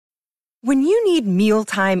When you need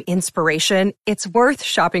mealtime inspiration, it's worth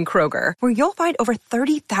shopping Kroger, where you'll find over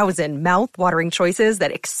 30,000 mouth-watering choices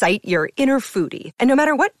that excite your inner foodie. And no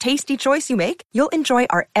matter what tasty choice you make, you'll enjoy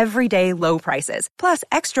our everyday low prices, plus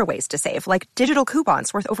extra ways to save, like digital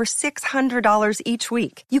coupons worth over $600 each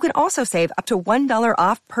week. You can also save up to $1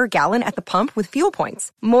 off per gallon at the pump with fuel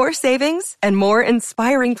points. More savings and more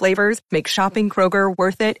inspiring flavors make shopping Kroger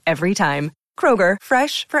worth it every time. Kroger,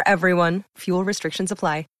 fresh for everyone. Fuel restrictions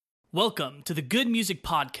apply. Welcome to the Good Music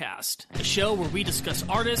Podcast, a show where we discuss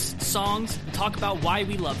artists, songs, and talk about why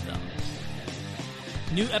we love them.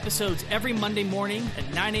 New episodes every Monday morning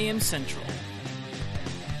at 9 a.m. Central.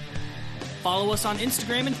 Follow us on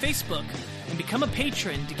Instagram and Facebook, and become a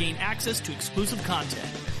patron to gain access to exclusive content.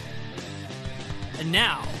 And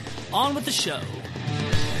now, on with the show.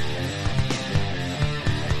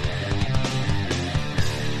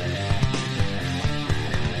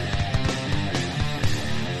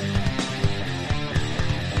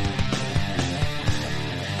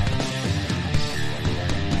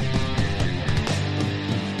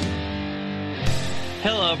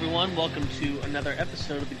 Hello, everyone. Welcome to another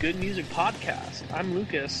episode of the Good Music Podcast. I'm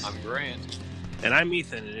Lucas. I'm Grant. And I'm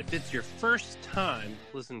Ethan. And if it's your first time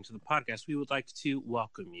listening to the podcast, we would like to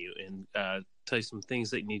welcome you and tell you some things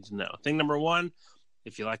that you need to know. Thing number one,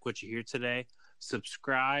 if you like what you hear today,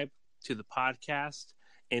 subscribe to the podcast.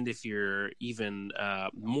 And if you're even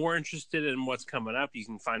more interested in what's coming up, you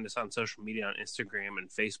can find us on social media, on Instagram and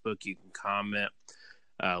Facebook. You can comment.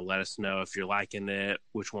 Let us know if you're liking it,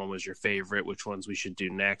 which one was your favorite, which ones we should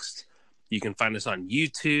do next. You can find us on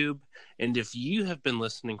YouTube. And if you have been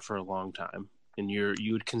listening for a long time and you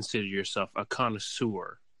would consider yourself a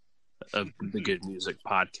connoisseur of the Good Music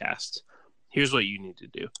Podcast, here's what you need to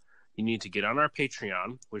do. You need to get on our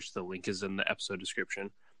Patreon, which the link is in the episode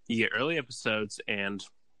description. You get early episodes, and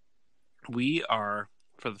we are,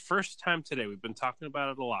 for the first time today, we've been talking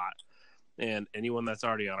about it a lot. And anyone that's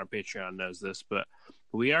already on our Patreon knows this, but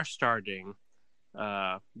we are starting,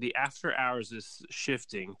 the After Hours is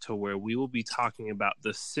shifting to where we will be talking about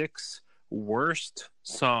the 6 worst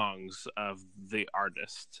songs of the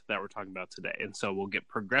artist that we're talking about today. And so we'll get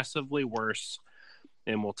progressively worse,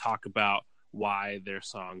 and we'll talk about why their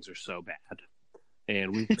songs are so bad.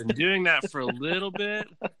 And we've been doing that for a little bit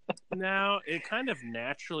now. It kind of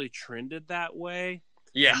naturally trended that way.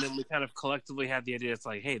 Yeah. And then we kind of collectively had the idea, it's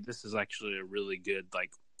like, hey, this is actually a really good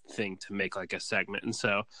thing to make a segment. And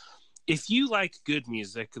so if you like good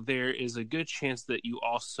music, there is a good chance that you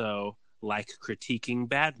also like critiquing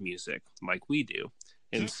bad music like we do.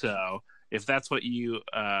 And so if that's what you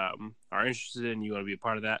are interested in, you want to be a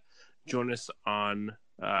part of that, join us on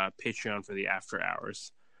Patreon for the After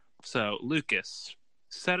Hours. So Lucas,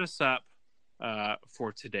 set us up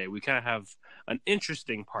for today. We kind of have an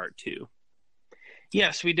interesting part two.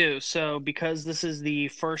 Yes, we do. So because this is the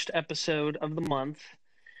first episode of the month,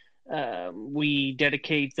 we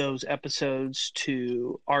dedicate those episodes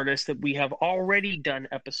to artists that we have already done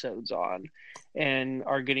episodes on and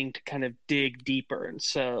are getting to kind of dig deeper. And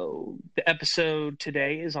so the episode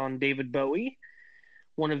today is on David Bowie,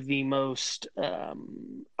 one of the most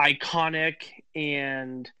iconic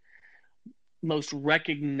and most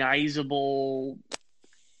recognizable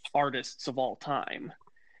artists of all time.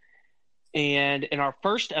 And in our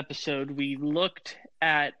first episode, we looked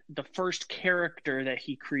at the first character that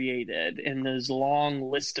he created in this long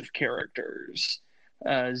list of characters,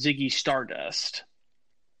 Ziggy Stardust.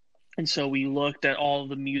 And so we looked at all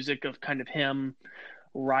the music of kind of him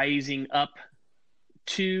rising up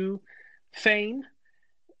to fame,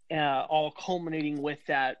 all culminating with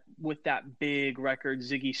that big record,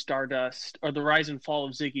 Ziggy Stardust, or The Rise and Fall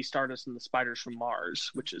of Ziggy Stardust and the Spiders from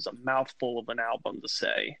Mars, which is a mouthful of an album to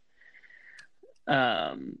say.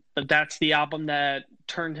 But that's the album that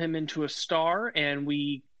turned him into a star, and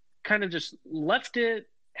we kind of just left it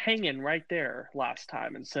hanging right there last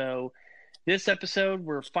time. And so this episode,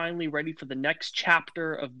 we're finally ready for the next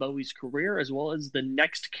chapter of Bowie's career, as well as the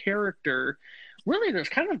next character. Really, there's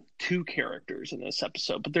kind of 2 characters in this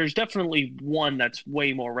episode, but there's definitely one that's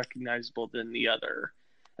way more recognizable than the other.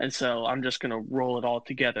 And so I'm just going to roll it all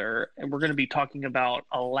together, and we're going to be talking about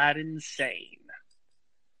Aladdin Sane.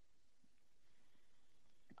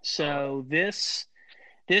 So this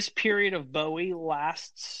period of Bowie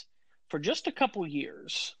lasts for just a couple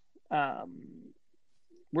years.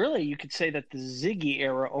 Really, you could say that the Ziggy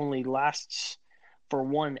era only lasts for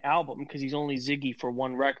one album because he's only Ziggy for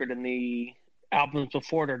one record, and the albums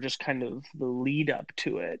before it are just kind of the lead up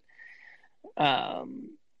to it.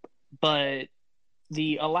 But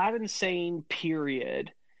the Aladdin Sane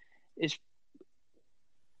period is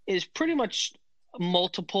pretty much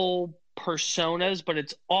multiple personas, but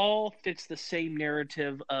it's all fits the same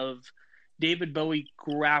narrative of David Bowie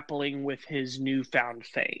grappling with his newfound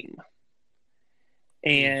fame.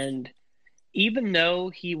 And even though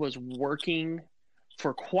he was working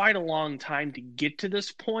for quite a long time to get to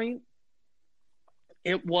this point,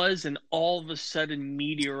 it was an all of a sudden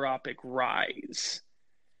meteoric rise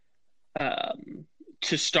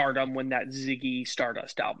to stardom when that Ziggy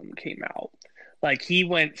Stardust album came out. Like, he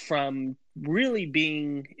went from really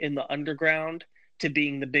being in the underground to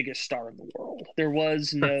being the biggest star in the world. There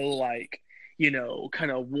was no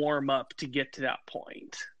kind of warm up to get to that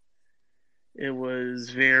point. It was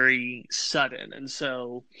very sudden. And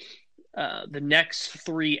so the next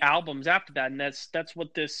 3 albums after that, and that's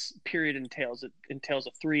what this period entails. It entails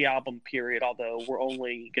a 3-album period, although we're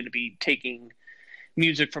only going to be taking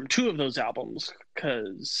music from 2 of those albums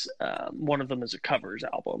because one of them is a covers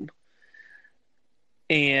album.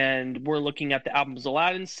 And we're looking at the albums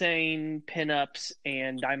Aladdin Sane, Pinups,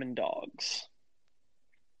 and Diamond Dogs.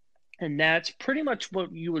 And that's pretty much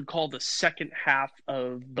what you would call the second half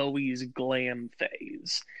of Bowie's glam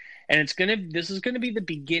phase. And this is gonna be the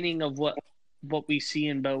beginning of what we see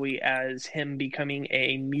in Bowie as him becoming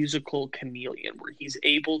a musical chameleon, where he's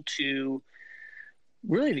able to,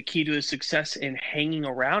 really the key to his success in hanging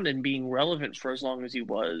around and being relevant for as long as he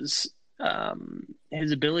was,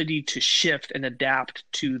 his ability to shift and adapt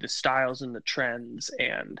to the styles and the trends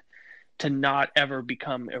and to not ever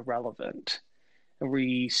become irrelevant. And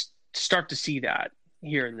we start to see that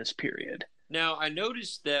here in this period. Now, I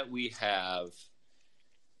noticed that we have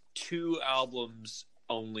 2 albums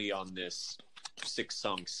only on this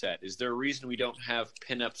 6-song set. Is there a reason we don't have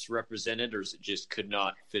Pinups represented, or is it just could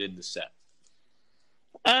not fit in the set?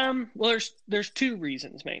 Well, there's 2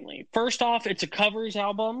 reasons mainly. First off, it's a covers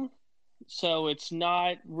album, so it's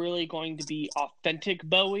not really going to be authentic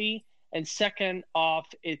Bowie. And second off,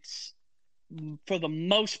 it's for the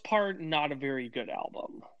most part not a very good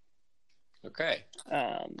album. Okay.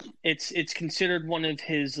 It's considered one of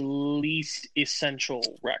his least essential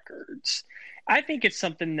records. I think it's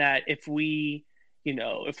something that if we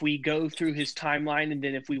go through his timeline, and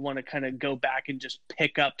then if we want to kind of go back and just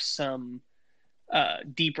pick up some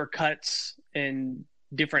deeper cuts in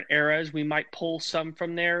different eras, we might pull some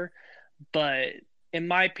from there. But in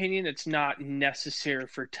my opinion, it's not necessary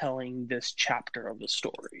for telling this chapter of the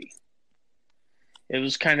story. It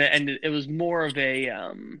was it was more of a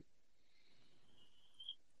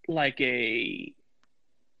like a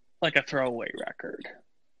throwaway record,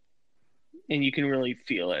 and you can really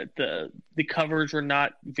feel it. The covers were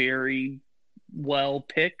not very well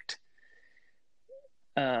picked.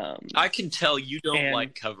 I can tell you don't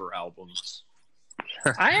like cover albums.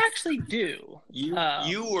 I actually do. You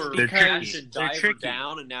were bashing Diver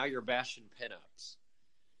Down, and now you're bashing Pinups.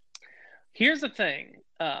 Here's the thing.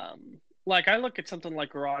 Like, I look at something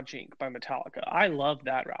like Garage Inc. by Metallica. I love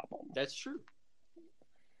that album. That's true.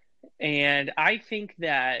 And I think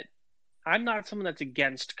that I'm not someone that's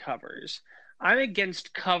against covers. I'm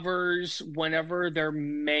against covers whenever they're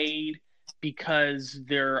made because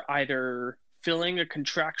they're either filling a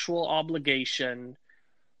contractual obligation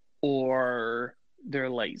or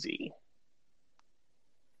they're lazy.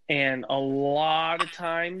 And a lot of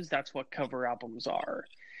times that's what cover albums are.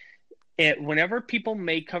 Whenever people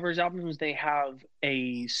make covers albums, they have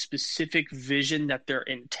a specific vision that they're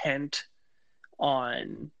intent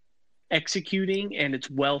on executing, and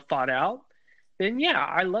it's well thought out. Then yeah,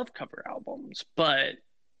 I love cover albums. But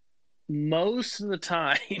most of the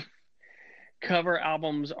time, cover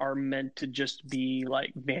albums are meant to just be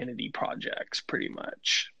like vanity projects, pretty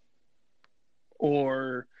much.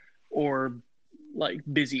 Or like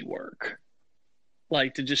busy work.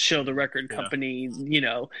 Like, to just show the record company,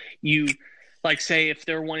 you like, say if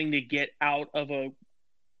they're wanting to get out of a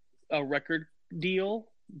record deal,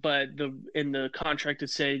 but in the contract it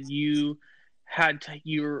said you're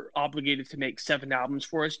obligated to make 7 albums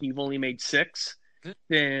for us and you've only made 6,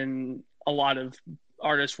 then a lot of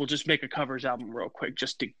artists will just make a covers album real quick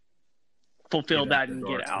just to fulfill that and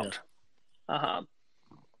get out. Yeah.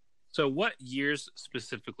 So what years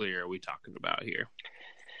specifically are we talking about here?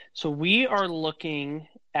 So we are looking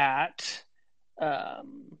at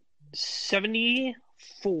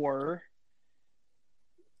 74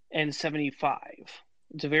 and 75.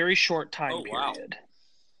 It's a very short time period. Wow.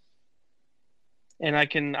 And I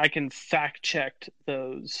can fact check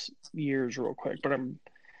those years real quick, but I'm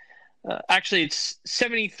actually it's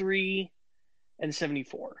 73 and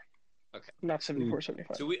 74. Okay. Not 74,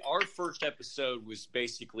 75. So our first episode was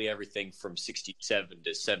basically everything from 67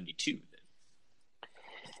 to 72 then.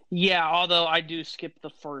 Yeah, although I do skip the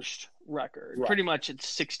first record. Right. Pretty much it's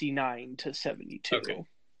 69 to 72. Okay.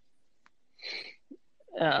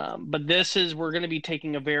 But we're going to be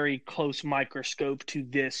taking a very close microscope to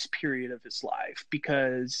this period of his life,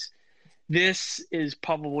 because this is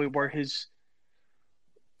probably where his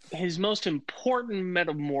most important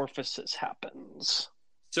metamorphosis happens.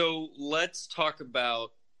 So let's talk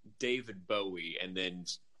about David Bowie and then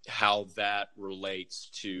how that relates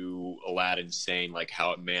to Aladdin Sane, like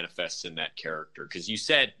how it manifests in that character. Because you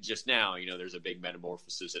said just now, there's a big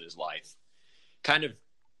metamorphosis in his life. Kind of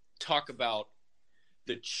talk about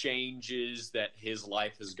the changes that his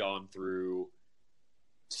life has gone through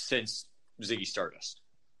since Ziggy Stardust.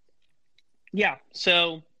 Yeah,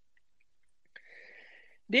 so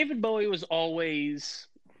David Bowie was always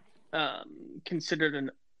considered an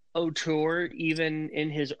auteur, even in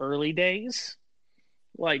his early days.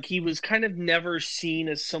 Like, he was kind of never seen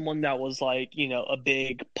as someone that was like, a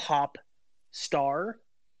big pop star.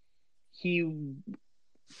 He,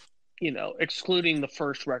 excluding the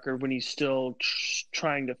first record when he's still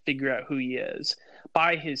trying to figure out who he is.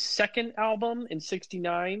 By his second album in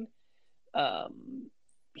 '69,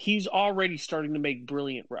 he's already starting to make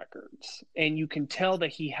brilliant records. And you can tell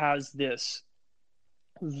that he has this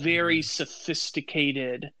very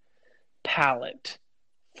sophisticated palette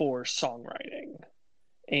for songwriting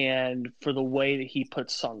and for the way that he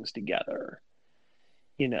puts songs together.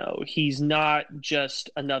 He's not just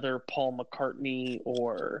another Paul McCartney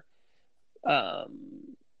or,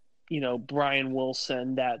 Brian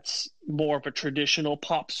Wilson that's more of a traditional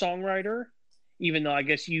pop songwriter, even though I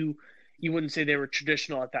guess you wouldn't say they were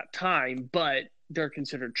traditional at that time, but they're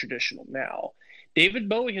considered traditional now. David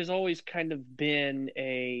Bowie has always kind of been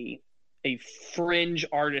a fringe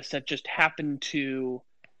artist that just happened to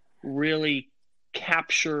really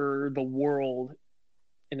capture the world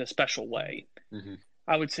in a special way. Mm-hmm.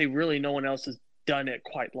 I would say really no one else has done it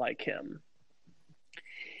quite like him.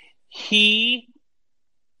 He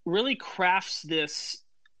really crafts this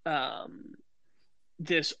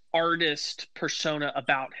artist persona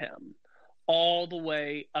about him all the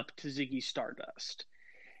way up to Ziggy Stardust.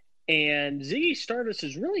 And Ziggy Stardust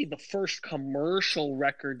is really the first commercial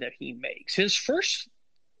record that he makes. His first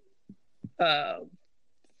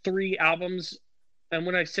 3 albums, and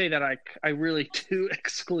when I say that, I really do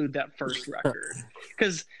exclude that first record,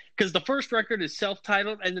 because the first record is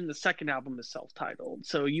self-titled and then the second album is self-titled.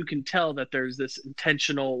 So you can tell that there's this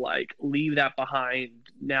intentional, like, leave that behind.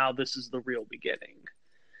 Now this is the real beginning.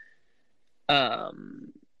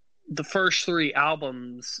 The first 3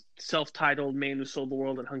 albums, self-titled, Man Who Sold the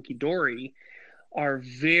World, and Hunky Dory, are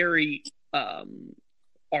very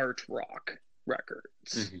art rock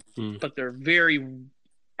records, but they're very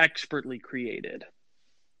expertly created.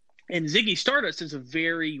 And Ziggy Stardust is a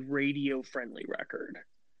very radio-friendly record.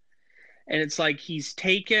 And it's like he's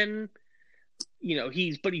taken,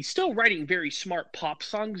 he's still writing very smart pop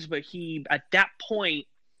songs, but he, at that point,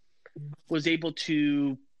 was able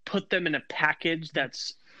to put them in a package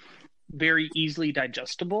that's very easily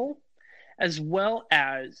digestible, as well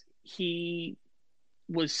as he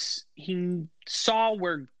saw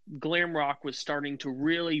where glam rock was starting to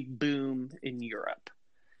really boom in Europe.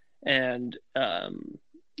 And,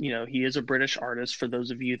 he is a British artist, for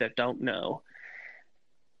those of you that don't know.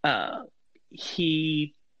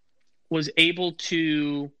 He was able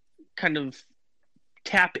to kind of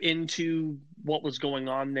tap into what was going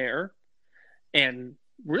on there, and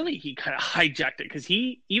really he kind of hijacked it, because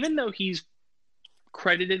even though he's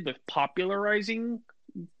credited with popularizing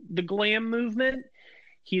the glam movement,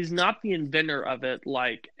 he's not the inventor of it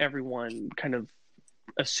like everyone kind of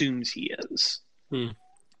assumes he is.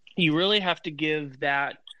 You really have to give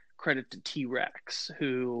that credit to T-Rex,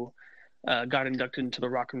 who got inducted into the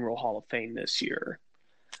Rock and Roll Hall of Fame this year.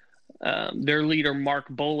 Their leader, Mark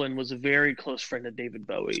Bolan, was a very close friend of David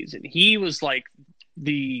Bowie's, and he was like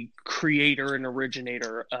the creator and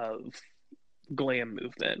originator of glam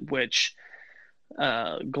movement, which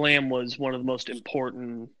glam was one of the most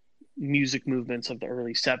important music movements of the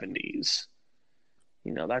early 70s.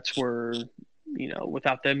 That's where,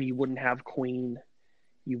 without them, you wouldn't have Queen.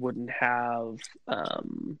 You wouldn't have,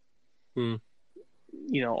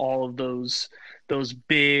 all of those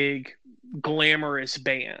big glamorous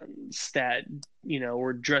bands that,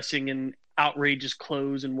 were dressing in outrageous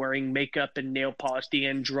clothes and wearing makeup and nail polish, the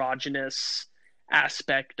androgynous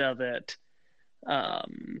aspect of it.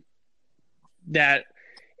 That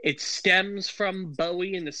it stems from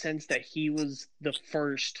Bowie in the sense that he was the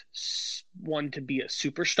first one to be a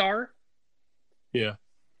superstar. Yeah.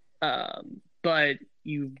 But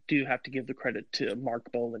you do have to give the credit to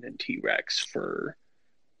Mark Bolan and T-Rex for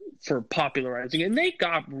popularizing it. And they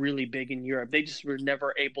got really big in Europe. They just were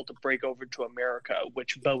never able to break over to America,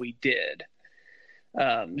 which Bowie did.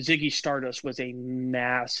 Ziggy Stardust was a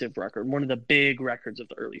massive record, one of the big records of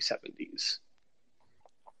the early 70s.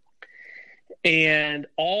 And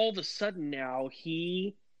all of a sudden now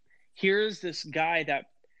here's this guy that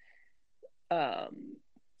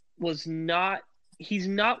he's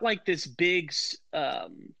not like this big,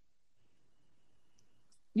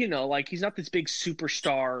 like he's not this big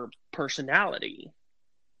superstar personality.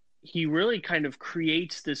 He really kind of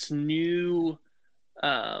creates this new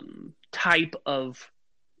type of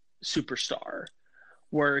superstar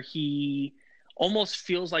where he almost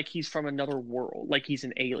feels like he's from another world, like he's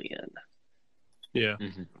an alien. Yeah.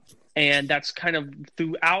 Mm-hmm. And that's kind of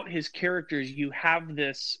throughout his characters, you have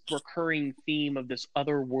this recurring theme of this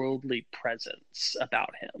otherworldly presence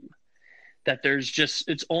about him. That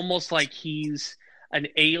it's almost like he's an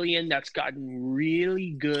alien that's gotten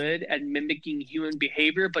really good at mimicking human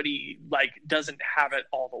behavior, but he doesn't have it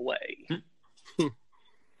all the way.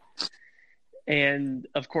 And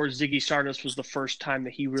of course, Ziggy Stardust was the first time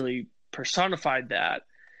that he really personified that.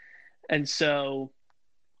 And so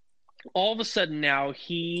all of a sudden now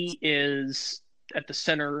he is at the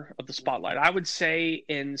center of the spotlight. I would say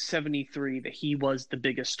in 73 that he was the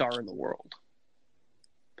biggest star in the world.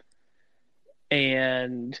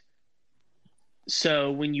 And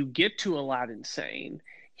so when you get to Aladdin Sane,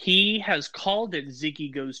 he has called it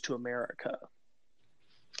Ziggy Goes to America.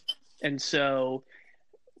 And so,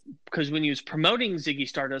 because when he was promoting Ziggy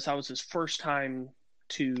Stardust, that was his first time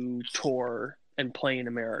to tour and play in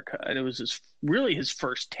America. And it was really his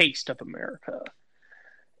first taste of America.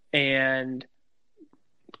 And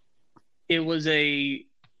it was a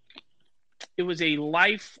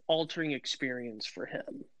life-altering experience for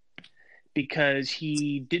him because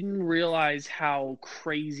he didn't realize how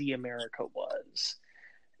crazy America was.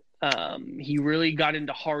 He really got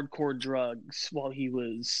into hardcore drugs while he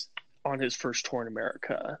was on his first tour in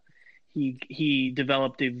America. He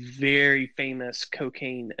developed a very famous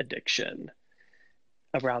cocaine addiction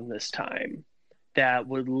around this time that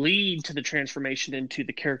would lead to the transformation into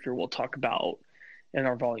the character we'll talk about in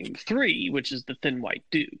our volume 3, which is the Thin White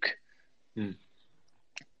Duke.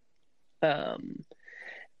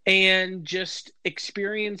 And just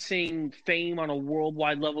experiencing fame on a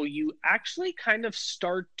worldwide level, you actually kind of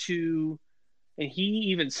start to, and he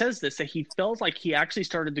even says this, that he felt like he actually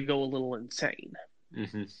started to go a little insane.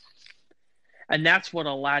 Mm-hmm. And that's what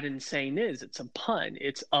Aladdin Sane is. It's a pun.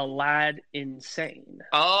 It's Alad Insane.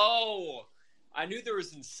 Oh, I knew there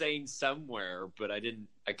was insane somewhere, but I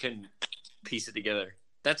couldn't piece it together.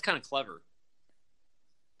 That's kind of clever.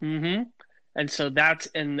 Mm-hmm. And so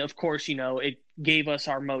and of course, it gave us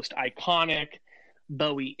our most iconic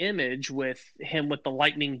Bowie image with him with the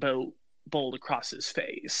lightning bolt across his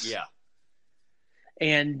face. Yeah.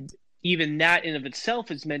 And even that in of itself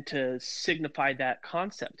is meant to signify that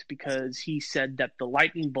concept, because he said that the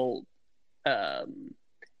lightning bolt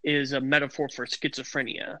is a metaphor for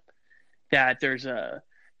schizophrenia, that there's a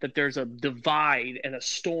divide and a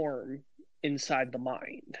storm inside the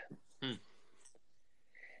mind.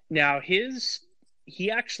 Now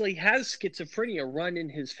he actually has schizophrenia run in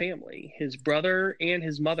his family. His brother and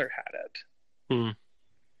his mother had it.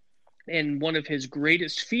 And one of his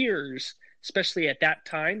greatest fears, especially at that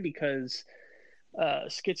time, because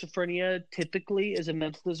schizophrenia typically is a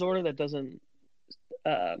mental disorder that doesn't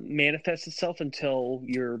manifest itself until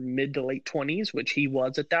your mid to late 20s, which he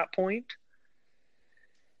was at that point.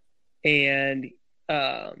 And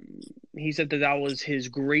he said that was his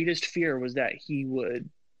greatest fear, was that he would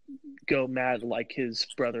go mad like his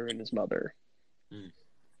brother and his mother.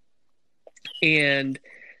 And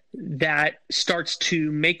that starts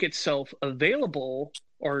to make itself available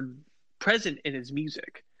or present in his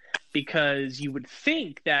music, because you would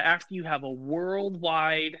think that after you have a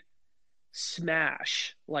worldwide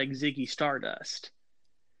smash like Ziggy Stardust,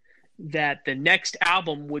 that the next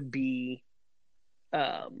album would be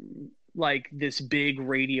like this big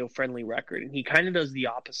radio friendly record, and he kind of does the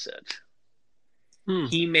opposite.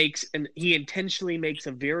 He intentionally makes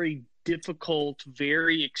a very difficult,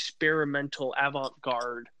 very experimental,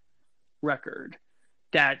 avant-garde record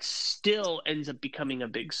that still ends up becoming a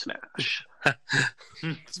big smash.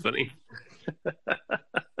 It's funny.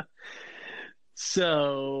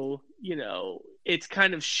 So, it's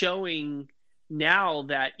kind of showing now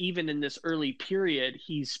that even in this early period,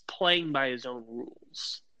 he's playing by his own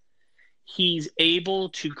rules. He's able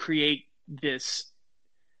to create this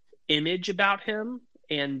image about him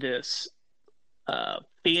and this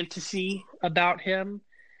fantasy about him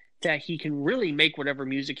that he can really make whatever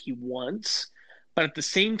music he wants. But at the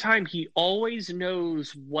same time, he always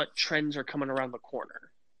knows what trends are coming around the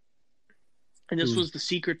corner. And this was the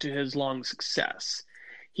secret to his long success.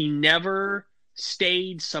 He never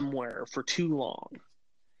stayed somewhere for too long.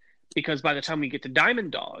 Because by the time we get to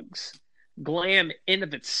Diamond Dogs, glam in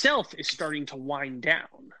of itself is starting to wind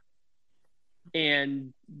down.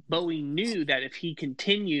 And Bowie knew that if he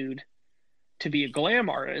continued to be a glam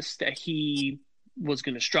artist, that he was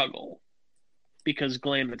going to struggle because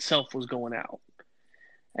glam itself was going out.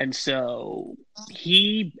 And so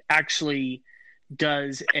he actually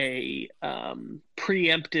does a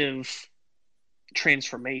preemptive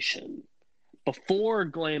transformation before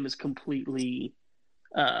glam is completely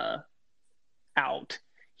out.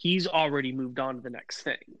 He's already moved on to the next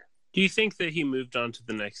thing. Do you think that he moved on to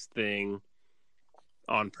the next thing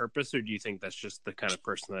on purpose, or do you think that's just the kind of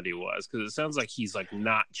person that he was? Because it sounds like he's like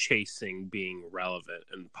not chasing being relevant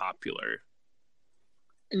and popular.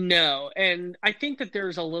 No, and I think that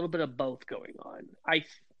there's a little bit of both going on.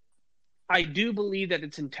 I do believe that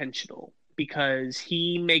it's intentional because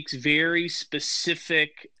he makes very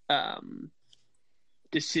specific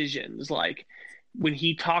decisions. Like when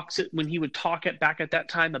he would talk back at that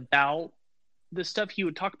time about this stuff, he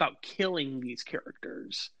would talk about killing these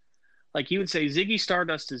characters. Like he would say Ziggy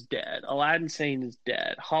Stardust is dead, Aladdin Sane is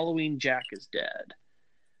dead, Halloween Jack is dead.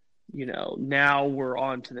 You know, now we're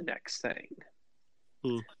on to the next thing.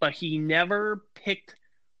 But he never picked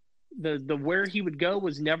the where he would go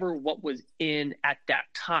was never what was in at that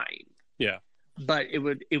time. Yeah. But it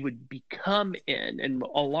would become in, and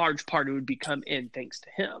a large part it would become in thanks to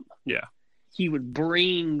him. Yeah. He would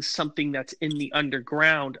bring something that's in the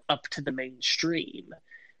underground up to the mainstream.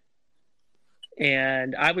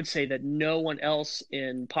 And I would say that no one else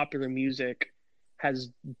in popular music has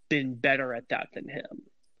been better at that than him.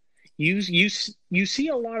 You see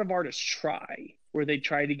a lot of artists try, where they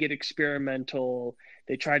try to get experimental,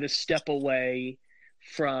 they try to step away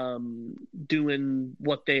from doing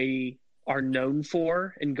what they are known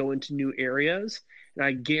for and go into new areas. And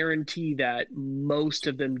I guarantee that most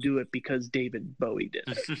of them do it because David Bowie did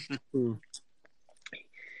it.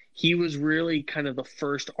 He was really kind of the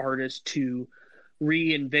first artist to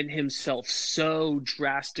reinvent himself so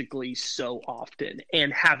drastically, so often,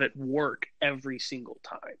 and have it work every single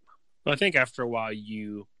time. Well, I think after a while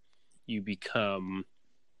you become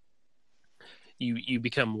you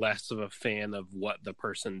become less of a fan of what the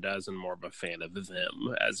person does and more of a fan of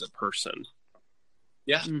them as a person.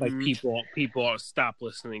 Yeah. Mm-hmm. Like people stop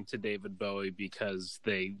listening to David Bowie because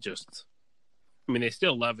they just, I mean, they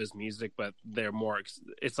still love his music, but they're more,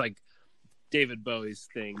 it's like David Bowie's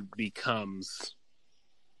thing becomes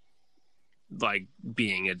like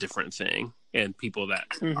being a different thing, and people that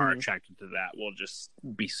are attracted to that will just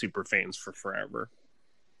be super fans for forever.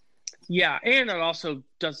 Yeah, and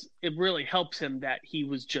it really helps him that he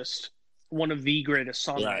was just one of the greatest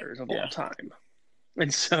songwriters of all time.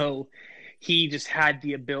 And so he just had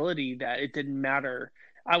the ability that it didn't matter.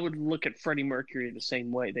 I would look at Freddie Mercury the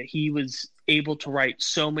same way, that he was able to write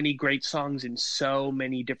so many great songs in so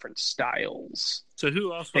many different styles. So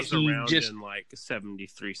who else was around in like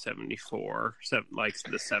 73, 74, like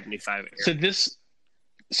the 75 era?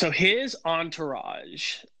 So his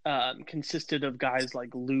entourage consisted of guys like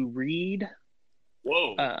Lou Reed,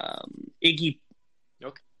 Iggy.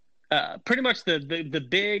 Okay. Pretty much the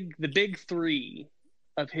big three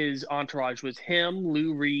of his entourage was him,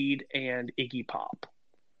 Lou Reed, and Iggy Pop.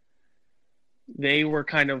 They were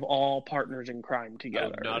kind of all partners in crime together. I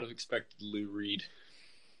would not have expected Lou Reed.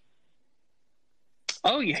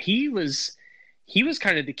 Oh yeah, he was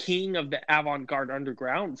kind of the king of the avant-garde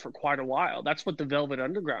underground for quite a while. That's what the Velvet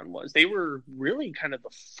Underground was. They were really kind of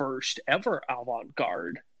the first ever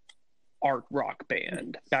avant-garde art rock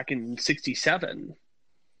band back in '67.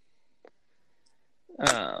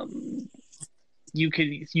 You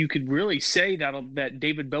could really say that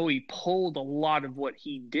David Bowie pulled a lot of what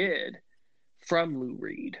he did from Lou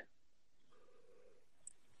Reed.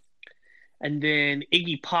 And then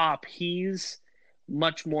Iggy Pop, he's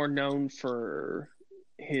much more known for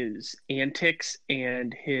his antics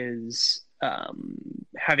and his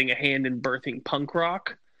having a hand in birthing punk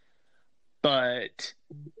rock. But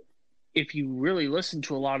if you really listen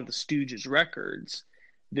to a lot of the Stooges records,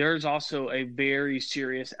 there's also a very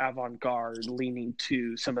serious avant-garde leaning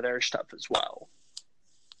to some of their stuff as well.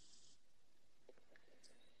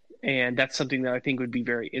 And that's something that I think would be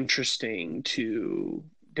very interesting to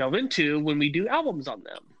delve into when we do albums on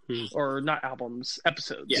them. Or not albums,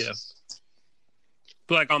 episodes. Yes.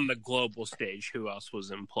 But like on the global stage, who else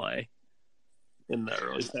was in play in the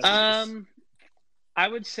early 70s? I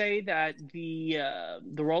would say that the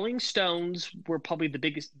Rolling Stones were probably the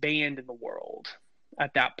biggest band in the world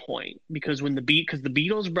at that point, because the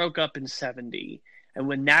Beatles broke up in '70, and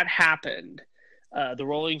when that happened, the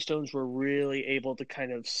Rolling Stones were really able to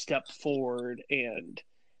kind of step forward and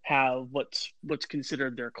have what's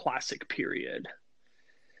considered their classic period.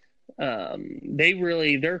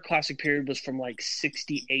 Their classic period was from like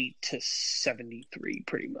 68 to 73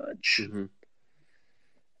 pretty much. Mm-hmm.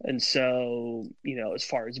 And so, as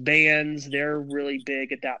far as bands, they're really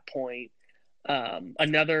big at that point.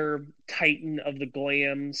 Another titan of the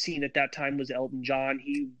glam scene at that time was Elton John.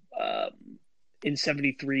 He in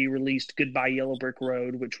 73 released Goodbye Yellow Brick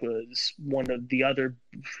Road, which was one of the other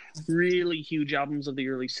really huge albums of the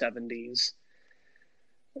early 70s.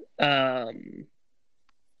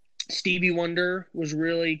 Stevie Wonder was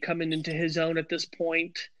really coming into his own at this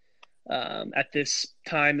point. At this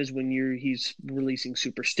time is when he's releasing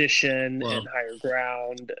Superstition and Higher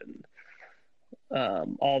Ground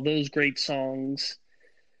and all those great songs.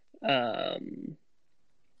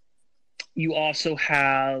 You also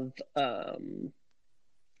have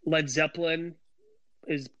Led Zeppelin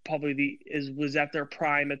was at their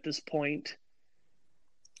prime at this point.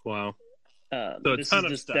 Wow. So a ton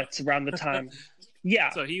of stuff. That's around the time. Yeah.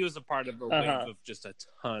 So he was a part of a wave of just a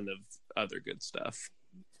ton of other good stuff.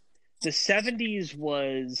 The 70s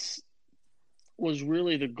was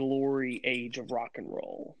really the glory age of rock and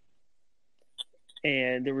roll.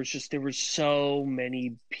 And there was so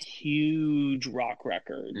many huge rock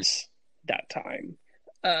records that time.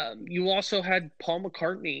 You also had Paul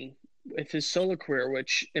McCartney with his solo career,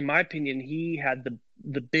 which in my opinion, he had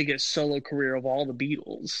the biggest solo career of all the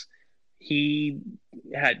Beatles. He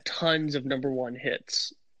had tons of number one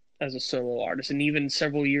hits as a solo artist, and even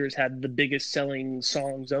several years had the biggest selling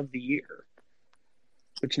songs of the year,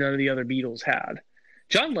 which none of the other Beatles had.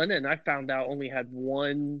 John Lennon, I found out, only had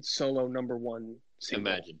one solo number one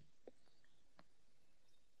single. Imagine.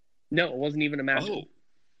 No, it wasn't even Imagine. Oh.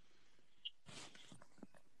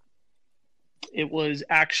 It was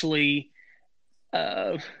actually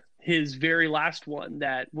his very last one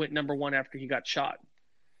that went number one after he got shot.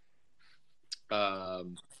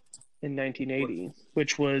 In 1980,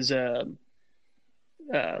 which was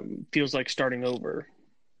Feels Like Starting Over.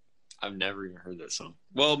 I've never even heard that song.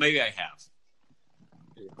 Well, maybe I have.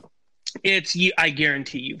 I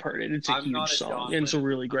guarantee you've heard it. It's a huge song, and it's a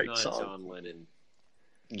really great song. I'm not a John Lennon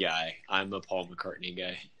guy. I'm a Paul McCartney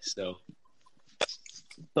guy. So,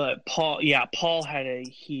 but Paul had a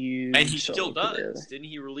huge, and he still does. Career. Didn't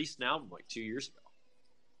he release an album like 2 years ago?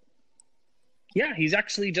 Yeah, he's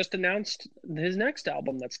actually just announced his next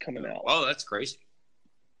album that's coming out. Oh, that's crazy.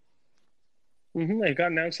 It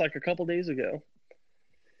got announced like a couple days ago.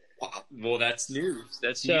 Wow. Well, that's news.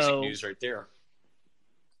 That's music news right there.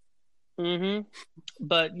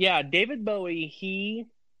 But yeah, David Bowie, he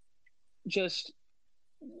just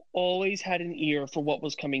always had an ear for what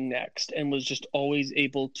was coming next and was just always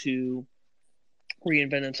able to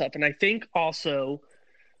reinvent himself. And I think also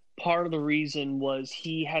part of the reason was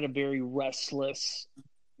he had a very restless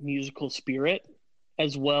musical spirit,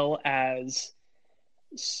 as well as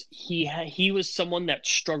he was someone that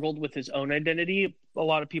struggled with his own identity. A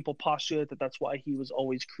lot of people postulate that that's why he was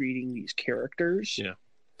always creating these characters. Yeah.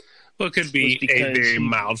 Well, it could be a very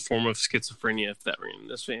mild form of schizophrenia if that were in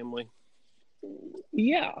this family.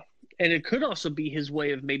 Yeah. And it could also be his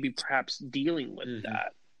way of maybe perhaps dealing with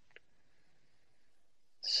that.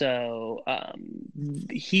 So I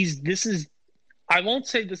won't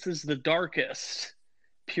say this is the darkest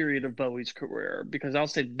period of Bowie's career, because I'll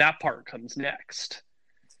say that part comes next.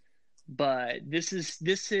 But this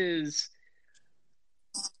is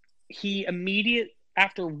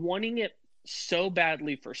after wanting it so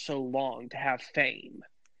badly for so long to have fame,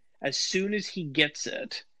 as soon as he gets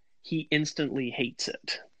it, he instantly hates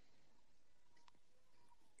it.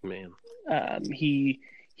 Man. He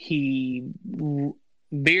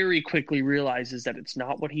very quickly realizes that it's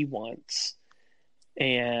not what he wants,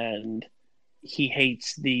 and he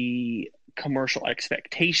hates the commercial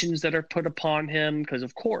expectations that are put upon him, because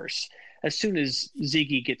of course, as soon as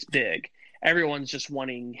Ziggy gets big, everyone's just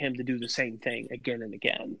wanting him to do the same thing again and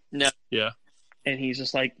again. No. Yeah. And he's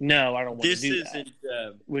just like, no, I don't want to do that.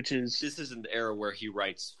 This isn't the era where he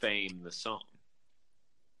writes Fame, the song.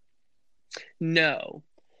 No.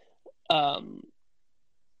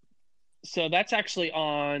 So that's actually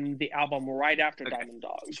on the album right after Diamond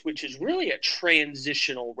Dogs, which is really a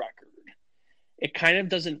transitional record. It kind of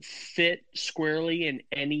doesn't fit squarely in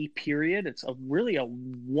any period. It's really a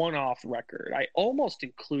one-off record. I almost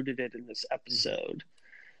included it in this episode,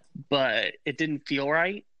 but it didn't feel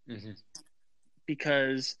right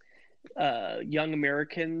because Young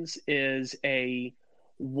Americans is a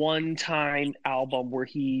one-time album where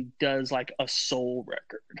he does like a soul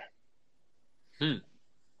record.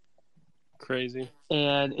 Crazy.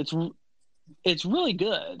 And it's It's really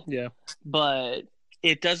good. Yeah. But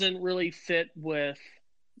it doesn't really fit with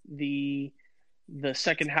the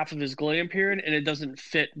second half of his glam period, and it doesn't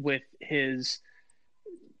fit with his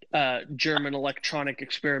German electronic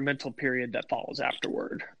experimental period that follows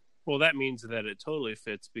afterward. Well, that means that it totally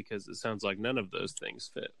fits because it sounds like none of those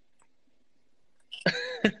things fit.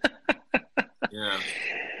 Yeah.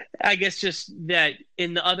 I guess just that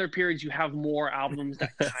in the other periods you have more albums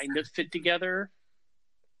that kind of fit together.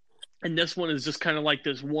 And this one is just kind of like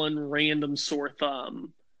this one random sore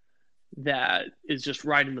thumb that is just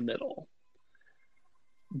right in the middle.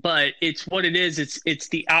 But it's what it is. It's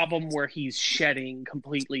the album where he's shedding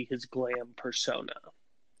completely his glam persona.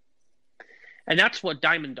 And that's what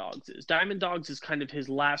Diamond Dogs is. Diamond Dogs is kind of his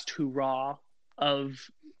last hurrah of,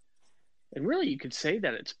 and really you could say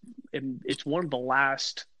that it's one of the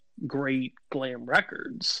last great glam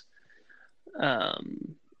records.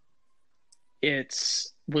 It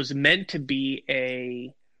was meant to be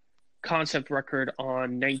a concept record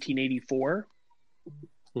on 1984.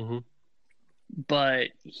 Mm-hmm. But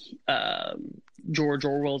George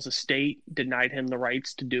Orwell's estate denied him the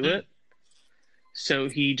rights to do it. So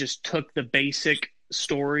he just took the basic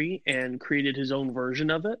story and created his own version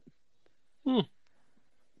of it.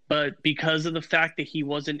 But because of the fact that he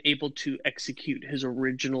wasn't able to execute his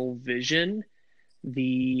original vision,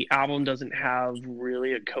 the album doesn't have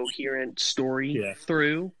really a coherent story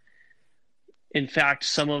through. In fact,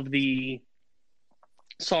 some of the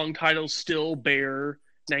song titles still bear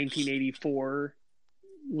 1984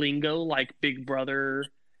 lingo, like Big Brother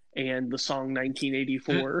and the song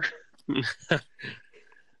 1984.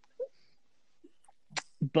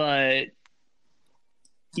 But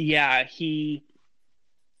yeah,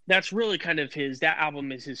 that's really kind of that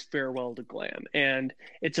album is his farewell to glam, and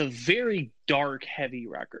it's a very dark, heavy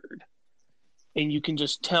record, and you can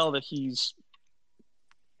just tell that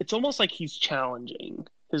it's almost like he's challenging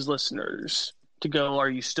his listeners to go, are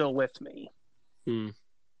you still with me?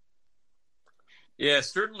 Yeah,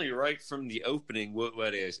 certainly right from the opening, what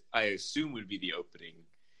I assume would be the opening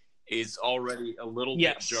is already a little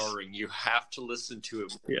bit jarring. You have to listen to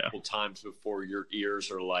it multiple times before your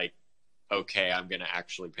ears are like, okay, I'm going to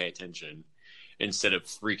actually pay attention instead of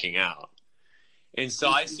freaking out. And so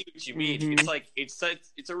I see what you mean. Mm-hmm.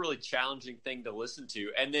 It's a really challenging thing to listen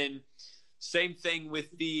to. And then same thing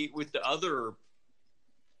with the other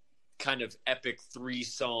kind of epic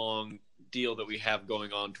 3-song deal that we have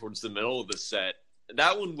going on towards the middle of the set.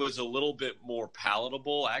 That one was a little bit more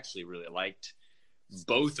palatable. I actually really liked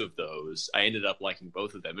both of those. I ended up liking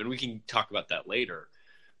both of them, and we can talk about that later.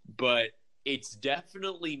 But it's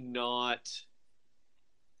definitely not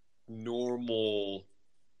normal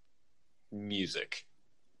music.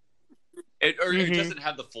 It doesn't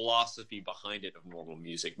have the philosophy behind it of normal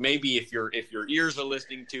music. Maybe if your ears are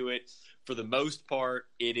listening to it, for the most part,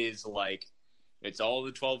 it is like it's all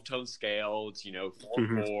the 12-tone scale. It's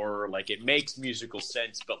 4/4. Like it makes musical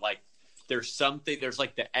sense, but like there's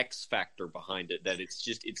like the X factor behind it that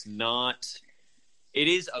it's not. It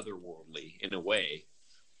is otherworldly in a way.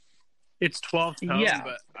 It's 12-tone,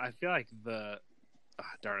 but I feel like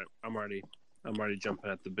darn it, I'm already jumping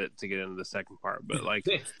at the bit to get into the second part. But like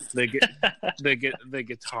the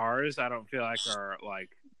guitars, I don't feel like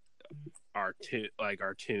are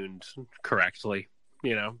tuned correctly,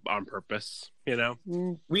 on purpose.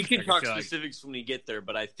 We can talk specifics when we get there,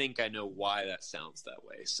 but I think I know why that sounds that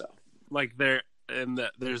way. So like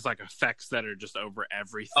there's like effects that are just over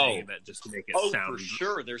everything that just make it sound. For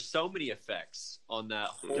sure. There's so many effects on that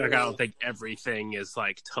whole... Like I don't think everything is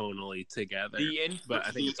like tonally together. But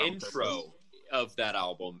I think the intro of that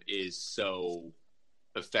album is so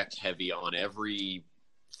effect heavy on everything.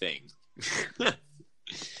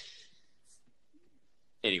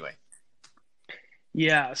 Anyway.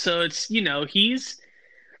 Yeah, so it's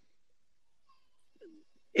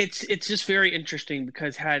it's just very interesting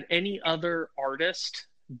because had any other artist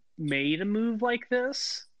made a move like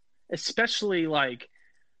this, especially like,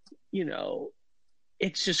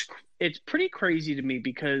 it's pretty crazy to me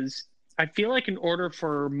because I feel like in order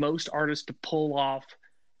for most artists to pull off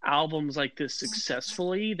albums like this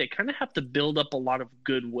successfully, they kind of have to build up a lot of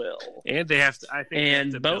goodwill. And they have to,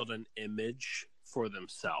 build an image for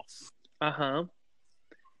themselves.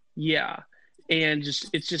 Yeah. And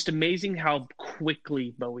it's just amazing how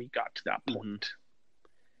quickly Bowie got to that point. Mm-hmm.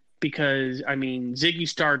 Because, I mean, Ziggy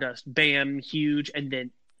Stardust, bam, huge, and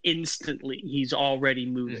then instantly he's already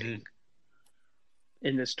moving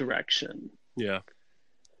in this direction. Yeah.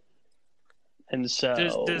 And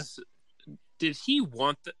so... Did he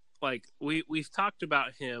want we've talked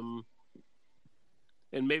about him,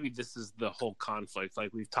 and maybe this is the whole conflict,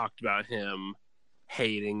 like we've talked about him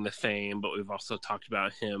hating the fame, but we've also talked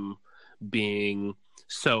about him being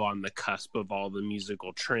so on the cusp of all the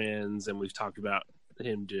musical trends, and we've talked about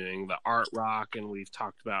him doing the art rock, and we've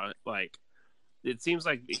talked about, like, it seems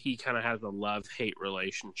like he kind of has a love-hate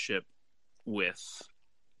relationship with,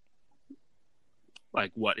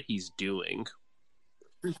 like, what he's doing.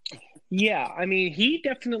 Yeah, I mean, he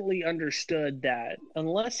definitely understood that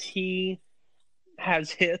unless he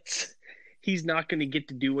has hits, he's not going to get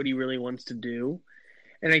to do what he really wants to do.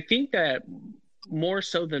 And I think that more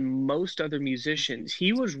so than most other musicians,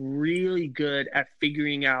 he was really good at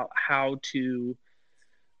figuring out how to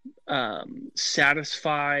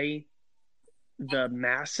satisfy the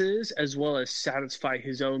masses as well as satisfy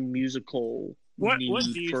his own musical need What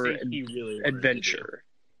do you for think he really wanted adventure.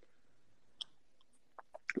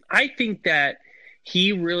 I think that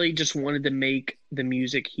he really just wanted to make the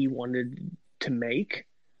music he wanted to make.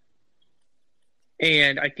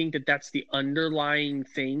 And I think that that's the underlying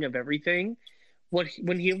thing of everything.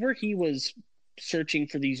 Whenever he was searching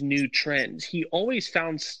for these new trends, he always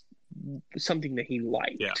found something that he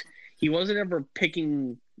liked. Yeah. He wasn't ever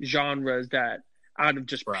picking genres that out of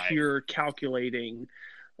just Right. pure calculating,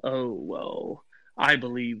 oh, well, I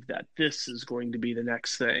believe that this is going to be the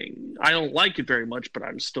next thing. I don't like it very much, but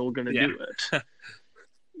I'm still going to do it.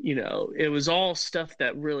 You know, it was all stuff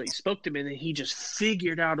that really spoke to him, and then he just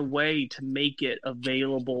figured out a way to make it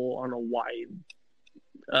available on a wide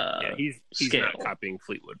he's scale. not copying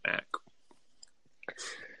Fleetwood Mac.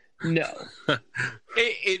 No.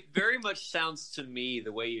 It very much sounds to me,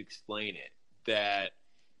 the way you explain it, that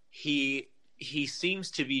he seems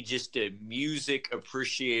to be just a music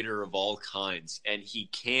appreciator of all kinds, and he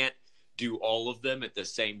can't do all of them at the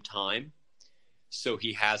same time. So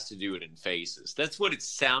he has to do it in phases. That's what it's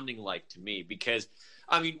sounding like to me, because,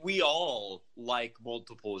 I mean, we all like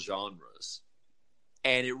multiple genres.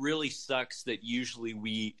 And it really sucks that usually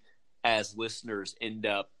we, as listeners, end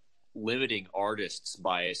up limiting artists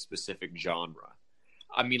by a specific genre.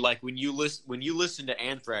 I mean, like, when you listen to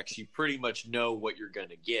Anthrax, you pretty much know what you're going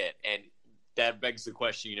to get. And that begs the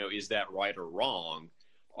question, you know, is that right or wrong?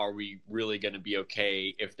 Are we really going to be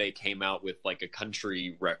okay if they came out with, like, a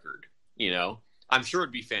country record, you know? I'm sure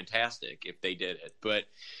it'd be fantastic if they did it, but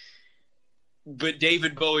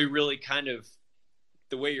David Bowie really kind of,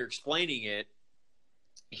 the way you're explaining it,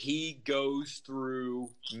 he goes through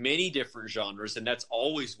many different genres, and that's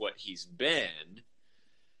always what he's been.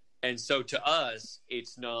 And so to us,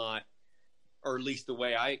 it's not, or at least the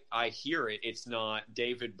way I hear it, it's not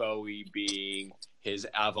David Bowie being his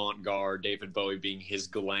avant-garde, David Bowie being his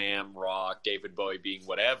glam rock, David Bowie being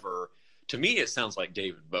whatever. To me, it sounds like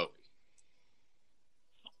David Bowie.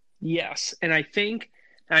 Yes, and I think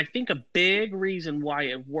a big reason why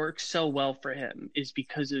it works so well for him is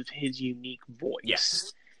because of his unique voice.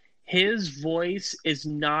 Yes. His voice is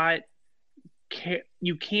not,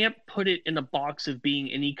 you can't put it in a box of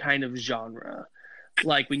being any kind of genre.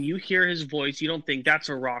 Like, when you hear his voice, you don't think that's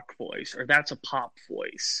a rock voice, or that's a pop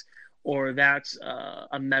voice, or that's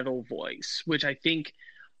a metal voice, which I think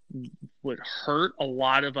would hurt a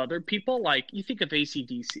lot of other people. Like, you think of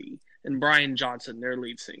AC/DC and Brian Johnson, their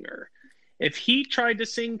lead singer. If he tried to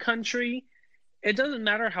sing country, it doesn't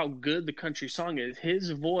matter how good the country song is. His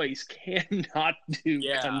voice cannot do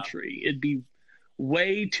country. It'd be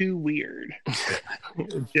way too weird.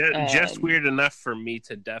 Just weird enough for me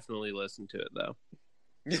to definitely listen to it, though.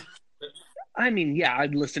 I mean, yeah,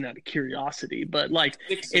 I'd listen out of curiosity, but, like,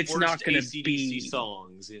 it's not going to be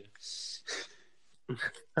songs. Yeah.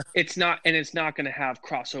 It's not going to have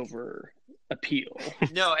crossover appeal.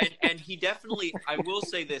 No, and he definitely, I will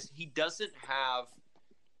say this, he doesn't have,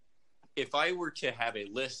 if I were to have a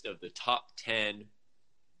list of the top 10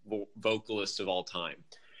 vocalists of all time,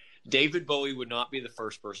 David Bowie would not be the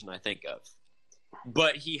first person I think of.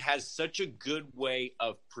 But he has such a good way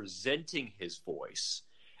of presenting his voice,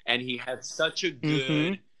 and he has such a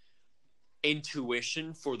good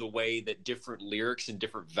intuition for the way that different lyrics and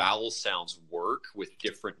different vowel sounds work with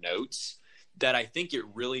different notes, that I think it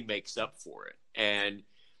really makes up for it. And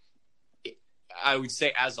I would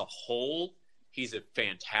say as a whole, he's a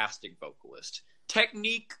fantastic vocalist.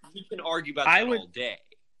 Technique, we can argue about that all day,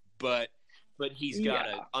 but he's got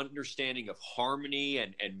an understanding of harmony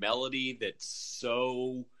and melody that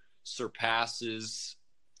so surpasses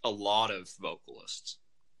a lot of vocalists.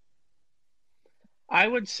 I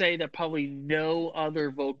would say that probably no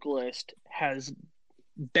other vocalist has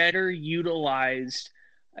better utilized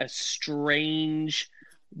a strange,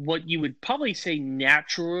 what you would probably say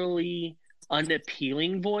naturally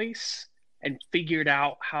unappealing voice, and figured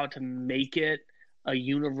out how to make it a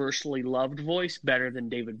universally loved voice better than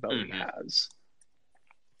David Bowie has.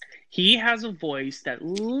 He has a voice that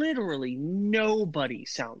literally nobody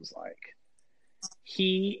sounds like.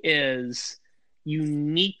 He is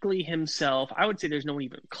uniquely himself. I would say there's no one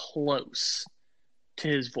even close to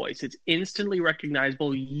his voice. It's instantly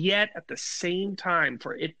recognizable, yet at the same time,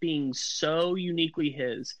 for it being so uniquely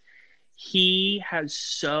his, he has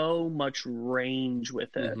so much range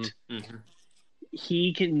with it. Mm-hmm.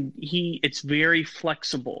 Mm-hmm. It's very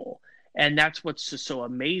flexible. And that's what's just so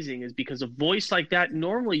amazing, is because a voice like that,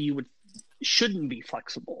 normally shouldn't be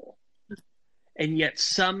flexible. And yet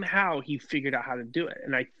somehow he figured out how to do it.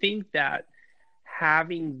 And I think that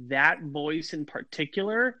having that voice in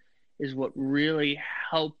particular is what really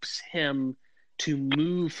helps him to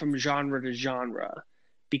move from genre to genre,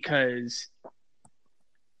 because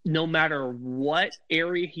no matter what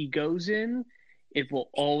area he goes in, it will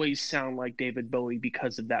always sound like David Bowie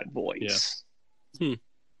because of that voice. Yeah.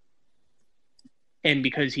 And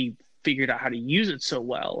because he figured out how to use it so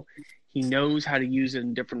well, he knows how to use it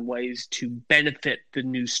in different ways to benefit the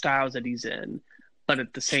new styles that he's in. But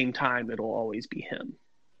at the same time, it'll always be him.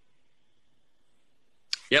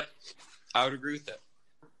 Yep, I would agree with that.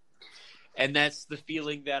 And that's the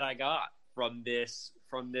feeling that I got from this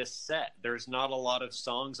set. There's not a lot of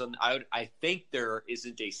songs on. I think there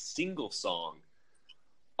isn't a single song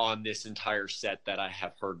on this entire set that I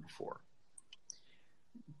have heard before.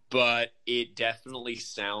 But it definitely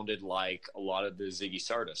sounded like a lot of the Ziggy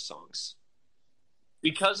Stardust songs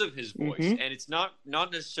because of his voice. Mm-hmm. And it's not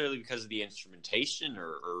necessarily because of the instrumentation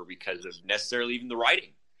or because of necessarily even the writing,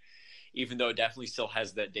 even though it definitely still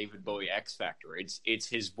has that David Bowie X factor. It's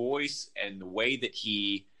his voice and the way that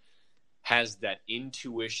he has that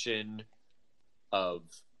intuition of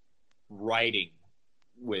writing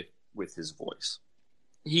with his voice.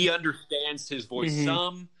 He understands his voice. Mm-hmm.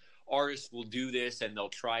 Some artists will do this and they'll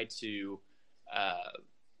try to,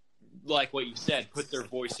 like what you said, put their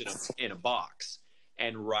voice in a box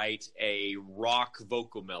and write a rock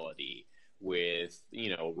vocal melody with,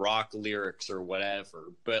 rock lyrics or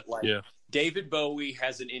whatever. But David Bowie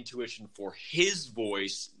has an intuition for his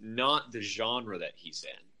voice, not the genre that he's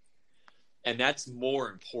in. And that's more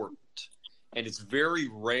important. And it's very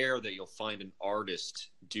rare that you'll find an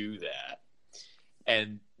artist do that.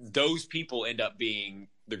 And those people end up being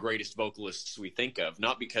the greatest vocalists we think of,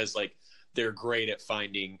 not because they're great at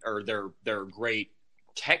finding, or they're great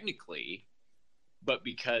technically, but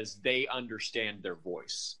because they understand their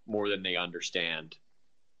voice more than they understand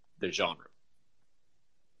the genre.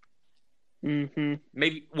 Mm-hmm.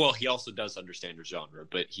 Maybe, well, he also does understand the genre,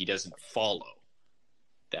 but he doesn't follow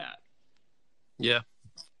that. Yeah.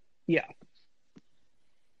 Yeah.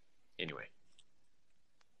 Anyway.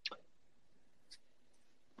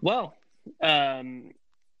 Well,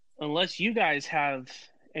 unless you guys have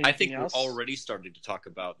anything I think else. we're already starting to talk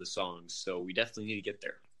about the songs, so we definitely need to get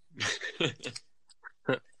there.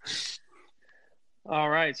 All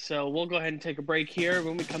right, so we'll go ahead and take a break here.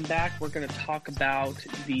 When we come back, we're going to talk about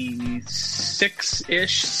the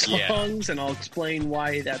 6-ish songs, and I'll explain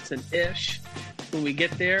why that's an ish when we get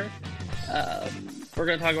there. We're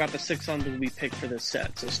going to talk about the 6 songs that we picked for this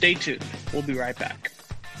set, so stay tuned. We'll be right back.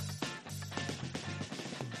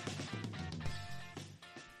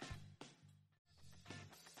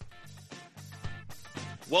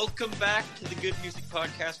 Welcome back to the Good Music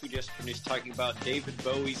Podcast. We just finished talking about David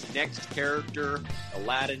Bowie's next character,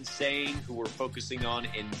 Aladdin Sane, who we're focusing on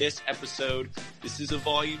in this episode. This is a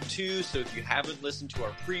volume 2, so if you haven't listened to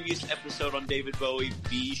our previous episode on David Bowie,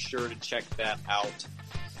 be sure to check that out.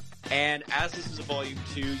 And as this is a volume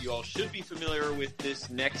 2, you all should be familiar with this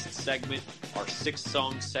next segment, our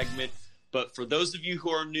 6-song segment. But for those of you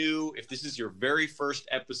who are new, if this is your very first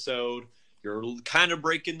episode, you're kind of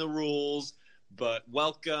breaking the rules. But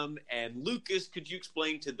welcome, and Lucas, could you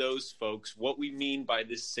explain to those folks what we mean by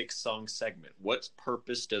this 6-song segment? What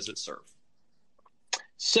purpose does it serve?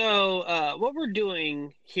 So what we're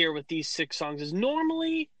doing here with these 6 songs is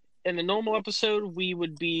normally, in a normal episode, we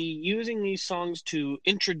would be using these songs to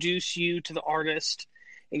introduce you to the artist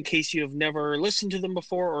in case you have never listened to them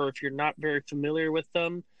before or if you're not very familiar with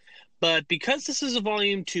them. But because this is a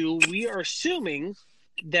volume 2, we are assuming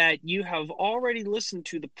that you have already listened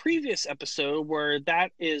to the previous episode where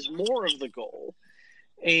that is more of the goal.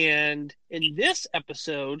 And in this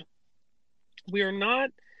episode, we are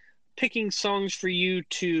not picking songs for you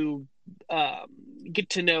to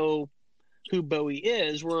get to know who Bowie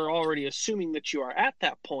is. We're already assuming that you are at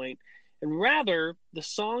that point. And rather, the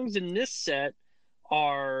songs in this set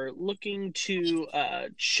are looking to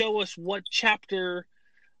show us what chapter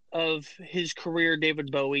of his career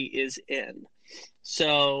David Bowie is in.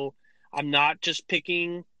 So I'm not just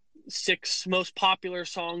picking 6 most popular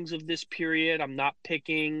songs of this period. I'm not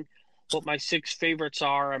picking what my 6 favorites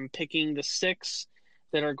are. I'm picking the 6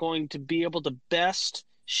 that are going to be able to best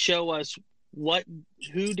show us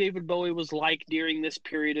who David Bowie was like during this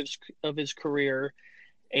period of his career,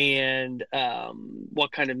 and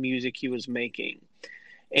what kind of music he was making.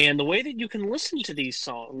 And the way that you can listen to these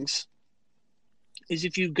songs is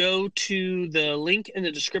if you go to the link in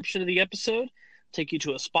the description of the episode, take you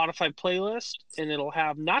to a Spotify playlist, and it'll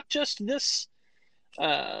have not just this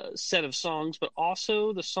set of songs, but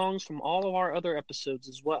also the songs from all of our other episodes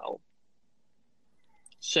as well.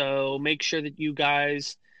 So make sure that you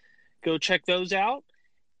guys go check those out.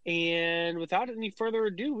 And without any further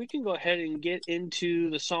ado, we can go ahead and get into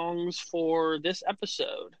the songs for this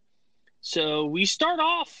episode. So we start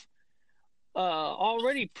off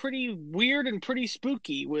already pretty weird and pretty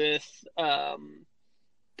spooky with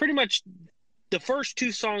pretty much the first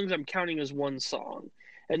 2 songs I'm counting as one song,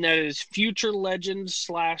 and that is Future Legend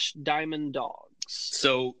 / Diamond Dogs.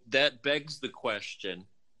 So that begs the question: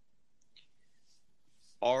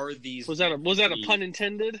 are these was that a pun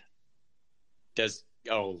intended?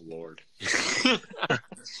 Oh Lord!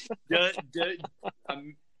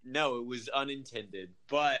 No, it was unintended,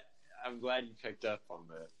 but I'm glad you picked up on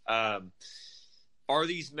that. Are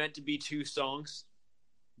these meant to be 2 songs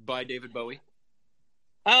by David Bowie?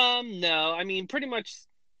 No. I mean, pretty much,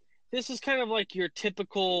 this is kind of like your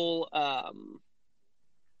typical,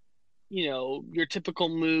 your typical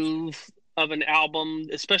move of an album,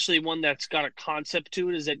 especially one that's got a concept to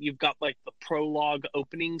it, is that you've got like the prologue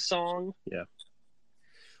opening song. Yeah.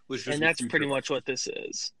 And that's pretty much what this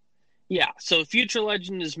is. Yeah, so Future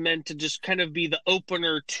Legend is meant to just kind of be the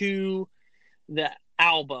opener to the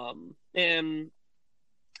album. And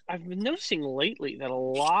I've been noticing lately that a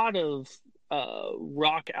lot of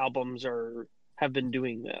rock albums have been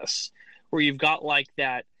doing this, where you've got like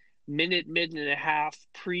that minute and a half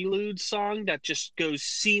prelude song that just goes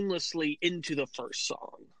seamlessly into the first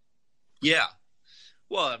song. Yeah.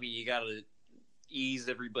 Well, I mean, you got to ease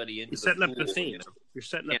everybody into setting up the theme. You're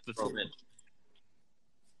setting up the theme.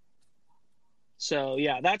 So,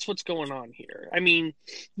 yeah, that's what's going on here. I mean,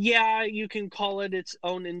 yeah, you can call it its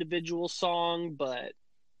own individual song, but,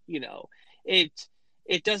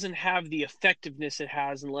 it doesn't have the effectiveness it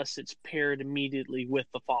has unless it's paired immediately with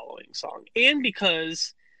the following song. And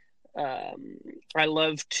because I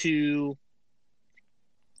love to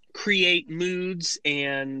create moods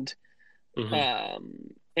and a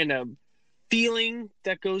feeling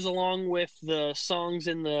that goes along with the songs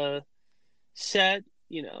in the set,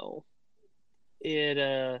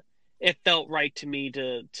 it felt right to me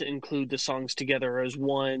to include the songs together as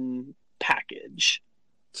one package.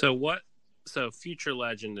 So Future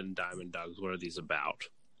Legend and Diamond Dogs, what are these about?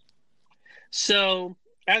 So,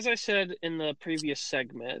 as I said in the previous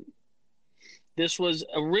segment, this was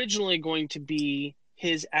originally going to be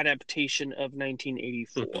his adaptation of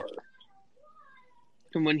 1984.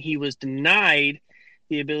 And when he was denied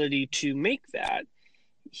the ability to make that,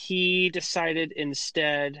 he decided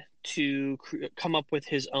instead to come up with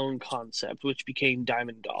his own concept, which became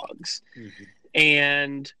Diamond Dogs. Mm-hmm.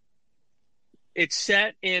 And it's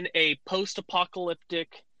set in a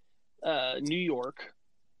post-apocalyptic New York.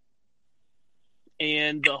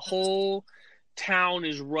 And the whole town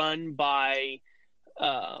is run by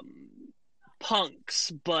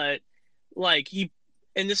punks, but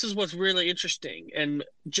and this is what's really interesting, and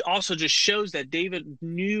also just shows that David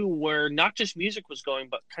knew where not just music was going,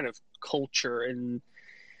 but kind of culture and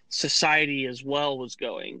society as well was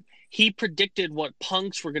going. He predicted what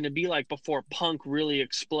punks were going to be like before punk really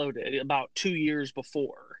exploded, about 2 years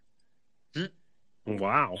before.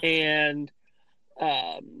 Wow. And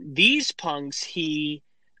these punks he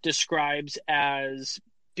describes as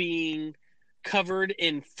being covered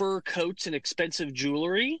in fur coats and expensive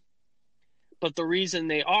jewelry. But the reason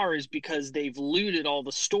they are is because they've looted all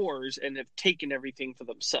the stores and have taken everything for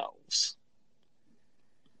themselves.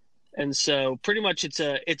 And so pretty much it's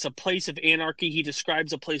a place of anarchy. He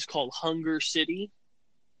describes a place called Hunger City.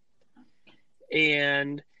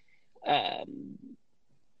 And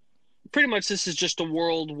pretty much this is just a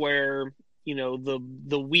world where,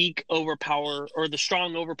 the weak overpower, or the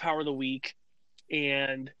strong overpower the weak,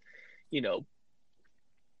 and, the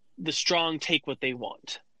strong take what they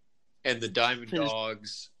want. And the Diamond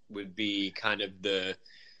Dogs would be kind of the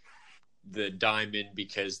diamond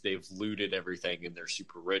because they've looted everything and they're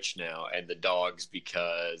super rich now, and the dogs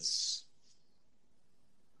because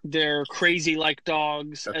they're crazy like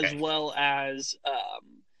dogs, as well as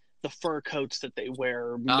the fur coats that they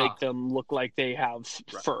wear make them look like they have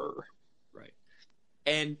fur. Right.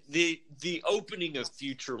 And the opening of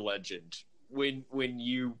Future Legend when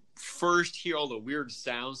you first hear all the weird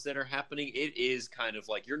sounds that are happening, it is kind of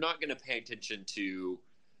like you're not going to pay attention to.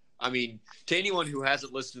 I mean, to anyone who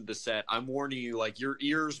hasn't listened to the set, I'm warning you, like, your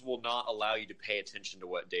ears will not allow you to pay attention to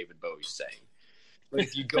what David Bowie's saying. But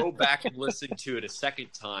if you go back and listen to it a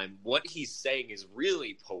second time, what he's saying is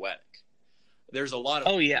really poetic. There's a lot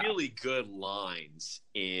of really good lines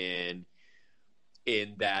in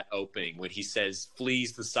that opening when he says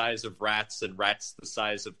fleas the size of rats and rats the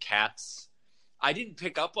size of cats. I didn't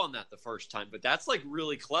pick up on that the first time, but that's like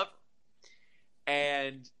really clever.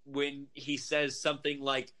 And when he says something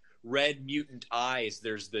like red mutant eyes,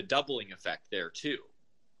 there's the doubling effect there too.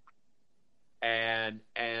 And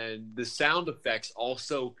the sound effects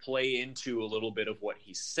also play into a little bit of what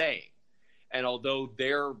he's saying. And although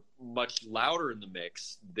they're much louder in the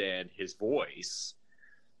mix than his voice,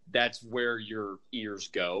 that's where your ears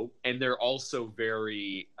go. And they're also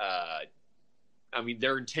very,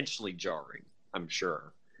 they're intentionally jarring, I'm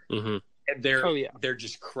sure. Mm-hmm. And they're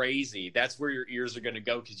just crazy. That's where your ears are going to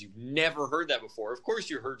go because you've never heard that before. Of course,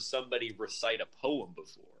 you heard somebody recite a poem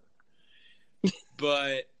before.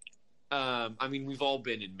 But, we've all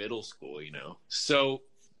been in middle school, you know. So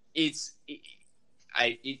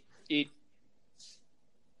I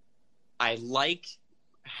like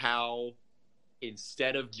how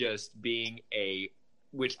instead of just being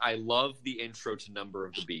which I love the intro to Number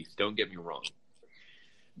of the Beast, don't get me wrong.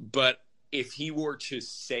 But if he were to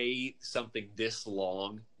say something this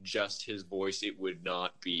long, just his voice, it would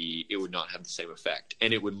not have the same effect.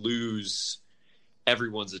 And it would lose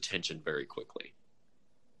everyone's attention very quickly.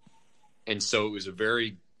 And so it was a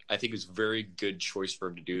very good choice for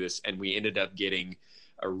him to do this. And we ended up getting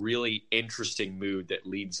a really interesting mood that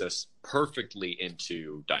leads us perfectly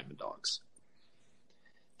into Diamond Dogs.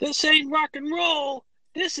 This ain't rock and roll.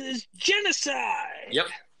 This is genocide. Yep.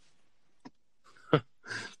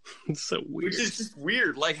 It's so weird. Which is just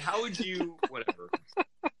weird. Like, how would you... Whatever.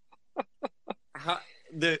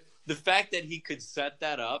 The fact that he could set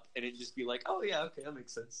that up and it just be like, oh, yeah, okay, that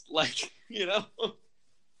makes sense. Like, you know?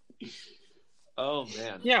 Oh,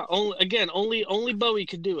 man. Yeah, only Bowie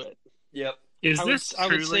could do it. Yep. Is this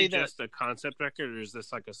truly just a concept record, or is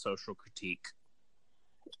this like a social critique?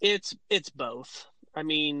 It's both. I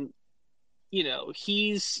mean, you know,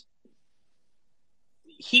 he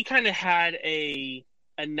kind of had a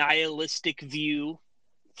nihilistic view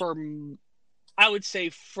from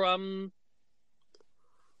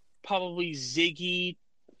probably Ziggy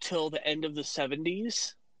till the end of the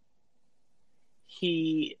 70s.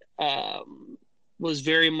 He was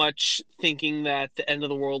very much thinking that the end of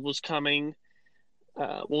the world was coming.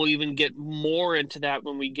 We'll even get more into that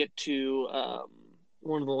when we get to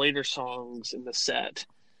one of the later songs in the set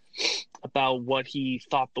about what he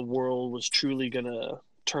thought the world was truly going to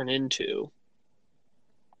turn into.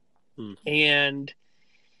 And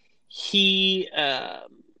he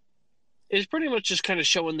is pretty much just kind of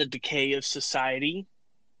showing the decay of society.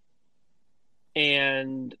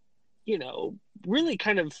 And, you know, really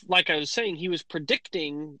kind of, like I was saying, he was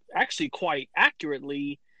predicting actually quite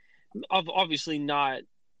accurately, obviously not,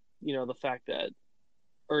 you know, the fact that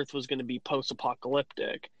Earth was going to be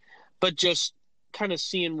post-apocalyptic, but just kind of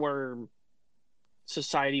seeing where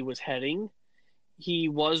society was heading. He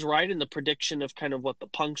was right in the prediction of kind of what the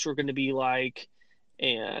punks were going to be like.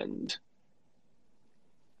 And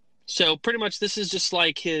so pretty much this is just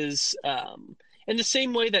like his, in the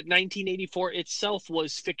same way that 1984 itself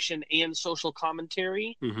was fiction and social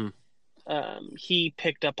commentary, he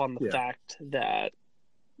picked up on the fact that,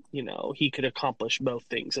 you know, he could accomplish both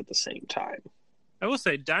things at the same time. I will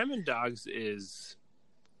say Diamond Dogs is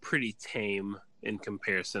pretty tame in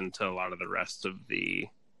comparison to a lot of the rest of the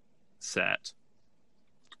set.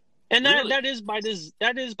 And that is by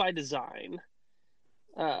design.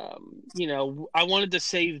 You know, I wanted to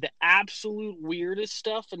save the absolute weirdest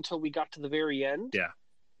stuff until we got to the very end. Yeah.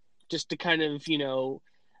 Just to kind of, you know,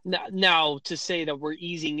 now to say that we're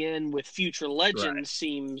easing in with Future Legend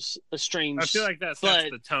seems a strange... I feel like that sets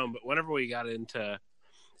the tone, but whenever we got into...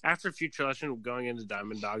 After Future Legend going into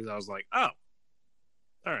Diamond Dogs, I was like, oh,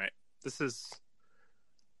 all right. This is...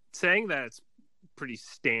 Saying that it's pretty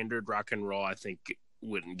standard rock and roll, I think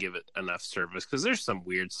wouldn't give it enough service, because there's some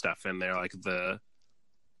weird stuff in there, like it's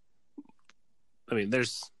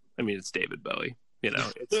David Bowie, you know,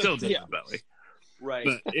 it's still David Bowie. Right.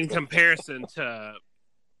 But in comparison to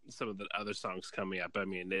some of the other songs coming up, I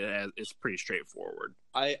mean, it's pretty straightforward.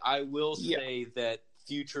 I will say that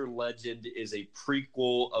Future Legend is a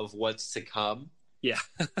prequel of what's to come. Yeah.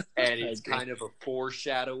 And it's kind of a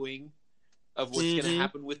foreshadowing of what's going to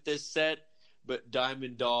happen with this set. But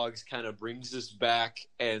Diamond Dogs kind of brings us back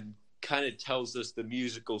and kind of tells us the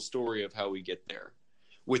musical story of how we get there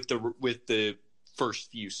with the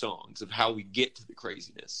first few songs of how we get to the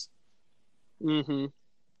craziness. Mm-hmm.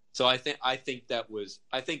 So I think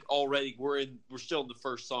already we're still in the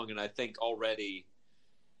first song, and I think already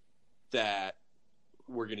that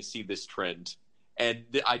we're going to see this trend. And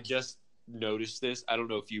I just noticed this. I don't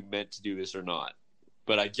know if you meant to do this or not,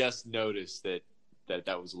 but I just noticed that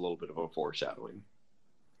was a little bit of a foreshadowing.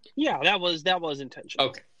 Yeah, that was intentional.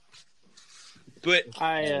 Okay. But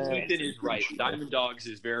Ethan is right. Diamond Dogs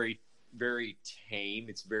is very, very tame.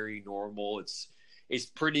 It's very normal. It's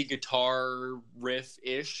pretty guitar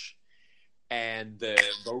riff-ish, and the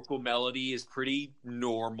vocal melody is pretty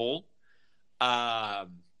normal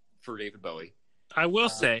for David Bowie. I will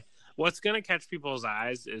say, what's going to catch people's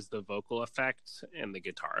eyes is the vocal effect and the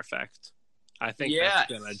guitar effect. I think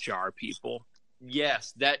that's going to jar people.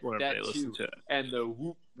 Yes, that they listen to it. And the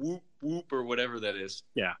whoop, whoop, whoop, or whatever that is.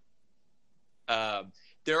 Yeah.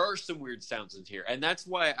 There are some weird sounds in here, and that's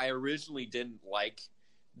why I originally didn't like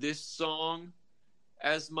this song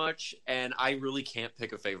as much, and I really can't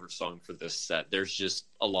pick a favorite song for this set. There's just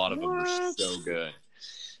a lot of them are so good.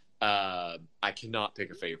 I cannot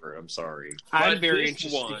pick a favorite. I'm sorry. I'm very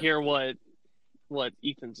interested to hear what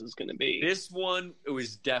Ethan's is going to be. This one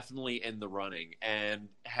was definitely in the running, and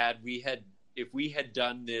if we had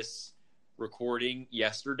done this recording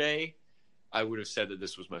yesterday, I would have said that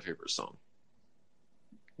this was my favorite song.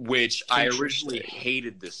 Which I originally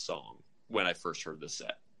hated this song when I first heard this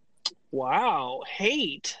set. Wow,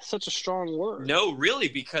 hate, such a strong word. No, really,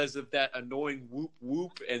 because of that annoying whoop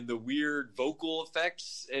whoop and the weird vocal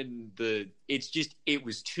effects, and it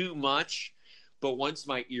was too much. But once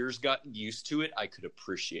my ears got used to it, I could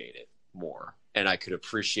appreciate it more, and I could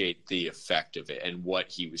appreciate the effect of it and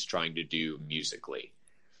what he was trying to do musically.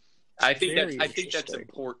 I think that's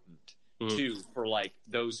important too for like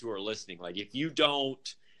those who are listening. Like if you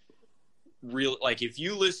don't if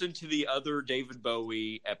you listen to the other David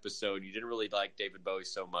Bowie episode, you didn't really like David Bowie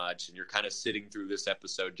so much, and you're kind of sitting through this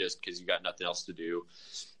episode just because you got nothing else to do,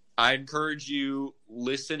 I encourage you,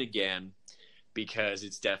 listen again, because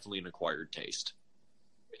it's definitely an acquired taste.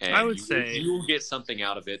 And I would say you'll get something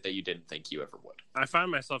out of it that you didn't think you ever would. I find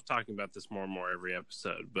myself talking about this more and more every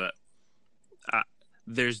episode, but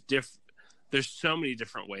there's so many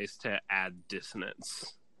different ways to add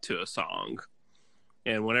dissonance to a song.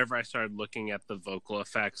 And whenever I started looking at the vocal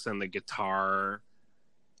effects and the guitar,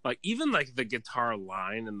 like even like the guitar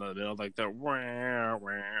line in the middle, like the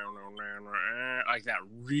like that,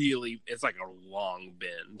 really, it's like a long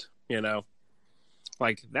bend, you know?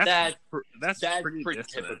 Like that's pretty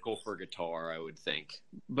typical for guitar, I would think.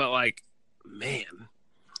 But like, man,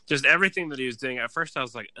 just everything that he was doing. At first, I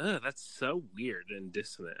was like, "Oh, that's so weird and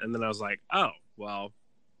dissonant," and then I was like, "Oh, well,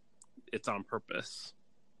 it's on purpose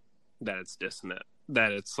that it's dissonant.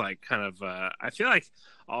 That it's like kind of." I feel like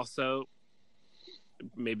also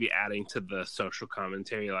maybe adding to the social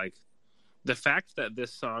commentary, like the fact that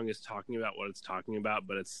this song is talking about what it's talking about,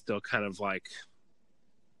 but it's still kind of like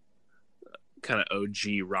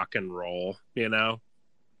OG rock and roll, you know?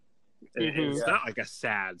 It's not like a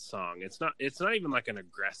sad song. It's not even like an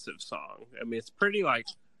aggressive song. I mean, it's pretty like,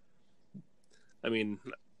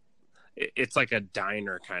 it's like a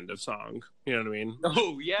diner kind of song. You know what I mean?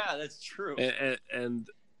 Oh yeah, that's true.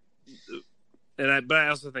 But I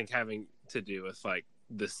also think having to do with like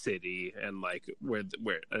the city and like where the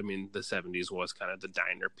 70s was kind of the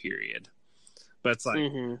diner period. But it's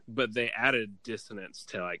like, but they added dissonance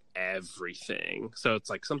to like everything, so it's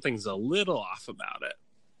like something's a little off about it.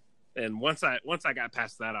 And once I got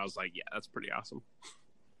past that, I was like, yeah, that's pretty awesome.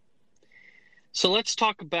 So let's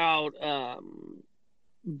talk about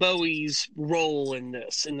Bowie's role in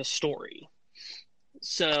this, in the story.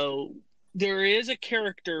 So there is a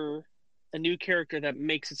new character that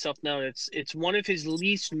makes itself known. It's one of his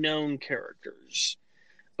least known characters,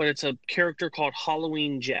 but it's a character called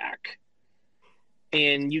Halloween Jack.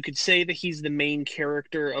 And you could say that he's the main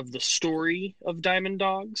character of the story of Diamond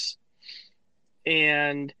Dogs.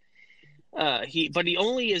 And he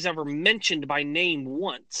only is ever mentioned by name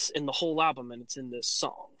once in the whole album, and it's in this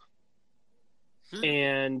song.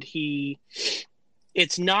 And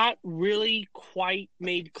it's not really quite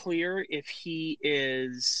made clear if he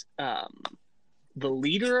is the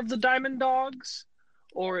leader of the Diamond Dogs,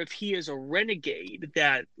 or if he is a renegade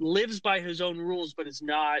that lives by his own rules but is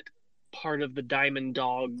not part of the Diamond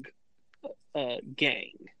Dog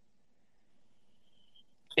gang.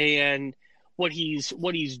 And what he's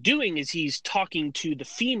doing is he's talking to the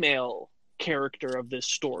female character of this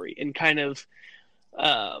story and kind of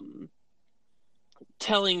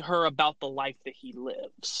telling her about the life that he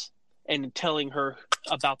lives. and telling her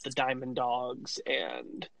about the Diamond Dogs,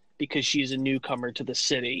 and because she's a newcomer to the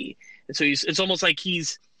city. And so it's almost like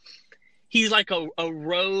he's like a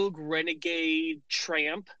rogue renegade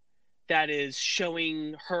tramp that is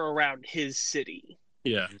showing her around his city.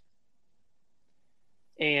 Yeah.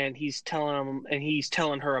 And he's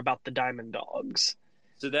telling her about the Diamond Dogs.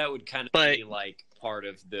 So that would kind of be like part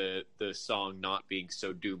of the song not being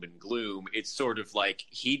so doom and gloom. It's sort of like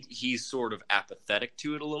he's sort of apathetic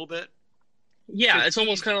to it a little bit. Yeah, it's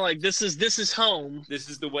almost kind of like this is home. This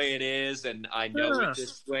is the way it is, and I know it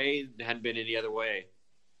this way. It hadn't been any other way.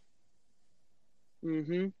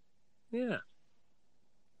 Mm-hmm. Yeah.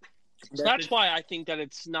 So that's why I think that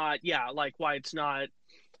it's not, why it's not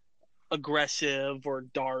aggressive or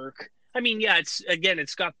dark. I mean, yeah,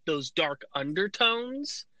 it's got those dark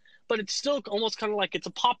undertones, but it's still almost kind of like it's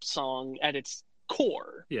a pop song at its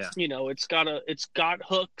core. Yeah. You know, it's got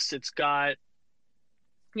hooks, it's got,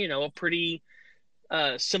 a pretty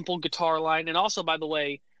simple guitar line. And also, by the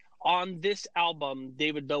way, on this album,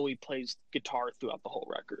 David Bowie plays guitar throughout the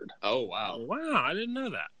whole record. Oh, wow. Wow, I didn't know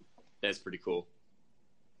that. That's pretty cool.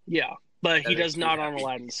 Yeah, but he does not on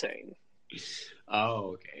Aladdin Sane.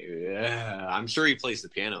 Oh, okay. Yeah. I'm sure he plays the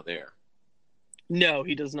piano there. No,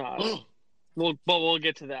 he does not. We'll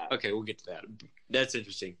get to that. Okay, we'll get to that. That's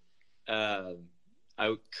interesting. I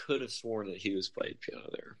could have sworn that he was playing piano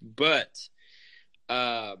there. But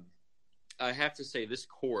I have to say this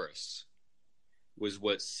chorus was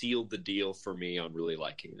what sealed the deal for me on really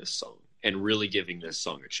liking this song and really giving this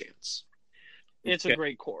song a chance. It's a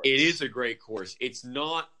great chorus. It is a great chorus.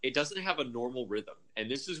 It doesn't have a normal rhythm. And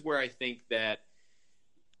this is where I think that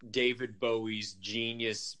David Bowie's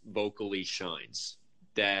genius vocally shines.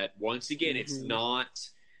 That once again, it's not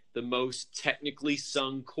the most technically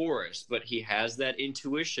sung chorus, but he has that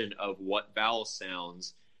intuition of what vowel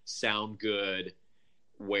sounds sound good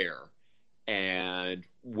where, and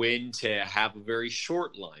when to have a very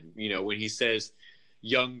short line. When he says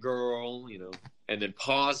young girl, and then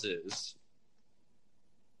pauses,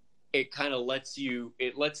 it kind of lets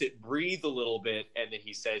it breathe a little bit, and then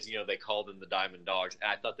he says, they called them the Diamond Dogs.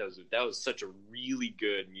 And I thought that was such a really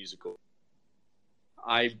good musical.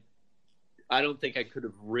 I don't think I could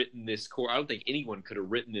have written this chorus. I don't think anyone could have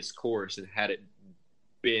written this chorus and had it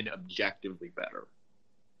been objectively better,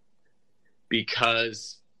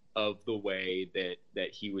 because of the way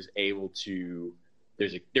that he was able to.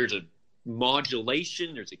 There's a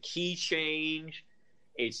modulation. There's a key change.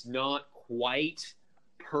 It's not quite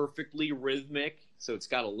perfectly rhythmic, so it's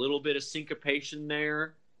got a little bit of syncopation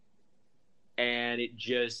there, and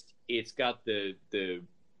it's got the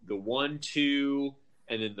 1-2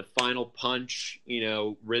 and then the final punch,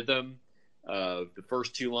 rhythm of the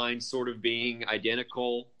first two lines sort of being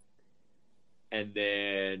identical, and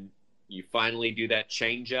then you finally do that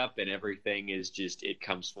change up and everything is just, it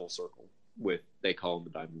comes full circle with, they call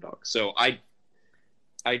them the Diamond Dogs. So I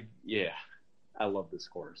love this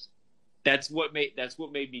chorus. That's what made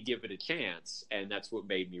me give it a chance, and that's what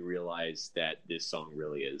made me realize that this song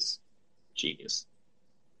really is genius.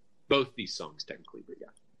 Both these songs, technically, but yeah.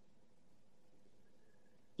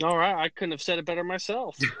 All right, I couldn't have said it better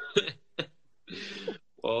myself.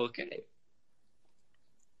 Well, okay.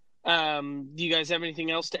 Do you guys have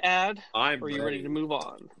anything else to add? Or are you ready to move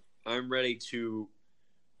on? I'm ready to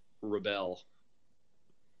rebel.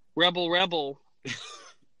 Rebel. Rebel.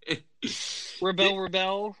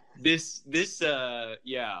 This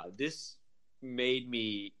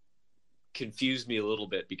confused me a little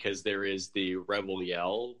bit, because there is the Rebel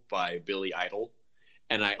Yell by Billy Idol.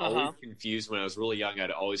 And I always confused, when I was really young,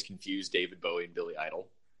 I'd always confuse David Bowie and Billy Idol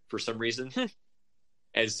for some reason.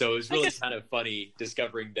 And so it was really kind of funny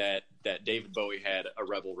discovering that David Bowie had a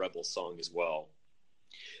Rebel song as well.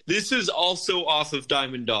 This is also off of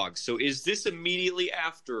Diamond Dogs. So is this immediately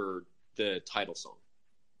after the title song?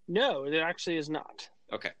 No, it actually is not.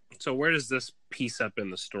 Okay. So where does this piece up in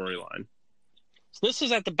the storyline? So this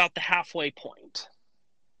is at about the halfway point.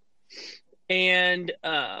 And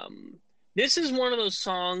this is one of those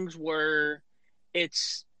songs where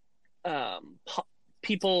it's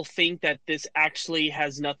people think that this actually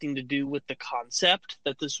has nothing to do with the concept,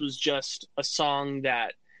 that this was just a song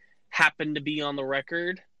that happened to be on the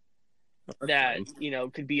record, that,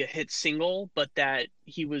 could be a hit single, but that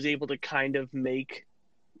he was able to kind of make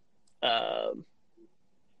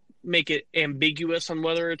it ambiguous on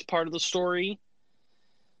whether it's part of the story.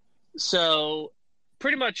 So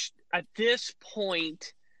pretty much at this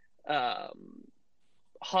point,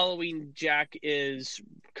 Halloween Jack is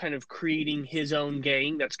kind of creating his own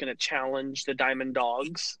gang that's going to challenge the Diamond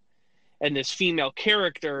Dogs, and this female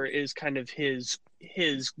character is kind of his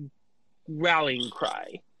rallying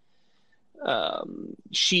cry.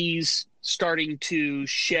 she's starting to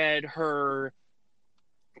shed her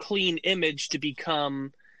clean image to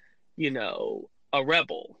become, a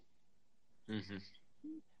rebel. Mm-hmm.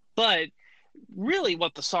 But really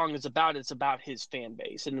what the song is about his fan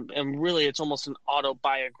base. And really it's almost an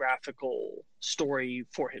autobiographical story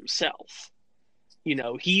for himself.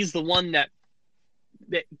 He's the one that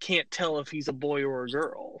can't tell if he's a boy or a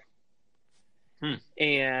girl.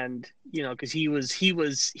 And, because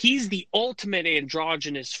he's the ultimate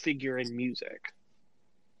androgynous figure in music.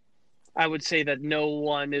 I would say that no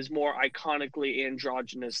one is more iconically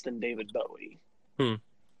androgynous than David Bowie.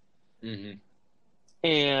 Mm-hmm.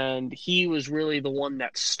 And he was really the one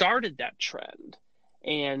that started that trend.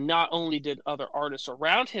 And not only did other artists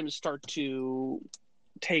around him start to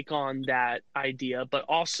take on that idea, but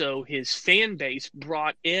also his fan base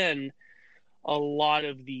brought in a lot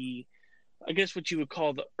of the, I guess what you would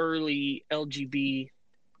call the early LGBTQ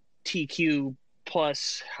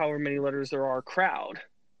plus however many letters there are crowd.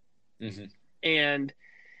 Mm-hmm. And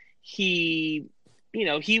he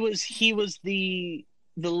was the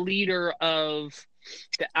leader of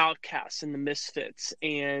the outcasts and the misfits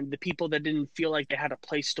and the people that didn't feel like they had a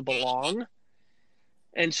place to belong.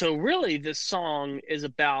 And so really this song is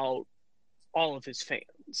about all of his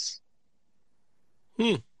fans.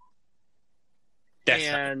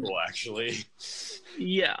 That's cool, actually.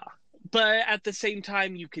 Yeah. But at the same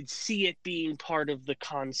time, you could see it being part of the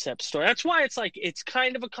concept story. That's why it's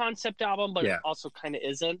kind of a concept album, but it also kind of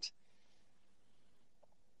isn't.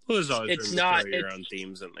 Well, there's always room to throw your own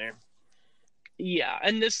themes in there. Yeah,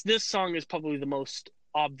 and this song is probably the most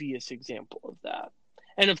obvious example of that.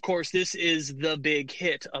 And of course, this is the big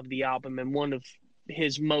hit of the album and one of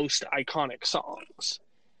his most iconic songs.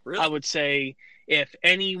 Really? I would say if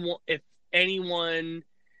anyone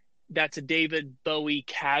that's a David Bowie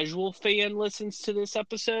casual fan listens to this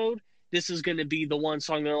episode, this is going to be the one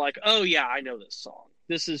song they're like, oh yeah, I know this song.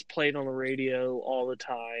 This is played on the radio all the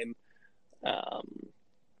time.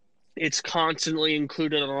 It's constantly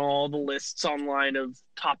included on all the lists online of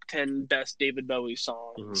top 10 best David Bowie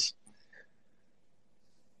songs. Mm-hmm.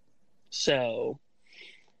 So,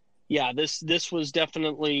 yeah, this was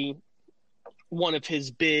definitely one of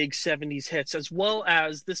his big 70s hits, as well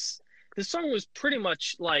as this song was pretty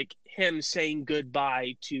much like him saying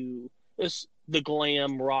goodbye to the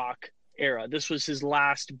glam rock era. This was his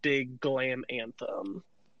last big glam anthem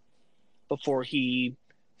before he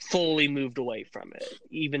fully moved away from it.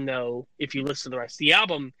 Even though if you listen to the rest of the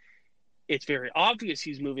album, it's very obvious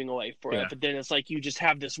he's moving away from it. But then it's like you just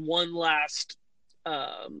have this one last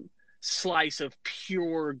slice of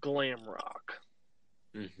pure glam rock.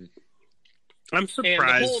 Mm-hmm. I'm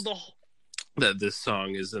surprised that this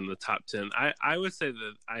song is in the top 10. I would say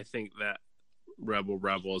that I think that Rebel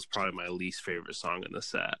Rebel is probably my least favorite song in the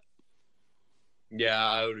set. Yeah,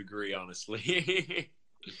 I would agree, honestly.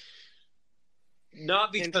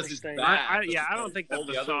 Not because it's bad. I don't think that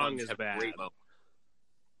the song is bad.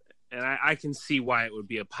 And I can see why it would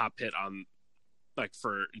be a pop hit on, like,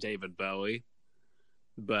 for David Bowie.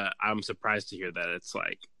 But I'm surprised to hear that it's,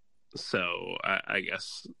 like, so, I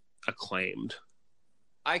guess, acclaimed.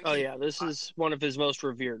 This is one of his most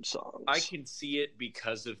revered songs. I can see it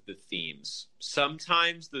because of the themes.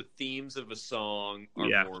 Sometimes the themes of a song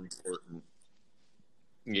are more important,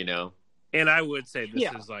 And I would say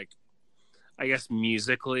this is like, I guess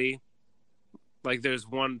musically, like there's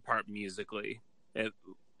one part musically,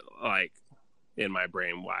 like in my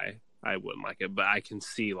brain why I wouldn't like it, but I can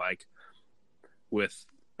see like with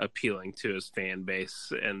appealing to his fan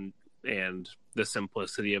base and the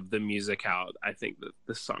simplicity of the music, how I think that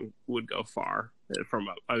this song would go far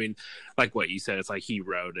like what you said, it's like he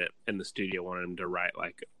wrote it and the studio wanted him to write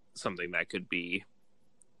like something that could be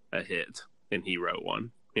a hit and he wrote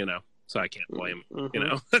one, so I can't blame him.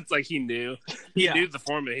 Mm-hmm. It's like he knew the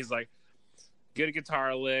formula. He's like, good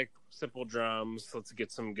guitar lick, simple drums, let's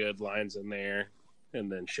get some good lines in there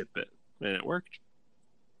and then ship it, and it worked.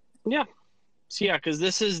 Yeah. So because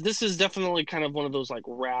this is definitely kind of one of those like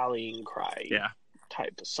rallying cry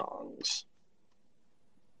type of songs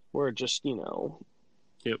where just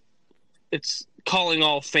it's calling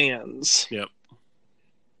all fans. Yep.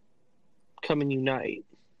 Come and unite.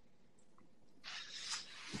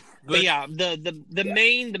 But yeah, the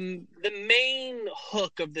main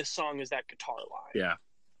hook of this song is that guitar line. Yeah,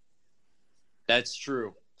 that's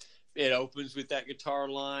true. It opens with that guitar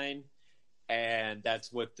line. And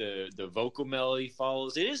that's what the vocal melody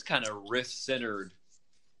follows. It is kind of riff centered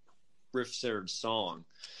song.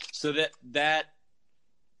 So that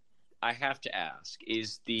I have to ask,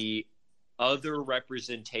 is the other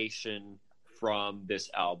representation from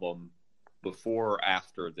this album before or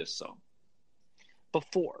after this song?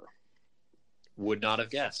 before. Would not have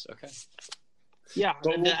guessed. Okay. Yeah,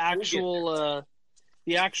 But the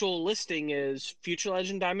actual listing is Future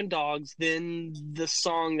Legend, Diamond Dogs, then the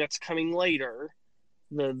song that's coming later,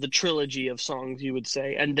 the trilogy of songs, you would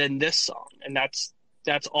say, and then this song, and that's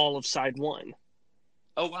all of side one.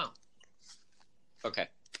 Oh, wow. Okay.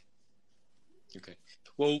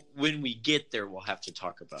 Well, when we get there, we'll have to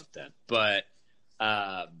talk about that. But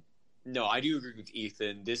no, I do agree with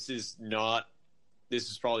Ethan. This is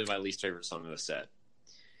probably my least favorite song of the set.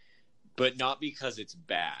 But not because it's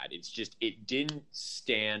bad. It's just it didn't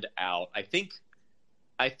stand out. I think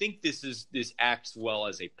this acts well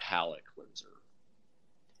as a palate cleanser.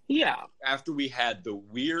 Yeah. After we had the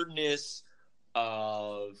weirdness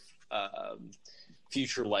of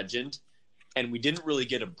Future Legend, and we didn't really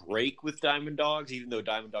get a break with Diamond Dogs, even though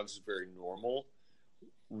Diamond Dogs was very normal.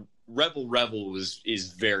 Rebel Rebel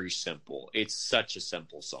is very simple. It's such a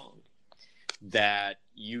simple song that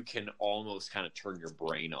you can almost kind of turn your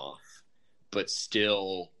brain off, but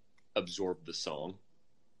still absorb the song.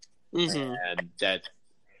 Mm-hmm. And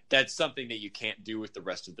that's something that you can't do with the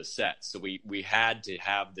rest of the set. So we had to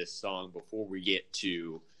have this song before we get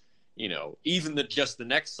to, even just the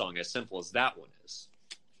next song, as simple as that one is.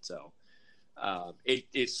 So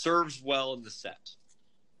it serves well in the set.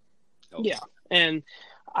 Okay. Yeah, and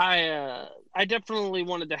I definitely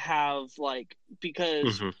wanted to have,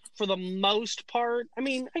 because for the most part, I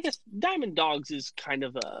mean, I guess Diamond Dogs is kind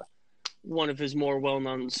of one of his more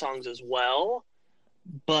well-known songs as well,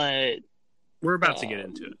 but we're about to get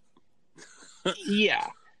into it. Yeah.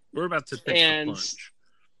 We're about to take the plunge.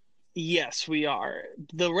 Yes, we are.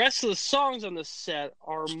 The rest of the songs on the set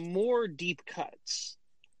are more deep cuts.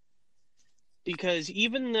 Because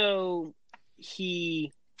even though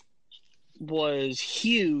he was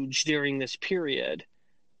huge during this period,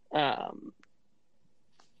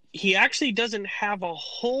 he actually doesn't have a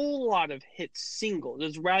whole lot of hit singles.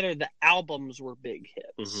 It's rather the albums were big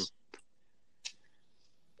hits.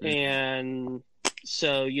 Mm-hmm. And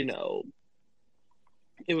so,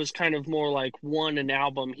 it was kind of more like an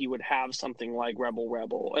album he would have something like Rebel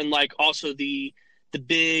Rebel. And also the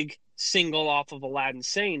big single off of Aladdin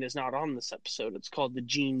Sane is not on this episode. It's called The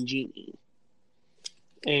Genie.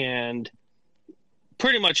 And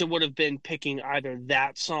pretty much it would have been picking either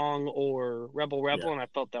that song or Rebel Rebel, and I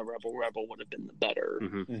felt that Rebel Rebel would have been the better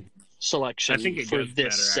selection. I think it for goes this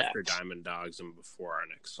better set. After Diamond Dogs and before our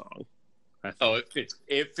next song.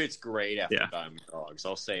 It fits great after Diamond Dogs.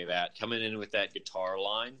 I'll say that. Coming in with that guitar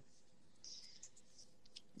line,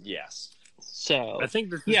 yes. So I think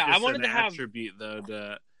this is just I wanted to attribute though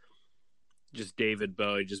to just David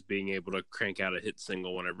Bowie just being able to crank out a hit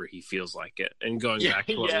single whenever he feels like it, and going back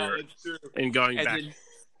to what we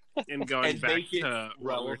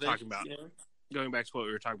were talking about. Going back to what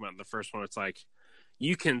we were talking about in the first one, it's like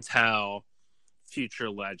you can tell Future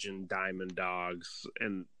Legend, Diamond Dogs,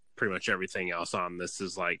 and pretty much everything else on this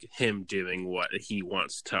is like him doing what he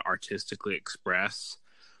wants to artistically express,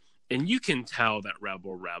 and you can tell that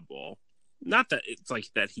Rebel Rebel. Not that it's like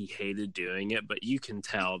that he hated doing it, but you can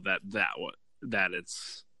tell that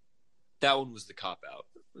it's that one was the cop out.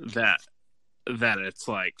 That it's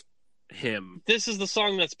like him. This is the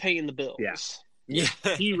song that's paying the bills. Yeah.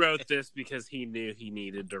 He wrote this because he knew he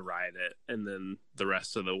needed to write it, and then the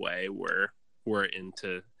rest of the way we're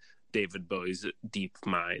into David Bowie's deep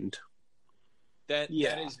mind. That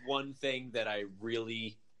is one thing that I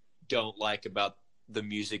really don't like about the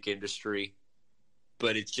music industry.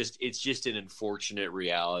 But it's just an unfortunate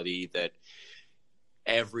reality that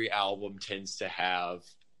every album tends to have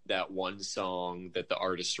that one song that the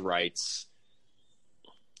artist writes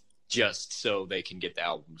just so they can get the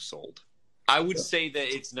album sold. I would say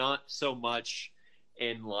that it's not so much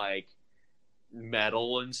in like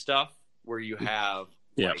metal and stuff where you have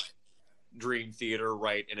like Dream Theater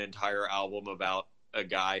write an entire album about a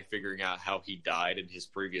guy figuring out how he died in his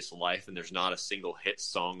previous life, and there's not a single hit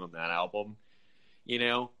song on that album.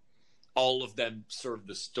 All of them serve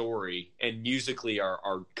the story and musically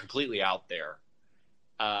are completely out there.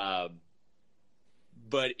 But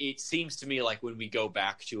it seems to me like when we go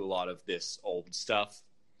back to a lot of this old stuff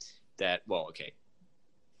that,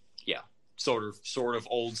 sort of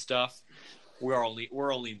old stuff. We're only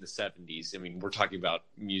in the 70s. I mean, we're talking about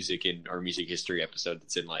music in our music history episode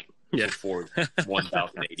that's in before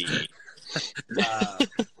 1080.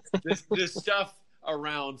 This stuff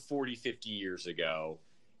around 40, 50 years ago,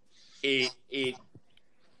 it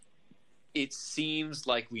seems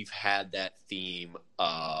like we've had that theme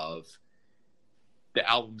of the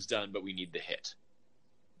album's done, but we need the hit.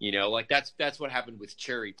 That's what happened with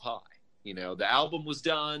Cherry Pie. The album was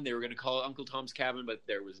done. They were going to call it Uncle Tom's Cabin, but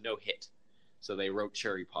there was no hit. So they wrote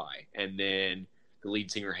Cherry Pie, and then the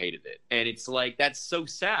lead singer hated it. And it's like, that's so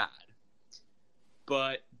sad.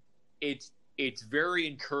 But it's very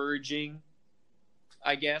encouraging,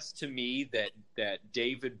 I guess, to me that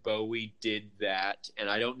David Bowie did that. And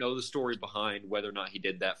I don't know the story behind whether or not he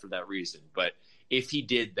did that for that reason. But if he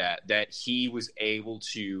did that he was able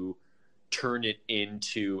to turn it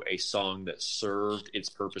into a song that served its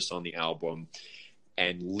purpose on the album.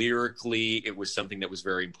 And lyrically, it was something that was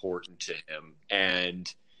very important to him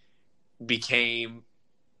and became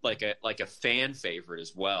like a fan favorite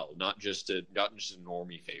as well, not just a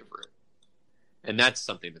normie favorite. And that's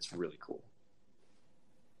something that's really cool.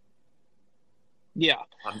 Yeah.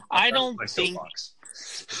 I don't think soapbox.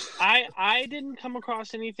 I didn't come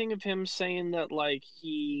across anything of him saying that like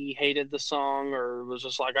he hated the song or was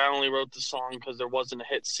just like, I only wrote the song because there wasn't a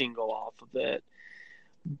hit single off of it.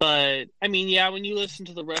 But I mean, yeah, when you listen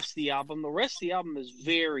to the rest of the album is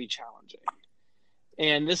very challenging.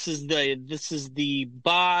 And this is the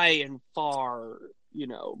by and far,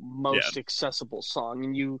 most accessible song.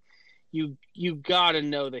 And you got to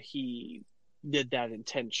know that he did that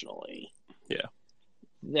intentionally. Yeah.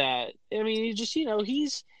 That, I mean,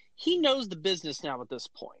 he knows the business now at this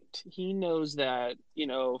point. He knows that,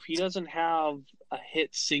 if he doesn't have a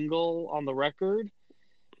hit single on the record,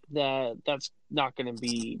 that's not going to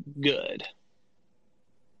be good.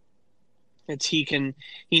 He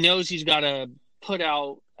knows he's got to put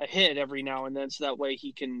out a hit every now and then so that way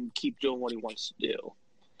he can keep doing what he wants to do.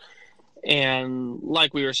 And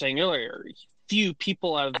like we were saying earlier, few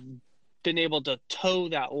people have been able to toe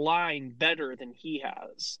that line better than he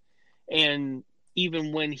has. And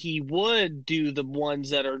even when he would do the ones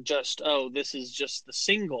that are just, this is just the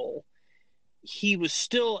single, he was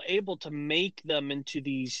still able to make them into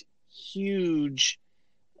these huge,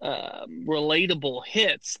 relatable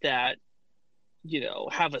hits that,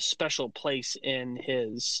 have a special place in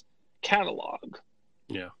his catalog.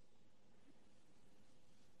 Yeah.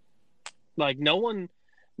 Like no one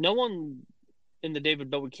in the David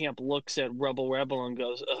Bowie camp looks at Rebel Rebel and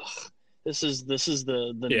goes, ugh, this is the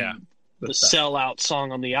sellout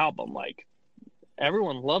song on the album. Like,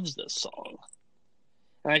 everyone loves this song.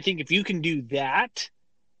 And I think if you can do that,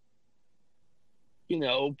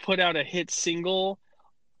 put out a hit single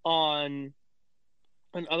on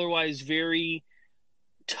an otherwise very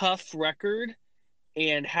tough record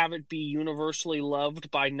and have it be universally loved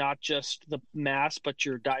by not just the mass, but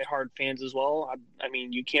your diehard fans as well. I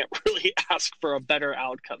mean, you can't really ask for a better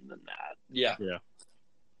outcome than that. Yeah. Yeah.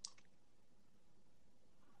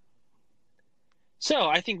 So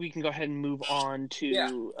I think we can go ahead and move on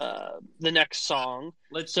to the next song.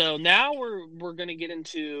 So now we're going to get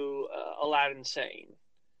into Aladdin Sane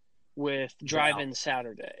with Drive-In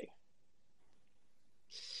Saturday.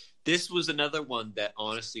 This was another one that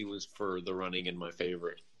honestly was for the running in my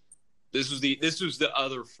favorite. This was the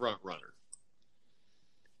other front runner.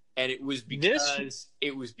 And it was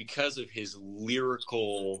because of his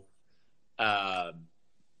lyrical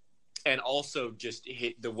and also just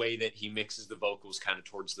the way that he mixes the vocals kind of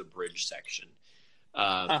towards the bridge section.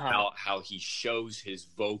 How he shows his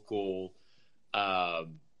vocal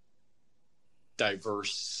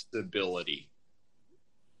versatility.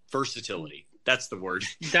 That's the word.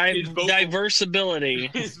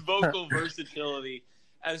 Diversibility. His vocal versatility,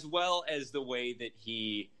 as well as the way that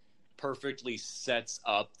he perfectly sets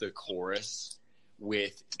up the chorus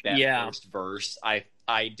with that first verse. I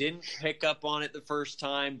didn't pick up on it the first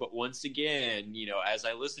time, but once again, as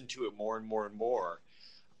I listened to it more and more and more,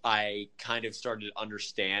 I kind of started to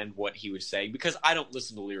understand what he was saying, because I don't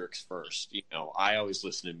listen to lyrics first. I always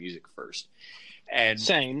listen to music first. And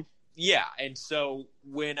same. Yeah, and so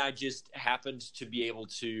when I just happened to be able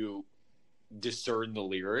to discern the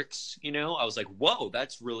lyrics, I was like, whoa,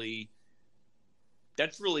 that's really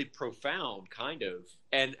profound, kind of.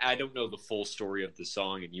 And I don't know the full story of the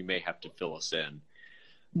song, and you may have to fill us in.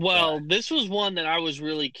 Well, this was one that I was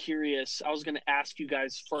really curious. I was going to ask you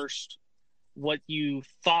guys first what you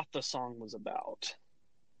thought the song was about.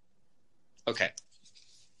 Okay.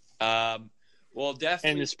 Well,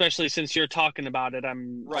 definitely, and especially since you're talking about it, I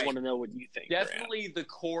want to know what you think. Definitely, Grant. The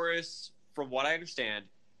chorus, from what I understand,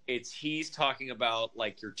 he's talking about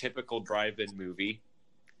like your typical drive-in movie,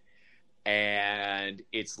 and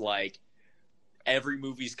it's like every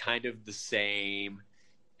movie's kind of the same,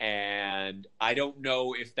 and I don't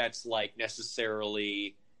know if that's like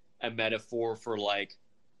necessarily a metaphor for like,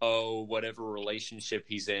 whatever relationship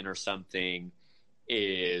he's in or something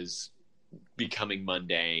is becoming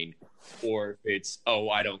mundane, or if it's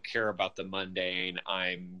I don't care about the mundane,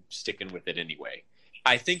 I'm sticking with it anyway.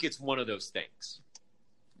 I think it's one of those things.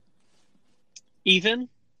 Ethan?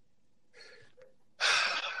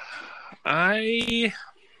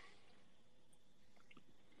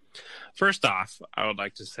 First off, I would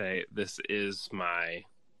like to say this is my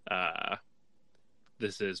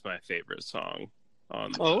favorite song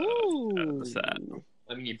on the set.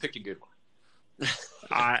 I mean, you picked a good one.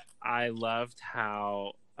 I loved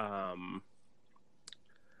how I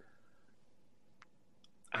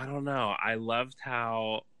don't know. I loved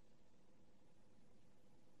how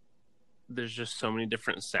there's just so many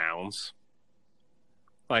different sounds.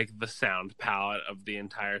 Like the sound palette of the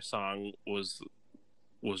entire song was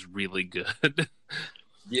really good.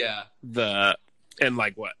 Yeah. And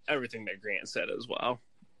like what everything that Grant said as well.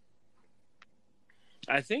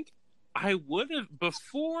 I think I would have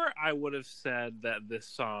said that this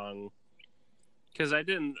song, because I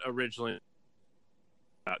didn't originally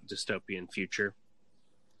about dystopian future.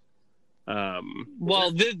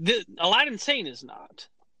 Well, the Aladdin Sane is not.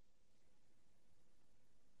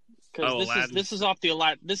 Because this is off the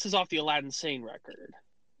Aladdin Sane record,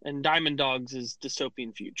 and Diamond Dogs is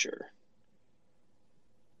dystopian future.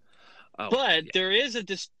 Oh, but yeah. there is a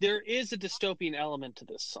dystopian element to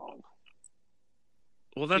this song.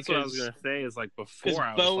 Well, that's what I was gonna say. Is like before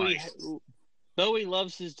I Bowie, was like, Bowie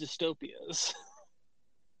loves his dystopias.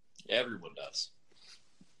 Everyone does.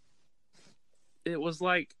 It was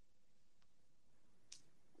like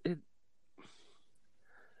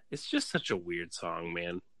it's just such a weird song,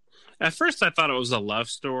 man. At first I thought it was a love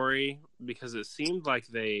story because it seemed like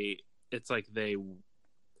it was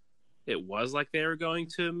like they were going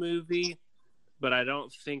to a movie, but I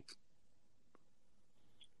don't think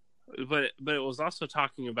but it was also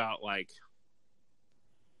talking about like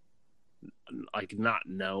not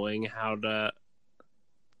knowing how to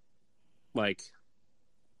like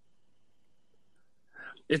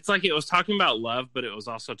it's like it was talking about love, but it was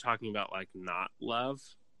also talking about like not love.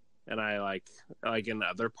 And I like in the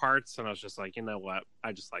other parts, and I was just like, you know what?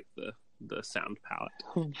 I just like the sound palette.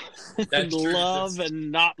 That's love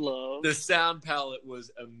and not love. The sound palette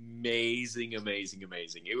was amazing.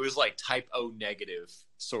 It was like type O negative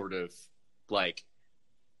sort of like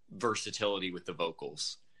versatility with the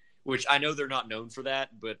vocals, which I know they're not known for that,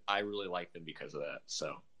 but I really like them because of that.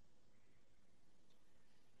 So,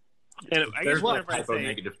 and I guess whenever type O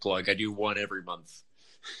negative plug, I do one every month.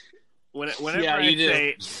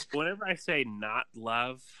 Whenever I say not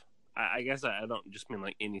love, I guess I don't just mean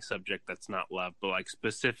like any subject that's not love, but like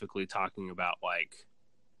specifically talking about like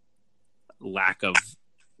lack of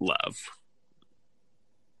love.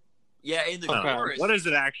 Yeah, in the chorus. What is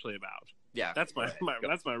it actually about? Yeah, that's my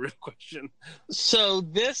real question. So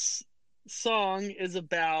this song is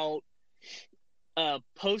about a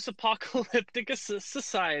post-apocalyptic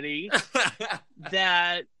society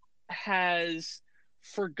that has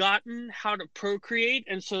forgotten how to procreate,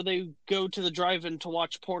 and so they go to the drive-in to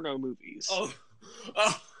watch porno movies.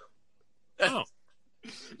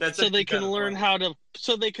 That's so they can learn how to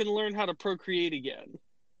procreate again.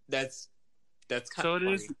 That's kind so of it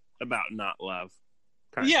funny. is about not love.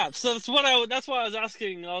 Yeah, so that's why I was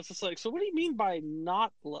asking. I was just like, so what do you mean by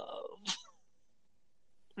not love?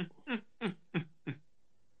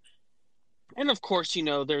 And of course, you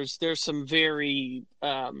know, there's some very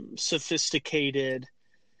sophisticated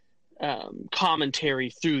commentary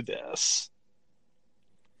through this.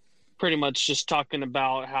 Pretty much just talking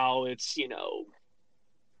about how it's, you know,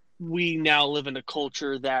 we now live in a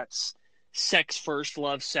culture that's sex first,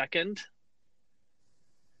 love second.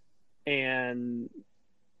 And,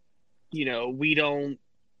 you know, we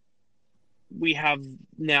have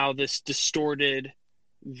now this distorted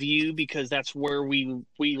view because that's where we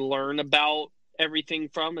learn about everything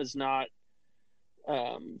from, is not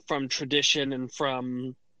from tradition and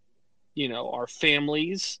from, you know, our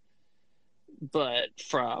families, but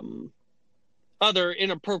from other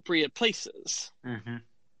inappropriate places. Mm-hmm.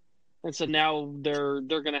 And so now they're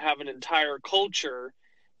going to have an entire culture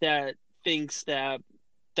that thinks that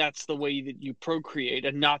that's the way that you procreate,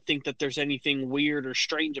 and not think that there's anything weird or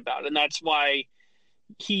strange about it. And that's why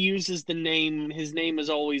he uses the name. His name is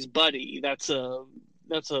always Buddy. That's a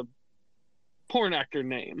porn actor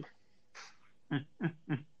name.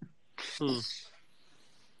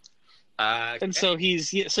 And so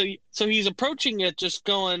he's approaching it just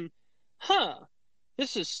going,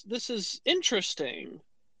 this is interesting.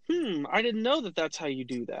 I didn't know that that's how you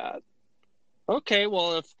do that. Okay,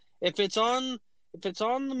 well if it's on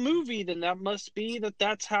the movie, then that must be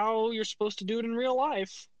that's how you're supposed to do it in real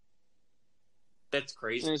life. That's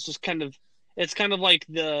crazy. And it's just kind of like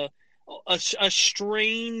a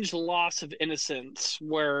strange loss of innocence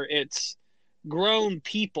where it's grown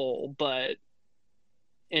people, but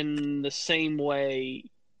in the same way,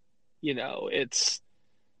 you know, it's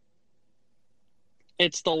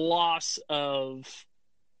it's the loss of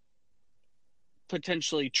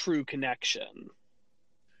potentially true connection.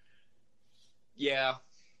 Yeah,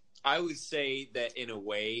 I would say that in a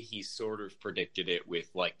way he sort of predicted it with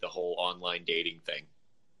like the whole online dating thing.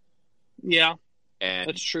 Yeah, And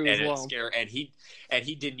that's true and as well. it's scary. And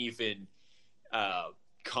he didn't even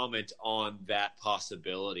comment on that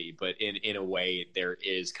possibility, but in a way there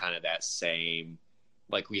is kind of that same,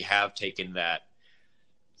 like, we have taken that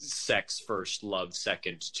sex first, love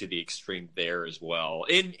second to the extreme there as well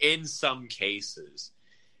in some cases.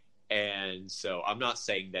 And so I'm not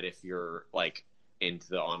saying that if you're like into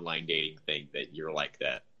the online dating thing that you're like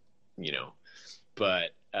that, you know,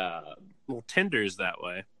 but well, Tinder is that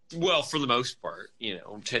way. well, for the most part, you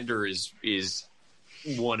know, Tinder is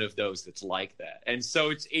one of those that's like that. And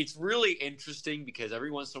so it's really interesting because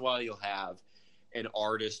every once in a while you'll have an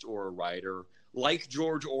artist or a writer like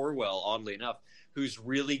George Orwell, oddly enough, who's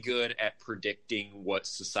really good at predicting what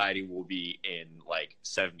society will be in like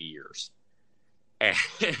 70 years.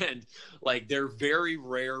 And like, they're very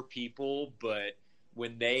rare people, but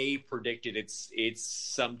when they predict it, it's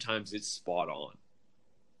sometimes it's spot on.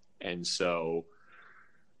 And so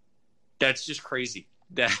that's just crazy.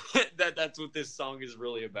 That's what this song is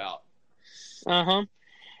really about. And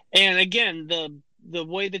again, the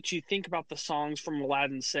way that you think about the songs from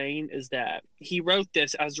Aladdin Sane is that he wrote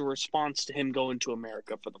this as a response to him going to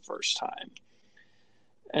America for the first time.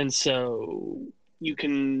 And so you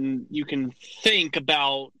can think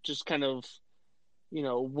about just kind of, you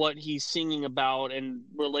know, what he's singing about and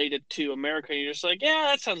relate it to America. And you're just like, yeah,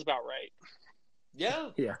 that sounds about right. Yeah.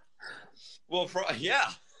 Yeah. Well,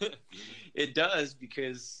 yeah, it does,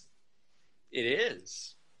 because it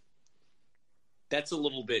is. That's a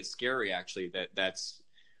little bit scary, actually. That's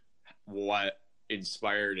what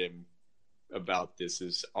inspired him about this,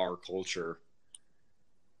 is our culture.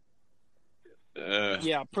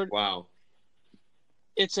 Wow.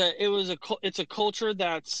 It's a culture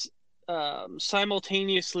that's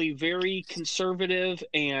simultaneously very conservative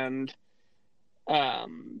and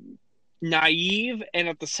naive, and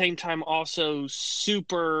at the same time also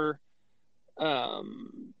super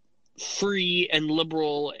free and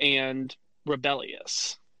liberal and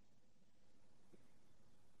rebellious.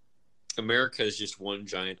 America is just one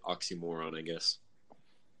giant oxymoron, I guess.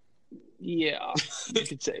 Yeah, you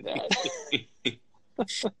could say that.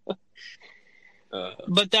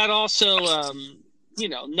 But that also, you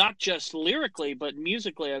know, not just lyrically, but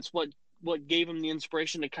musically, that's what gave him the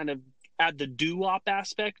inspiration to kind of add the doo-wop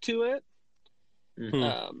aspect to it.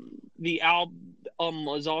 Mm-hmm. The album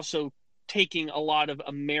was also taking a lot of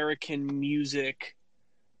American music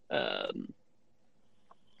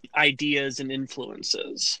ideas and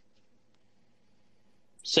influences.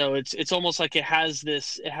 So it's almost like it has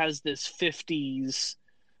this 50s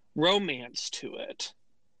romance to it.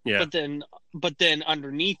 Yeah. But then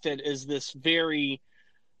underneath it is this very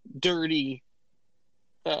dirty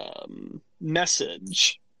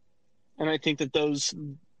message. And I think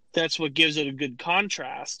that's what gives it a good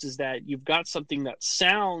contrast, is that you've got something that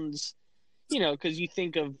sounds, you know, because you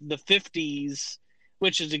think of the 50s,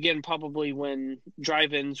 which is again probably when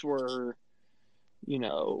drive-ins were, you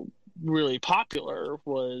know, really popular,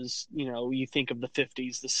 was, you know, you think of the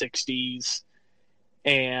 50s, the 60s,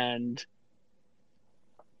 and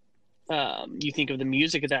you think of the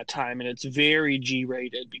music at that time, and it's very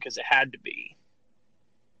G-rated because it had to be.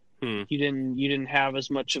 You didn't have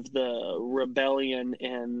as much of the rebellion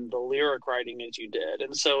in the lyric writing as you did,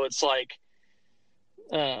 and so it's like,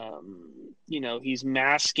 you know, he's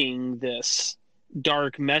masking this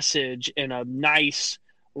dark message in a nice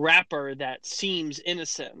rapper that seems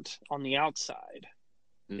innocent on the outside.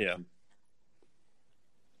 Yeah.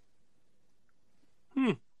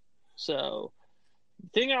 So the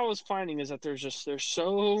thing I was finding is that there's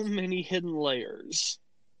so many hidden layers.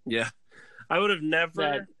 Yeah. I would have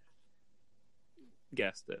never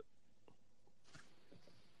guessed it.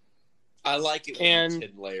 I like it when it's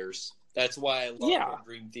hidden layers. That's why I love our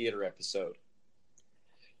Dream Theater episode.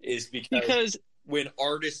 Is because when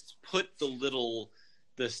artists put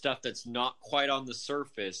the stuff that's not quite on the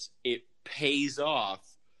surface, it pays off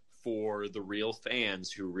for the real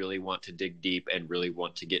fans who really want to dig deep and really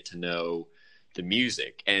want to get to know the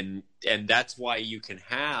music. And that's why you can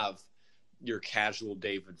have your casual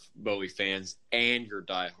David Bowie fans and your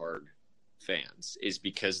diehard fans, is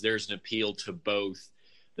because there's an appeal to both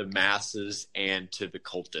the masses and to the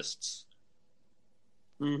cultists.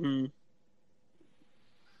 Mm-hmm.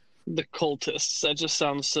 The cultists. That just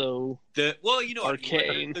sounds so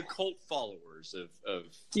arcane. The cult followers of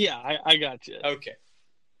Yeah, I got you. Okay.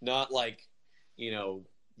 Not like, you know,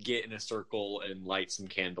 get in a circle and light some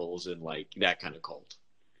candles and like that kind of cult.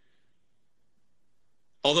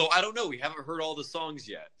 Although I don't know, we haven't heard all the songs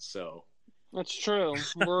yet, so That's true.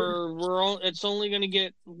 It's only going to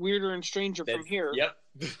get weirder and stranger from here. Yep.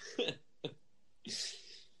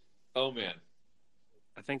 Oh man,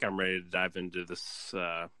 I think I'm ready to dive into this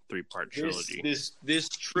 3-part trilogy. This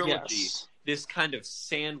trilogy, Yes. this kind of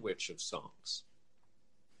sandwich of songs.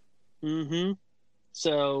 Mm-hmm.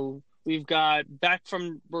 So we're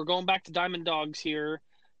going back to Diamond Dogs here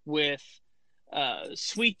with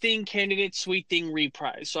Sweet Thing Candidate, Sweet Thing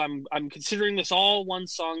Reprise. So I'm considering this all one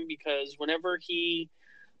song because whenever he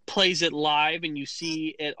plays it live and you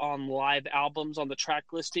see it on live albums on the track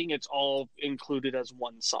listing, it's all included as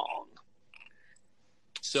one song.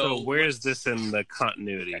 So where is this in the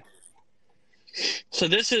continuity? Okay. So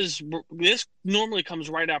this normally comes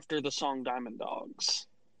right after the song Diamond Dogs.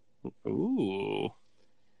 Ooh.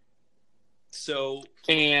 So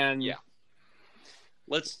And yeah.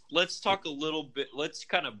 Let's talk a little bit. Let's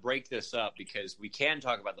kind of break this up because we can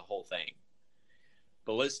talk about the whole thing.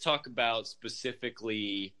 But let's talk about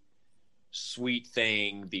specifically Sweet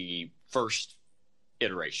Thing, the first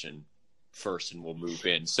iteration first, and we'll move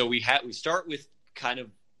in. So we start with kind of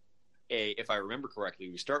if I remember correctly,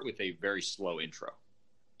 we start with a very slow intro.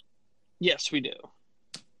 yes, we do.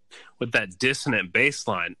 With that dissonant bass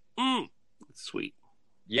line. It's sweet.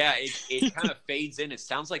 Yeah, it kind of fades in. It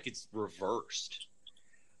sounds like it's reversed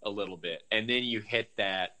a little bit. And then you hit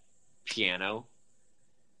that piano,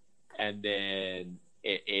 and then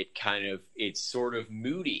it's sort of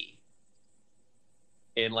moody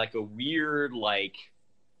in like a weird like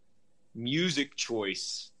music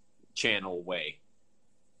choice channel way.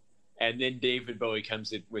 And then David Bowie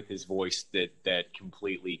comes in with his voice that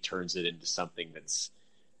completely turns it into something that's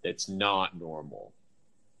not normal.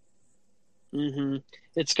 Mm-hmm.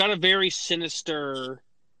 It's got a very sinister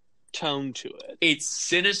tone to it. It's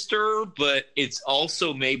sinister, but it's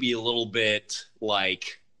also maybe a little bit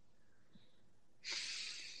like,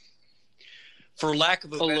 for lack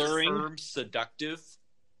of a alluring. better term, seductive.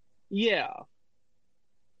 Yeah.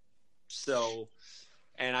 So,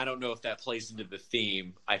 and I don't know if that plays into the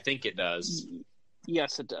theme. I think it does.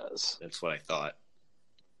 Yes, it does. That's what I thought.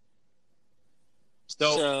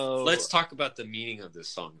 So let's talk about the meaning of this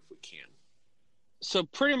song if we can. So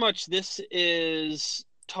pretty much this is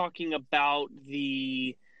talking about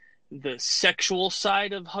the sexual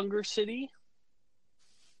side of Hunger City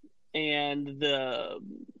and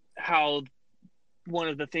how one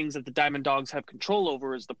of the things that the Diamond Dogs have control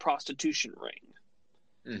over is the prostitution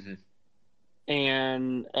ring. Mm-hmm.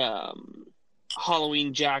 And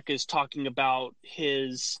Halloween Jack is talking about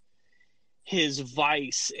his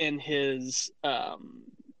vice and his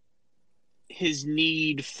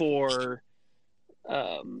need for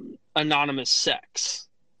anonymous sex.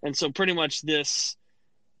 And so pretty much this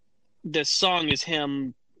song is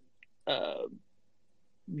him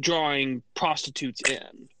drawing prostitutes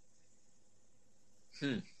in.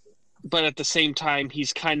 But at the same time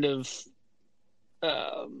he's kind of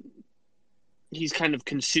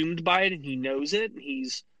consumed by it, and he knows it, and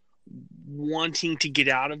he's wanting to get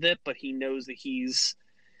out of it, but he knows that he's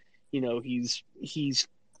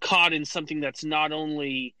caught in something that's not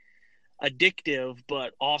only addictive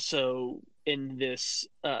but also in this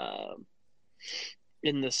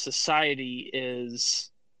society is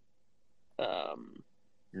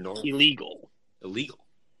illegal.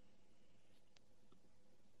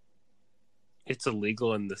 It's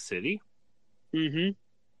illegal in the city? Mm-hmm.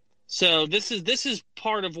 So this is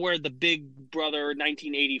part of where the Big Brother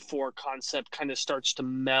 1984 concept kind of starts to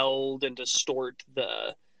meld and distort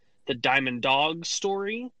the Diamond Dogs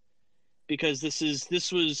story, because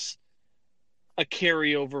this was a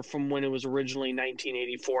carryover from when it was originally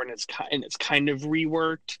 1984, and it's kind of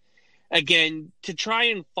reworked again to try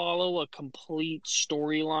and follow a complete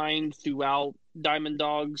storyline throughout Diamond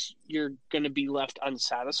Dogs. You're going to be left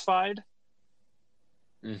unsatisfied.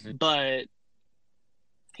 Mm-hmm. But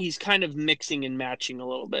he's kind of mixing and matching a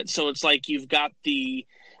little bit. So it's like you've got the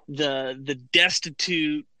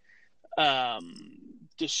destitute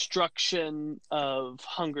destruction of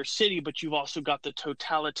Hunger City, but you've also got the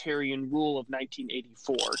totalitarian rule of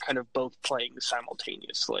 1984, kind of both playing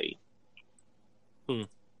simultaneously. It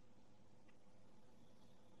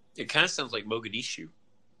kind of sounds like Mogadishu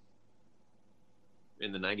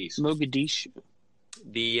in the 90s. Mogadishu.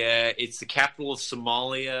 It's the capital of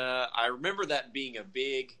Somalia. I remember that being a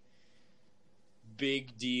big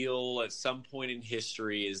deal at some point in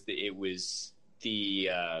history. Is that it was the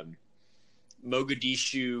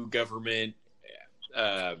Mogadishu government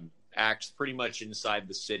acts pretty much inside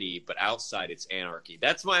the city, but outside it's anarchy.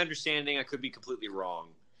 That's my understanding. I could be completely wrong.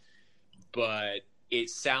 but it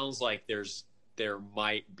sounds like there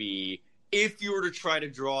might be, if you were to try to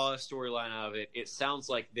draw a storyline out of it, it sounds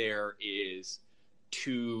like there is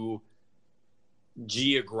two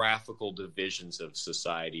geographical divisions of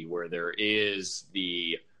society where there is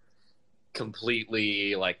the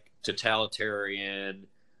completely like totalitarian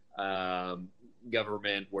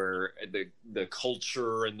government where the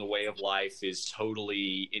culture and the way of life is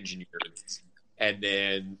totally engineered, and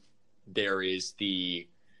then there is the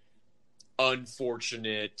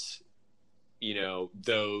unfortunate,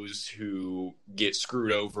 those who get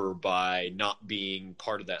screwed over by not being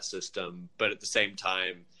part of that system, but at the same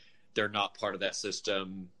time they're not part of that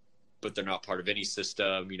system, but they're not part of any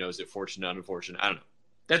system. Is it fortunate, unfortunate? I don't know.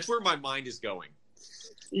 That's where my mind is going.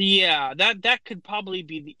 Yeah, that could probably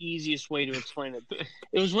be the easiest way to explain it.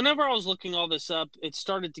 It was whenever I was looking all this up, it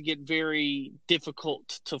started to get very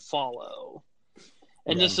difficult to follow.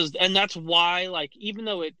 And that's why, like, even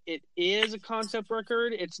though it is a concept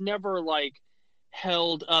record, it's never like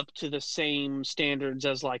held up to the same standards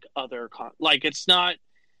as like other like it's not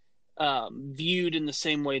viewed in the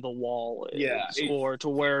same way The Wall is, or to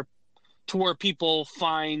where people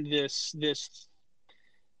find this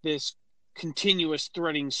continuous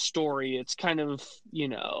threading story. It's kind of,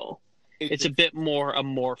 it's a bit more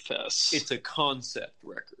amorphous. It's a concept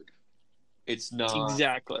record. It's not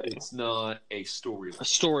exactly. It's not a story. A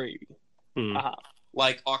story.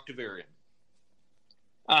 Like Octavarium.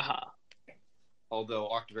 Although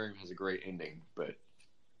Octavarium has a great ending, but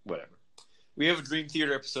whatever. We have a Dream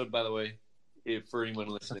Theater episode, by the way, for anyone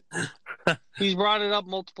listening. He's brought it up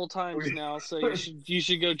multiple times now, so you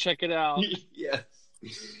should go check it out. Yes.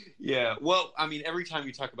 Yeah. Well, I mean, every time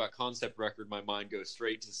you talk about concept record, my mind goes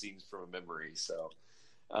straight to scenes from a memory. So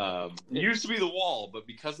it used to be The Wall, but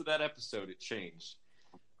because of that episode, it changed.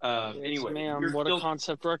 Anyway, man, what a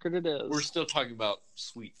concept record it is. We're still talking about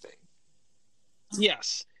Sweet Thing.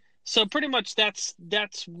 Yes. So pretty much that's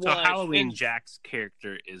what. So Halloween Jack's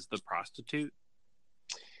character is the prostitute?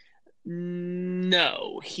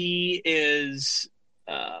 No, he is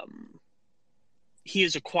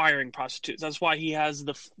acquiring prostitutes. That's why he has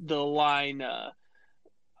the line.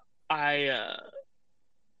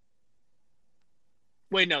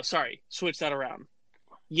 Wait, no, sorry, switch that around.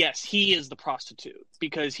 Yes, he is the prostitute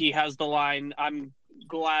because he has the line, "I'm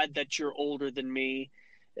glad that you're older than me.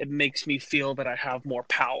 It makes me feel that I have more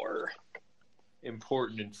power."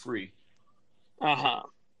 Important and free.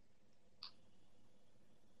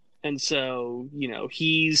 And so,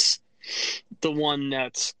 he's the one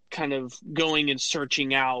that's kind of going and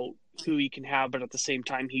searching out who he can have, but at the same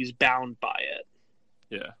time, he's bound by it.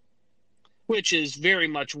 Yeah. Which is very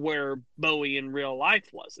much where Bowie in real life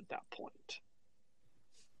was at that point.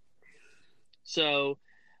 So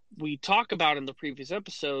we talk about in the previous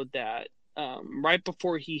episode that right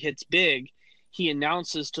before he hits big, he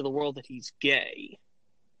announces to the world that he's gay.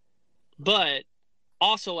 But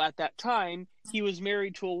also at that time, he was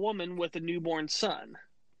married to a woman with a newborn son.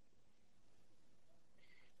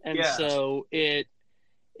 And so it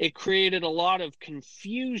created a lot of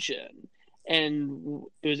confusion. And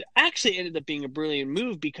it was actually ended up being a brilliant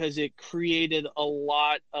move because it created a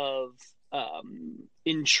lot of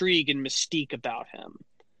intrigue and mystique about him.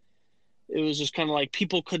 It was just kind of like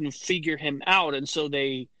people couldn't figure him out, and so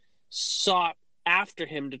they sought after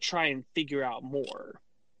him to try and figure out more.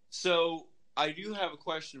 So I do have a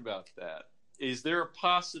question about that. Is there a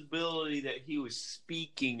possibility that he was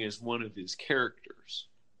speaking as one of his characters?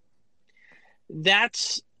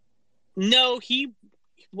 No, he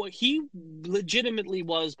legitimately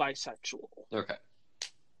was bisexual. Okay.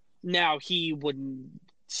 Now, he wouldn't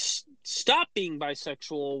stop being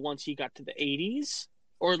bisexual once he got to the 80s,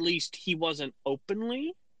 or at least he wasn't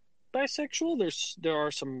openly bisexual. There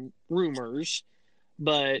are some rumors,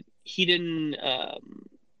 but he didn't.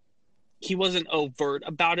 He wasn't overt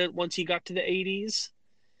about it once he got to the 80s.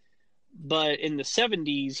 But in the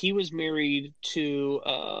 70s, he was married to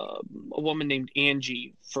a woman named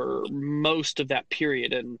Angie for most of that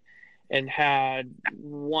period, and had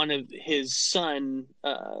one of his son,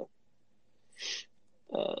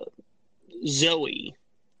 Zoe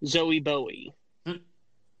Bowie.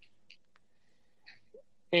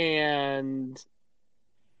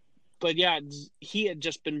 But yeah, he had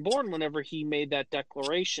just been born whenever he made that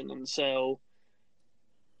declaration. And so,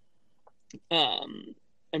 and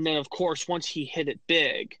then of course, once he hit it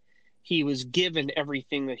big, he was given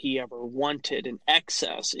everything that he ever wanted in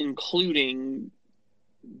excess, including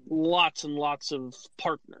lots and lots of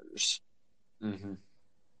partners. Mm-hmm.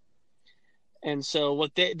 And so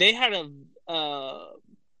what they had a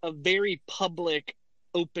very public,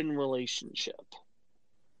 open relationship.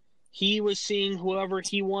 he was seeing whoever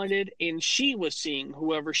he wanted, and she was seeing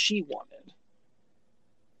whoever she wanted.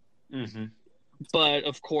 Mm-hmm. But,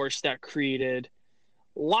 of course, that created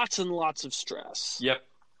lots and lots of stress. Yep.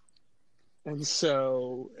 And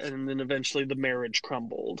then eventually the marriage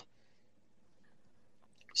crumbled.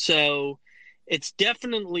 So it's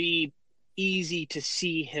definitely easy to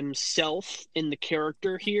see himself in the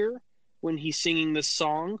character here when he's singing this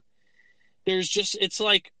song. It's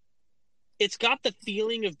got the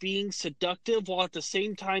feeling of being seductive while at the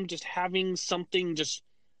same time just having something just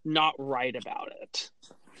not right about it.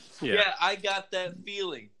 Yeah, I got that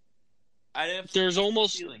feeling. There's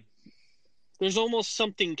almost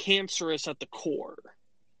something cancerous at the core.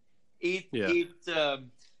 It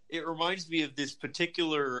reminds me of this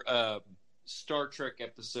particular Star Trek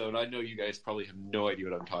episode. I know you guys probably have no idea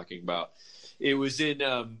what I'm talking about. It was in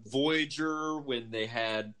Voyager when they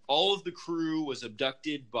had all of the crew was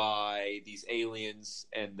abducted by these aliens,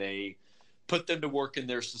 and they put them to work in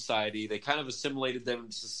their society. They kind of assimilated them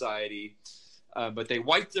into society, but they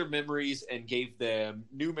wiped their memories and gave them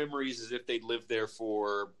new memories as if they'd lived there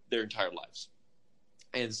for their entire lives.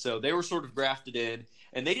 And so they were sort of grafted in,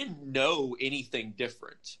 and they didn't know anything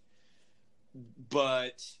different.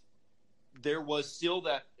 But there was still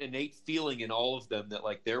that innate feeling in all of them that,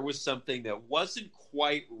 like, there was something that wasn't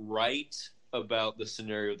quite right about the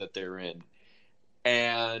scenario that they're in.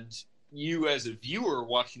 And you, as a viewer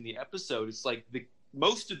watching the episode, it's like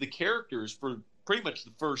most of the characters for pretty much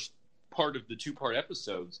the first part of the 2-part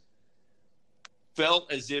episodes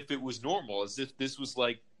felt as if it was normal, as if this was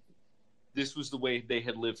the way they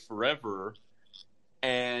had lived forever.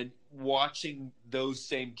 And watching those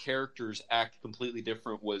same characters act completely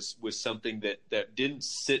different was something that didn't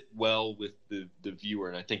sit well with the viewer.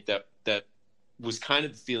 And I think that was kind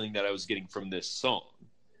of the feeling that I was getting from this song,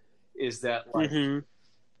 is that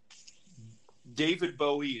David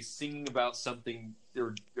Bowie is singing about something,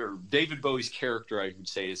 or David Bowie's character, I would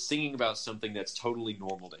say, is singing about something that's totally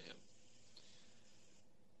normal to him.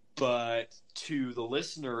 But to the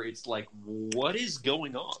listener, it's like, what is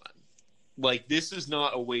going on? Like, this is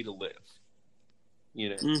not a way to live. You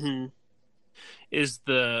know? Mm-hmm. Is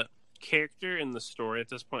the character in the story at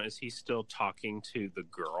this point, is he still talking to the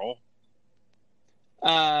girl?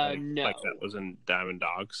 No. Like that was in Diamond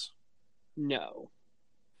Dogs? No.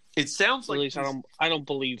 It sounds At like least I don't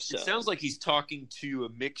believe so. It sounds like he's talking to a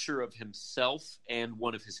mixture of himself and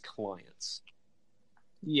one of his clients.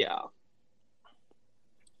 Yeah.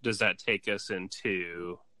 Does that take us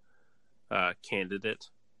into Candidate?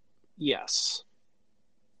 Yes.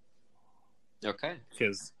 Okay.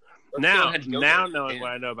 Because now knowing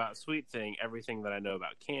what I know about Sweet Thing, everything that I know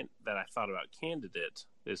about that I thought about Candidate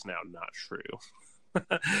is now not true.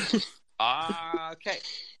 Okay.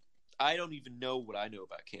 I don't even know what I know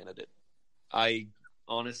about Candidate. I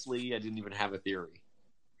didn't even have a theory.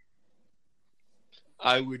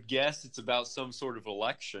 I would guess it's about some sort of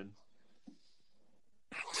election.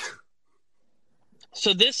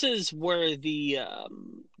 So this is where the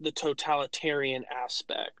totalitarian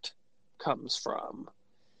aspect comes from.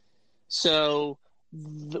 So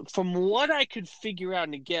from what I could figure out,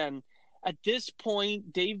 and again, at this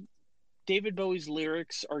point, David Bowie's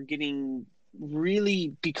lyrics are getting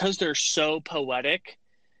really, because they're so poetic,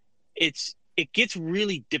 it gets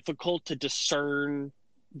really difficult to discern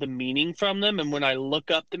the meaning from them. And when I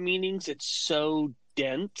look up the meanings, it's so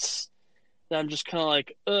dense that I'm just kind of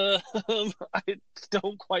like, I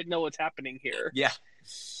don't quite know what's happening here. Yeah.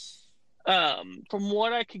 From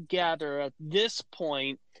what I could gather at this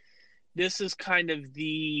point, this is kind of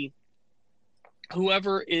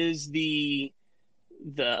whoever is the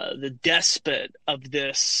despot of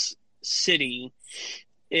this city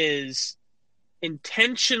is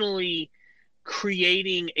intentionally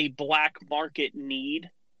creating a black market need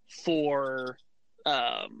for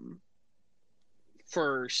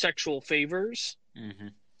sexual favors. Mm-hmm.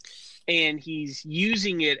 And he's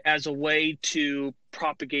using it as a way to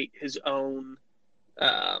propagate his own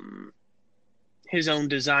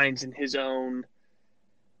designs and his own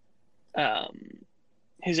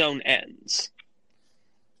ends.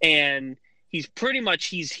 And he's pretty much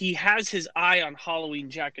he has his eye on Halloween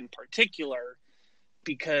Jack in particular,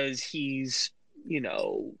 because he's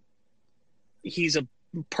a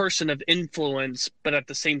person of influence, but at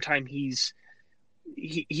the same time he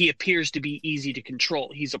appears to be easy to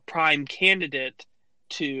control. He's a prime candidate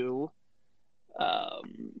to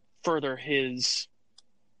further his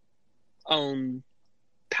own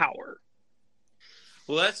power.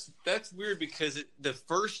 Well, that's weird, because the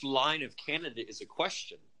first line of Candidate is a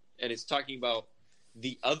question, and it's talking about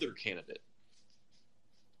the other candidate,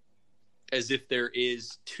 as if there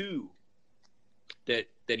is two that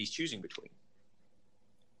he's choosing between.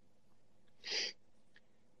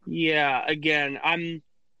 Yeah, again,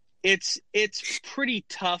 it's pretty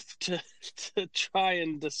tough to try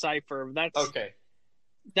and decipher.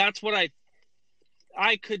 That's what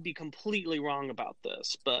I could be completely wrong about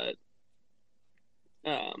this, but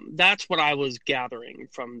that's what I was gathering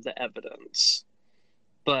from the evidence.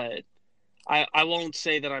 But I won't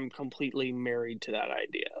say that I'm completely married to that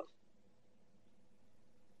idea.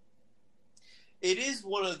 It is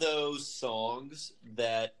one of those songs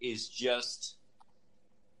that is just,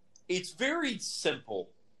 it's very simple,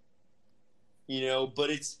 but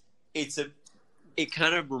it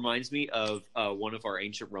kind of reminds me of one of our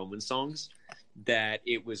ancient Roman songs, that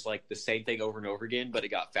it was like the same thing over and over again, but it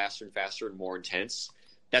got faster and faster and more intense.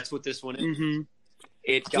 That's what this one is. Mm-hmm.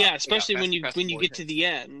 Especially when you get to the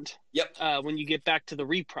end. Yep. When you get back to the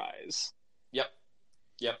reprise. Yep.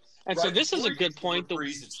 And right, so this is a good point.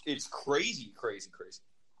 It's crazy.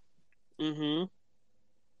 Mm-hmm.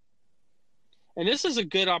 And this is a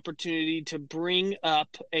good opportunity to bring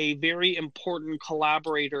up a very important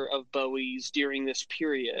collaborator of Bowie's during this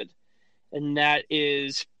period, and that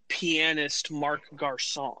is pianist Marc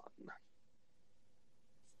Garson,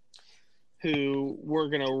 who we're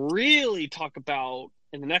going to really talk about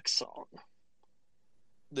in the next song.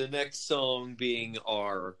 The next song being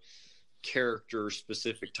our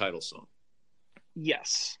character-specific title song.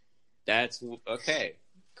 Yes. That's okay.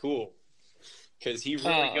 Cool. Because he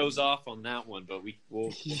really goes off on that one, but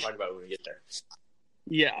we'll talk about it when we get there.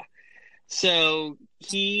 Yeah. So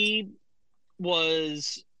he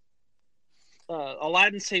was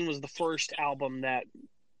Aladdin Sane was the first album that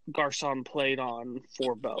Garson played on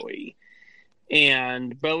for Bowie.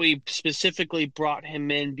 And Bowie specifically brought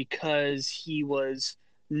him in because he was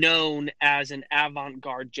known as an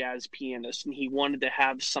avant-garde jazz pianist, and he wanted to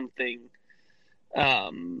have something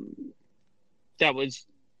that was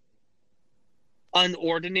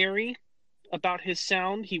unordinary about his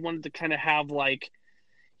sound. He wanted to kind of have, like,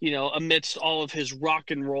 amidst all of his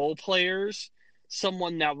rock and roll players,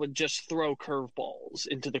 someone that would just throw curveballs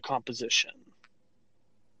into the composition.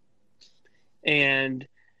 And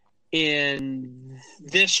in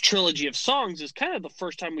this trilogy of songs is kind of the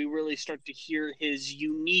first time we really start to hear his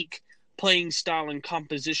unique playing style and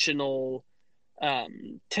compositional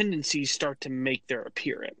tendencies start to make their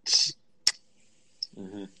appearance.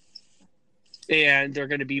 Mm-hmm. And they're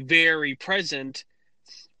going to be very present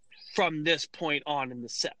from this point on in the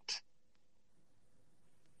set.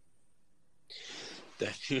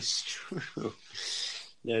 That is true.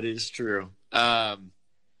 That is true. And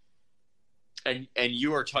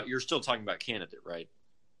you're still talking about Candidate, right?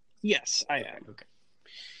 Yes, I am. Okay.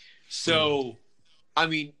 So, I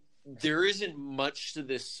mean, there isn't much to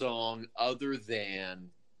this song other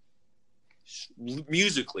than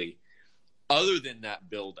musically, other than that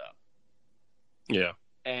build-up. Yeah.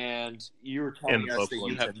 And you were telling us that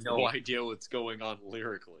you have no idea what's going on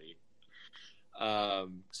lyrically.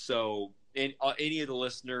 So, any of the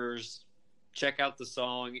listeners, check out the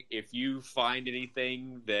song. If you find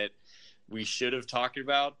anything that we should have talked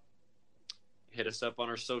about, hit us up on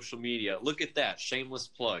our social media. Look at that. Shameless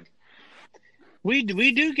plug. We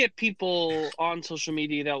do get people on social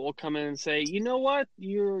media that will come in and say, you know what,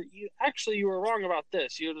 you were wrong about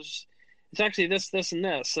this. It's actually this, and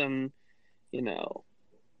this, and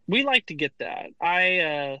we like to get that.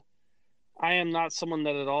 I am not someone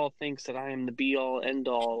that at all thinks that I am the be all end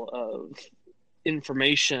all of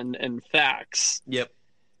information and facts. Yep.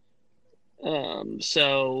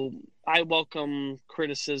 So I welcome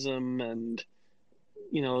criticism, and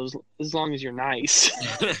as long as you're nice.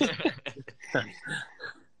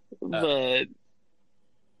 But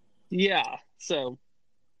yeah, so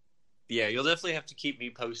yeah, you'll definitely have to keep me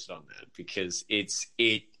posted on that, because it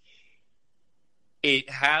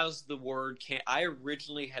has the word I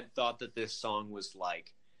originally had thought that this song was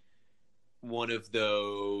like one of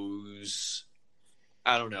those,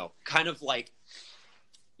 I don't know, kind of like,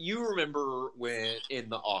 you remember when in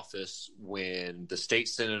The Office, when the state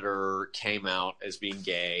senator came out as being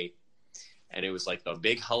gay, and it was like the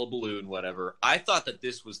big hullabaloo and whatever. I thought that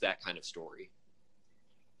this was that kind of story.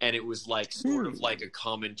 And it was like sort of like a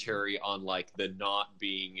commentary on like the not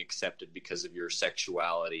being accepted because of your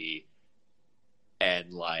sexuality,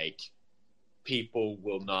 and like people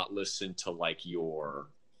will not listen to like your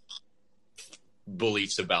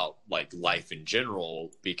beliefs about like life in general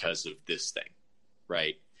because of this thing,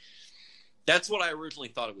 right? That's what I originally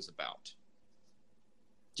thought it was about.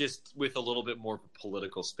 Just with a little bit more of a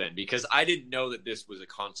political spin, because I didn't know that this was a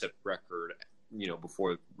concept record,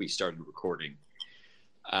 before we started recording.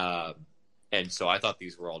 And so I thought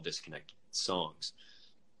these were all disconnected songs.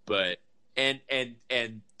 But And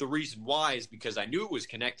the reason why is because I knew it was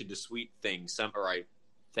connected to Sweet Thing. I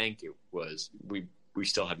think it was. We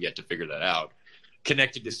still have yet to figure that out.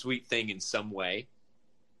 Connected to Sweet Thing in some way.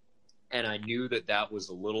 And I knew that was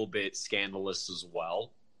a little bit scandalous as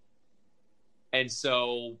well. And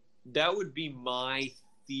so that would be my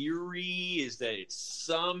theory, is that it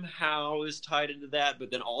somehow is tied into that.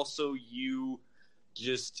 But then also you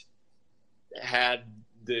just had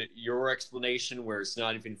your explanation where it's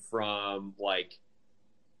not even from like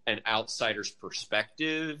an outsider's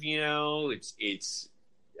perspective, you know. It's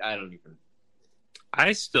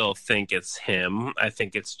I still think it's him. I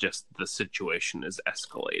think it's just the situation is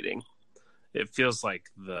escalating. It feels like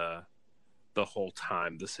the whole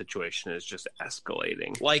time the situation is just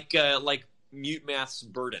escalating. Like Mute Math's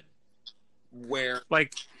Burden, where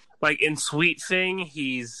like in Sweet Thing,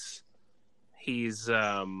 he's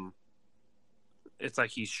it's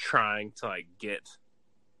like he's trying to like get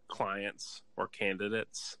clients or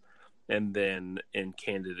candidates, and then in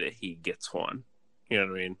Candidate he gets one. You know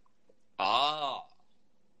what I mean? Oh.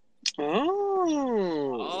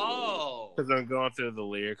 Because I'm going through the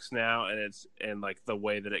lyrics now, and like the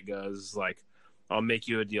way that it goes is like, I'll make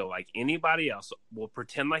you a deal like anybody else. We'll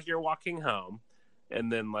pretend like you're walking home,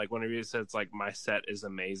 and then like whenever he says like my set is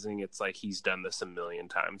amazing, it's like he's done this a million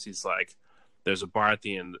times. He's like, there's a bar at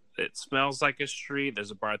the end. It smells like a street.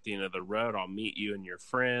 There's a bar at the end of the road. I'll meet you and your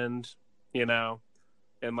friend, you know?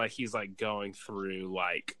 And, like, he's, like, going through,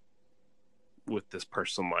 like, with this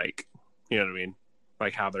person, like, you know what I mean?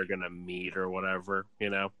 Like, how they're going to meet or whatever,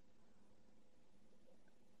 you know?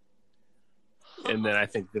 And then I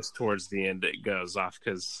think this towards the end, it goes off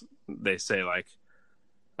because they say, like,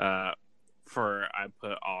 I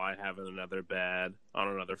put all I have in another bed, on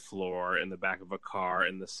another floor, in the back of a car,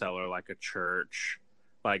 in the cellar like a church.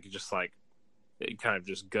 Like, just like, it kind of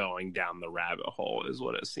just going down the rabbit hole is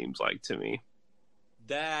what it seems like to me.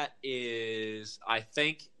 That is, I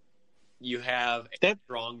think you have a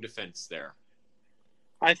strong defense there.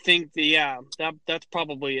 I think, that's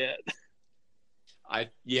probably it.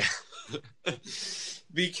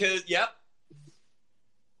 Because, yep.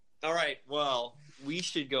 All right, well, we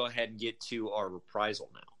should go ahead and get to our reprisal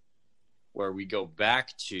now, where we go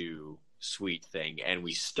back to Sweet Thing, and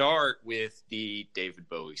we start with the David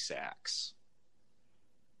Bowie sax.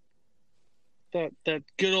 That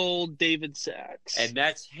good old David sax. And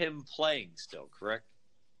that's him playing still, correct?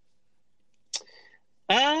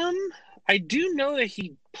 I do know that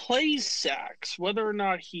he plays sax. Whether or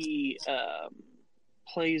not he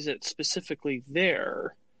plays it specifically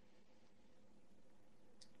there,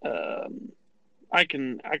 I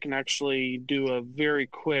can actually do a very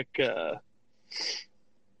quick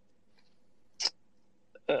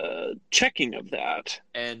checking of that.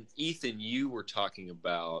 And Ethan, you were talking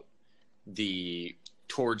about I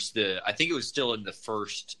think it was still in the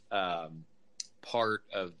first part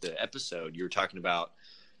of the episode, you were talking about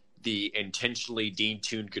the intentionally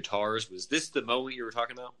detuned guitars. Was this the moment you were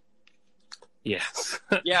talking about? Yes.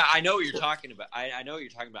 Yeah, I know what you're talking about. I know what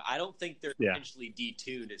you're talking about. I don't think they're intentionally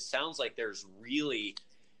detuned. It sounds like there's really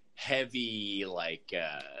heavy, like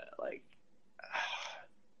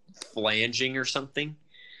flanging or something.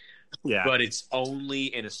 Yeah. But it's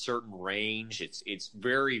only in a certain range. It's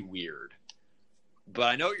very weird. But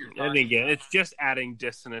I know what you're talking And again, it's just adding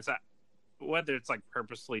dissonance. Whether it's like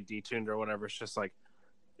purposely detuned or whatever, it's just like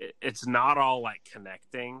it's not all like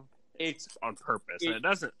connecting. It's on purpose. And it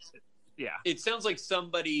doesn't. Yeah. It sounds like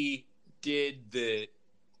somebody did the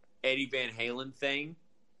Eddie Van Halen thing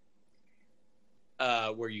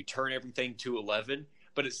where you turn everything to 11,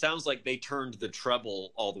 but it sounds like they turned the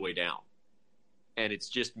treble all the way down. And it's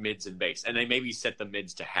just mids and bass. And they maybe set the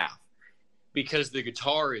mids to half. Because the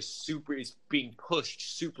guitar is being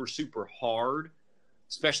pushed super, super hard,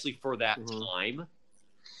 especially for that time.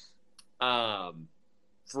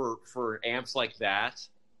 For amps like that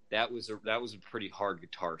was a pretty hard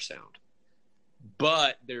guitar sound.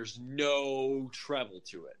 But there's no treble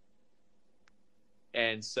to it.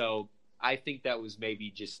 And so I think that was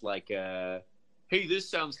maybe just like hey, this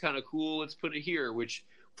sounds kind of cool, let's put it here, which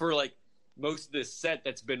for like most of this set,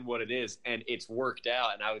 that's been what it is, and it's worked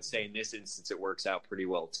out. And I would say in this instance, it works out pretty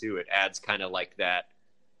well too. It adds kind of like that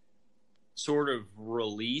sort of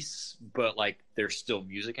release, but like there's still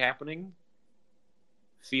music happening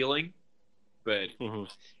feeling. But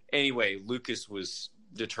anyway, Lucas was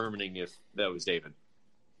determining if that was David.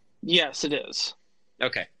 Yes, it is.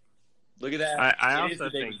 Okay, look at that. I it is also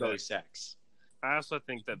the David think Bowie that sax. I also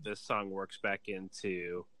think that this song works back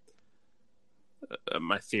into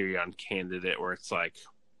my theory on Candidate, where it's like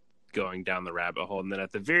going down the rabbit hole, and then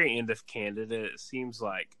at the very end of Candidate, it seems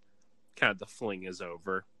like kind of the fling is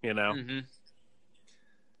over, you know? Mm-hmm.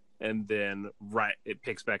 And then it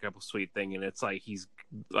picks back up a Sweet Thing, and it's like he's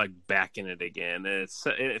like back in it again. And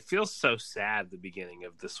it feels so sad, the beginning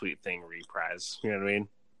of the Sweet Thing reprise. You know what I mean?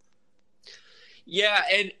 Yeah,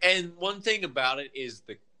 and one thing about it is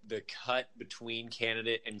the cut between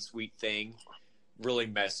Candidate and Sweet Thing really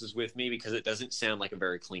messes with me because it doesn't sound like a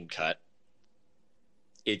very clean cut.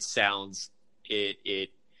 It sounds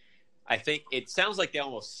I think it sounds like they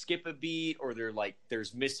almost skip a beat, or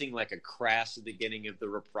there's missing like a crash at the beginning of the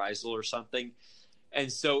reprisal or something.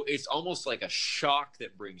 And so it's almost like a shock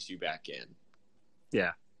that brings you back in.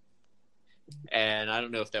 Yeah. And I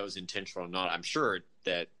don't know if that was intentional or not. I'm sure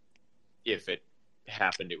that if it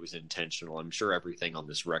happened, it was intentional. I'm sure everything on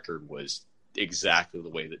this record was exactly the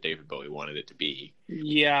way that David Bowie wanted it to be.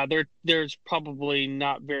 Yeah, there's probably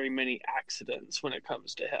not very many accidents when it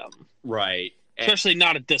comes to him. Right. Especially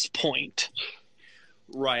not at this point.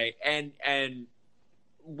 Right. And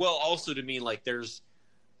well, also to me, like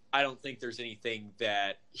I don't think there's anything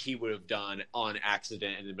that he would have done on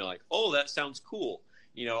accident and then be like, oh, that sounds cool.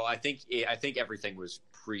 You know, I think everything was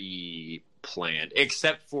pre-planned,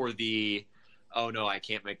 except for the, oh no, I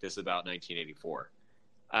can't make this about 1984.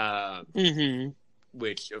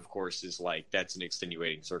 Which of course is like, that's an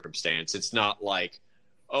extenuating circumstance. It's not like,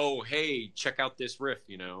 oh, hey, check out this riff,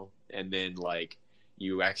 you know, and then like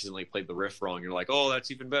you accidentally played the riff wrong. You're like, oh, that's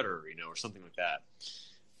even better, you know, or something like that.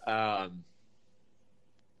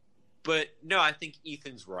 But no, I think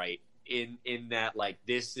Ethan's right in that, like,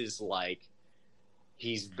 this is like,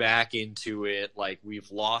 he's back into it. Like, we've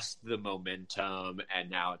lost the momentum, and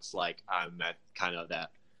now it's like, I'm at kind of that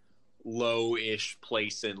low-ish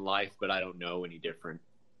place in life, but I don't know any different.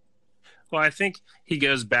 Well, I think he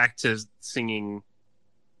goes back to singing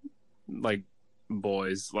like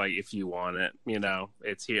Boys, like If You Want It, you know,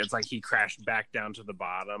 it's here. It's like he crashed back down to the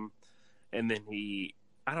bottom, and then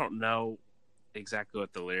I don't know exactly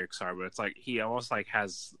what the lyrics are, but it's like he almost like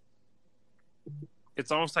has,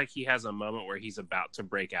 it's almost like he has a moment where he's about to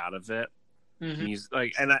break out of it. Mm-hmm. He's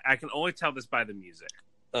like, and I can only tell this by the music.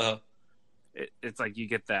 It's like you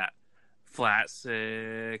get that flat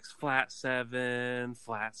 6, flat 7,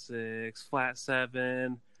 flat 6, flat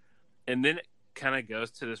 7, and then it kind of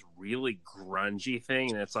goes to this really grungy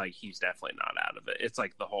thing, and it's like he's definitely not out of it. It's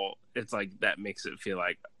like it's like that makes it feel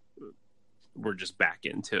like we're just back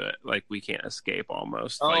into it, like we can't escape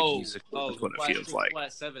almost. That's what it feels 6, like.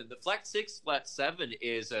 Flat 7. The flat 6, flat 7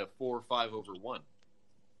 is a 4/5 over 1.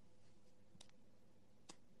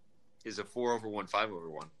 Is a 4/1,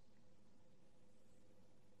 5/1.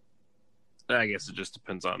 I guess it just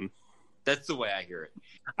depends on. That's the way I hear it.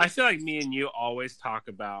 I feel like me and you always talk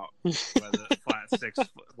about whether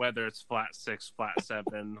it's flat 6, flat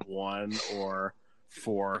 7, 1, or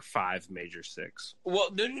 4, 5 major 6.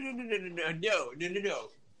 Well, no.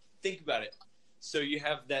 Think about it. So you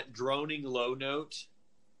have that droning low note,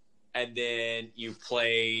 and then you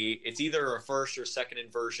play. It's either a first or second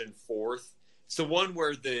inversion fourth. It's the one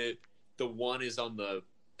where the 1 is on the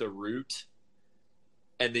root,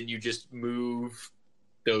 and then you just move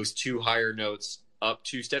those 2 higher notes up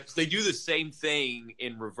 2 steps. They do the same thing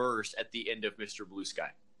in reverse at the end of Mr. Blue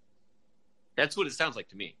Sky. That's what it sounds like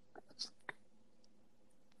to me.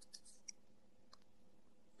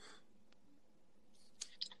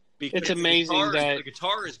 Because it's amazing that the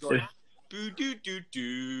guitar is going boo doo doo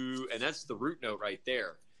doo, and that's the root note right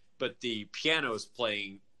there. But the piano is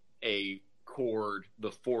playing a chord,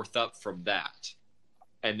 the 4th up from that,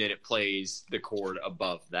 and then it plays the chord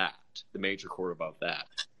above that, the major chord above that.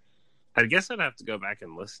 I guess I'd have to go back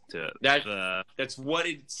and listen to it. That's what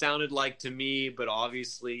it sounded like to me, but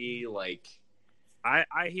obviously, like,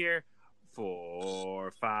 I hear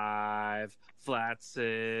 4, 5, flat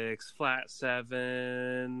 6, flat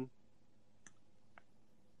 7.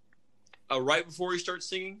 Right before he starts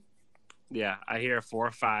singing? Yeah, I hear a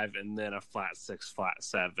 4, 5, and then a flat 6, flat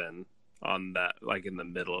 7 on that, like in the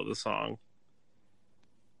middle of the song.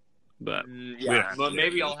 But but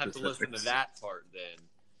maybe I'll have to listen to that part then,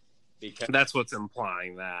 because that's what's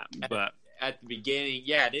implying that. But at the beginning,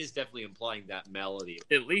 yeah, it is definitely implying that melody.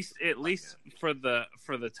 At least for the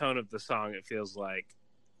tone of the song, it feels like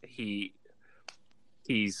he's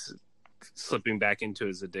slipping back into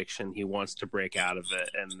his addiction. He wants to break out of it,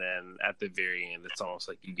 and then at the very end, it's almost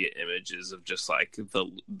like you get images of just like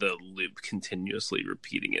the loop continuously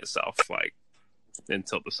repeating itself, like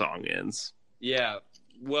until the song ends. Yeah.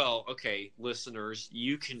 Well, okay, listeners,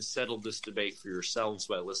 you can settle this debate for yourselves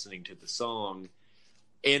by listening to the song.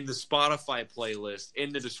 In the Spotify playlist,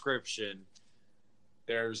 in the description,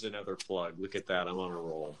 there's another plug. Look at that. I'm on a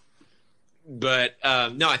roll. But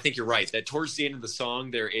no, I think you're right. That towards the end of the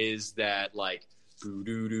song, there is that like doo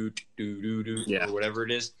doo doo doo doo doo or whatever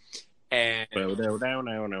it is, and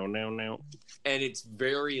it's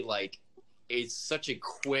very like it's such a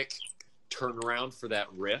quick turnaround for that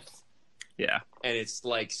riff. Yeah, and it's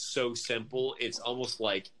like so simple. It's almost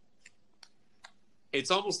like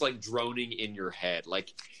droning in your head.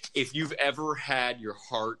 Like if you've ever had your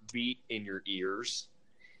heart beat in your ears,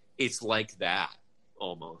 it's like that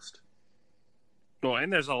almost. Well,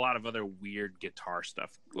 and there's a lot of other weird guitar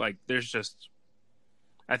stuff. Like there's just,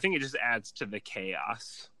 I think it just adds to the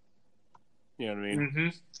chaos. You know what I mean? Mm-hmm.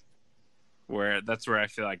 Where I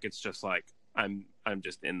feel like it's just like I'm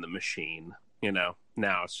just in the machine. You know,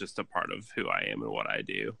 now it's just a part of who I am and what I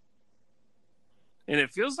do. And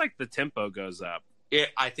it feels like the tempo goes up.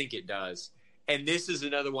 I think it does. And this is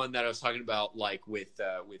another one that I was talking about, like with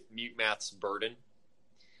Mute Math's Burden.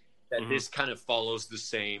 That this kind of follows the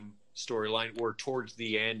same storyline, where towards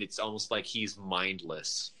the end it's almost like he's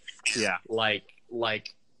mindless. Yeah, like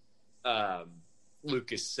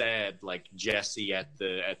Lucas said, like Jesse at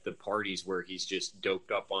the parties where he's just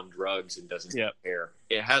doped up on drugs and doesn't care.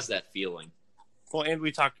 It has that feeling. Well, and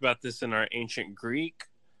we talked about this in our Ancient Greek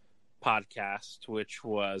podcast, which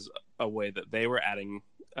was a way that they were adding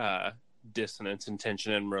dissonance and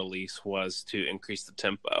tension and release was to increase the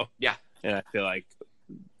tempo. Yeah. And I feel like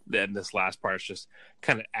then this last part is just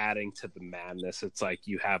kind of adding to the madness. It's like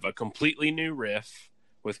you have a completely new riff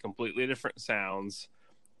with completely different sounds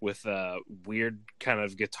with a weird kind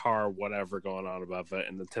of guitar whatever going on above it,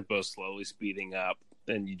 and the tempo is slowly speeding up,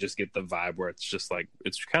 and you just get the vibe where it's just like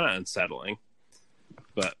it's kind of unsettling,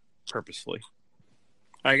 but purposefully.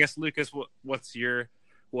 I guess, Lucas, what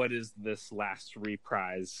is this last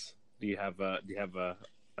reprise? Do you have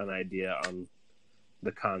an idea on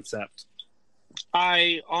the concept?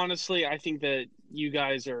 I think that you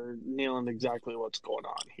guys are nailing exactly what's going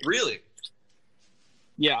on here. Really?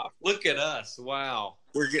 Yeah. Look at us! Wow,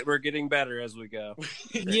 we're getting better as we go.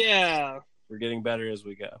 Yeah, we're getting better as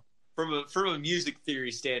we go. From a music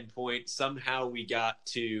theory standpoint, somehow we got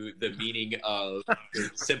to the meaning of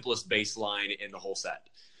the simplest bass line in the whole set.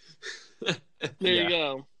 There you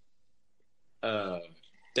go.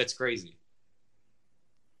 That's crazy.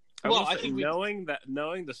 I think knowing the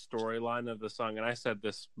storyline of the song, and I said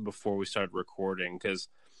this before we started recording, because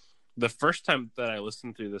the first time that I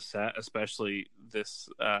listened through the set, especially this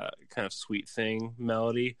kind of Sweet Thing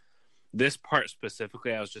melody, this part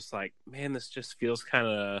specifically, I was just like, man, this just feels kind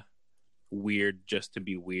of weird just to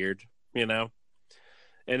be weird, you know?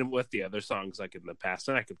 And with the other songs, like in the past,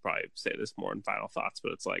 and I could probably say this more in Final Thoughts,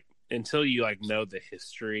 but it's like, until you like know the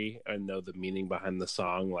history and know the meaning behind the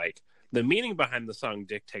song, like the meaning behind the song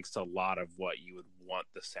dictates a lot of what you would want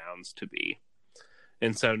the sounds to be.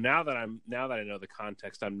 And so now that I know the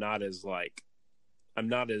context, I'm not as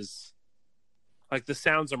the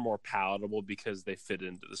sounds are more palatable because they fit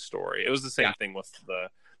into the story. It was the same thing with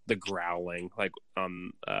the growling, like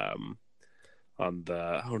on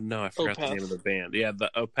the I forgot the name of the band. Yeah, the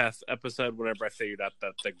Opeth episode. Whenever I figured out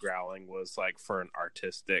that the growling was like for an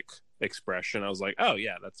artistic expression, I was like, oh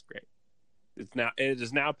yeah, that's great. It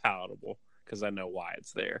is now palatable because I know why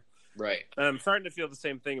it's there. Right. And I'm starting to feel the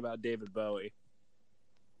same thing about David Bowie.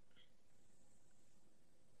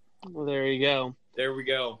 Well, there you go. There we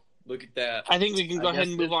go. Look at that. I think we can go ahead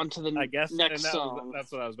and move on to the next song.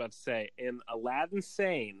 That's what I was about to say. And Aladdin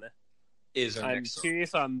Sane is our I'm next song.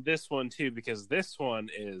 curious on this one too, because this one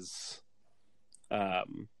is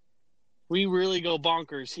we really go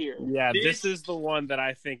bonkers here. Yeah, this is the one that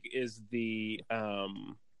I think is the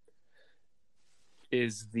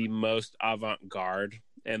most avant-garde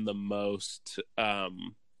and the most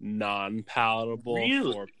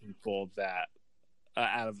non-palatable for people that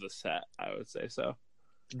out of the set, I would say so.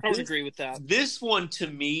 I would agree with that. This one to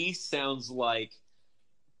me sounds like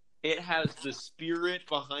it has the spirit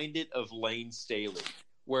behind it of Lane Staley,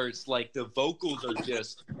 where it's like the vocals are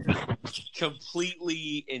just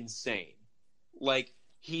completely insane. Like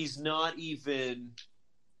he's not even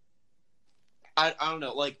I don't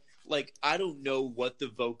know, like I don't know what the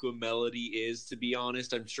vocal melody is, to be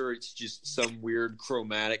honest. I'm sure it's just some weird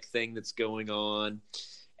chromatic thing that's going on.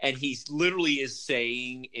 And he literally is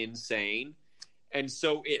saying insane. And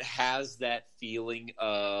so it has that feeling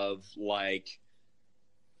of like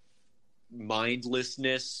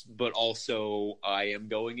mindlessness, but also I am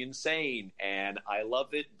going insane and I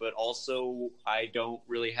love it, but also I don't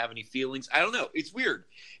really have any feelings. I don't know. It's weird.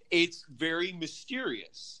 It's very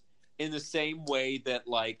mysterious in the same way that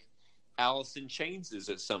like Alice in Chains is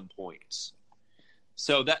at some points.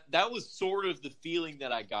 So that was sort of the feeling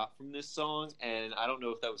that I got from this song, and I don't know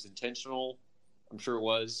if that was intentional I'm sure it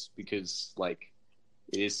was, because like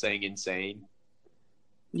it is saying insane.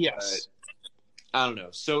 Yes. But I don't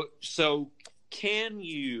know. So can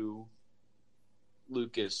you,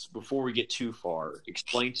 Lucas, before we get too far,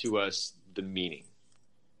 explain to us the meaning?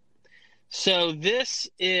 So this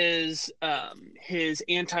is his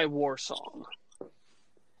anti-war song.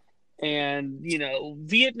 And, you know,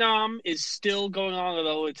 Vietnam is still going on,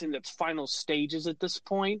 although it's in its final stages at this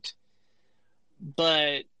point.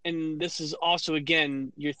 But, and this is also,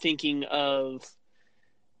 again, you're thinking of,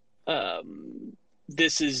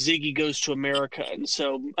 this is Ziggy Goes to America. And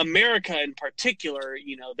so America in particular,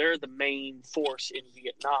 you know, they're the main force in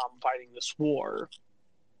Vietnam fighting this war.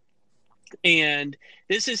 And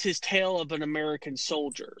this is his tale of an American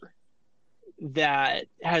soldier that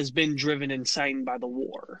has been driven insane by the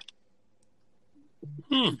war.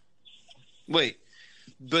 Wait,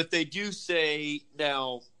 but they do say,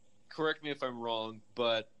 now, correct me if I'm wrong,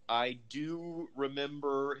 but I do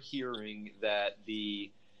remember hearing that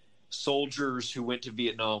the soldiers who went to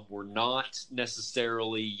Vietnam were not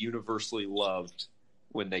necessarily universally loved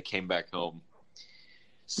when they came back home.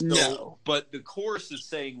 So, No. But the chorus is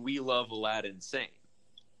saying, "We love Aladdin Sane."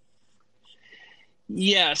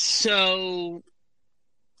 Yes, so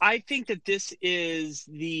I think that this is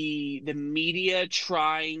the media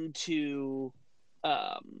trying to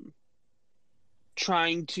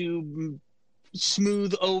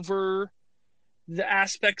smooth over the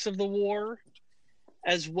aspects of the war,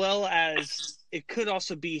 as well as it could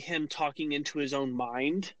also be him talking into his own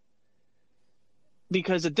mind.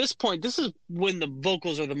 Because at this point, this is when the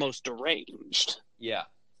vocals are the most deranged. Yeah.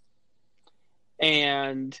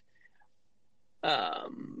 And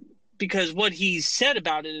because what he said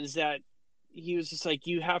about it is that he was just like,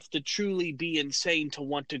 you have to truly be insane to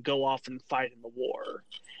want to go off and fight in the war.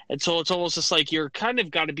 And so it's almost just like you're kind of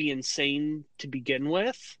got to be insane to begin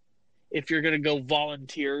with if you're going to go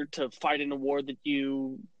volunteer to fight in a war that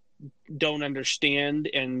you don't understand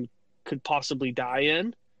and could possibly die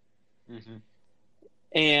in. Mm-hmm.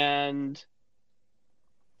 And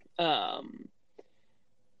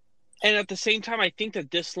at the same time, I think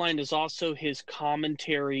that this line is also his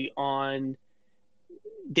commentary on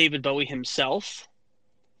David Bowie himself.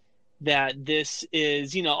 That this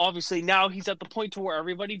is, you know, obviously now he's at the point to where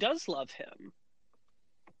everybody does love him.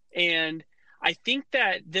 And I think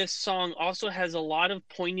that this song also has a lot of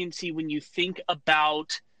poignancy when you think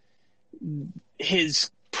about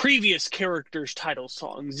his previous character's title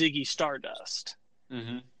song, Ziggy Stardust.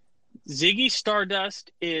 Mm-hmm. Ziggy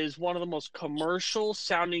Stardust is one of the most commercial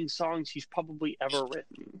sounding songs he's probably ever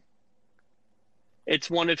written. It's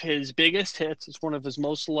one of his biggest hits. It's one of his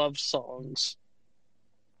most loved songs.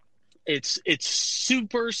 It's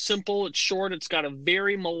super simple. It's short. It's got a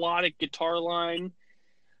very melodic guitar line.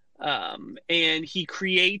 And he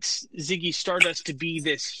creates Ziggy Stardust to be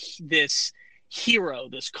this hero,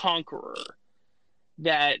 this conqueror.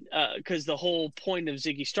 That because the whole point of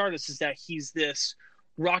Ziggy Stardust is that he's this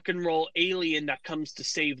rock and roll alien that comes to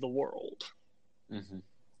save the world. Mm-hmm.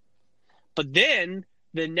 But then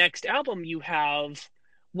the next album, you have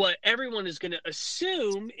what everyone is going to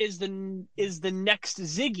assume is the next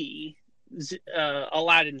Ziggy,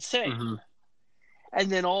 Aladdin Sane. Mm-hmm. And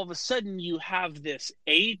then all of a sudden you have this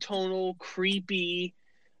atonal, creepy,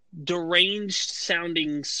 deranged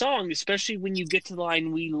sounding song, especially when you get to the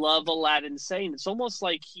line, "We love Aladdin Sane." It's almost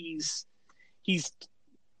like he's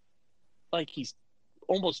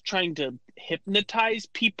almost trying to hypnotize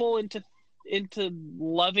people into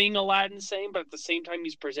loving Aladdin Sane, but at the same time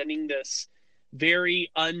he's presenting this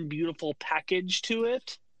very unbeautiful package to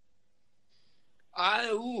it. I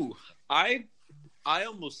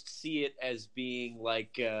almost see it as being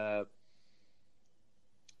like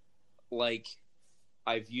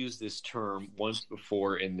I've used this term once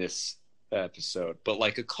before in this episode, but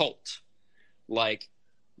like a cult. Like,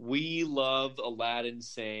 we love Aladdin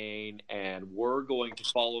Sane, and we're going to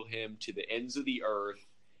follow him to the ends of the earth,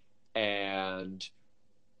 and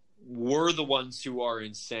we're the ones who are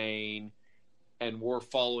insane, and we're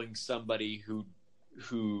following somebody who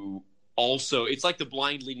also, it's like the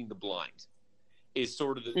blind leading the blind is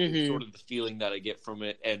sort of the feeling that I get from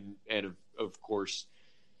it, and of course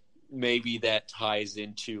maybe that ties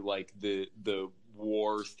into like the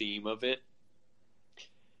war theme of it,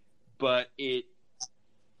 but it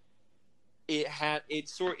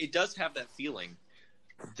does have that feeling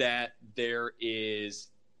that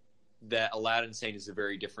that Aladdin Sane is a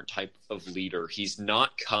very different type of leader. He's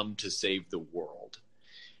not come to save the world.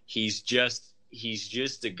 He's just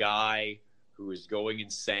a guy who is going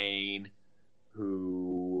insane,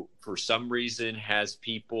 who for some reason has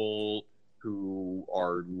people who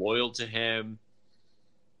are loyal to him.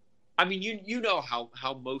 I mean, you know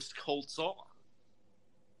how most cults are.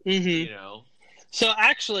 Mm-hmm. You know. So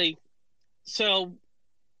actually,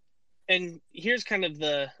 and here's kind of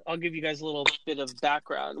I'll give you guys a little bit of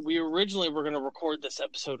background. We originally were going to record this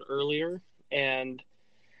episode earlier, and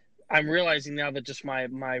I'm realizing now that just my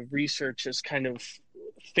research has kind of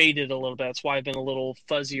faded a little bit. That's why I've been a little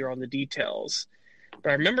fuzzier on the details. But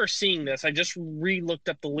I remember seeing this. I just re-looked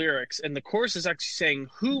up the lyrics, and the chorus is actually saying,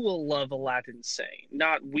 "Who will love Aladdin sane?"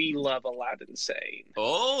 Not "We love Aladdin sane."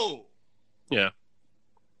 Oh, yeah,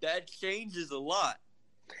 that changes a lot.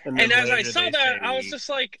 And as I saw that, I was just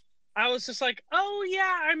like, oh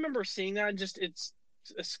yeah, I remember seeing that. It's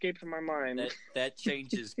escaped my mind. That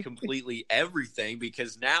changes completely everything,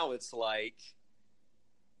 because now it's like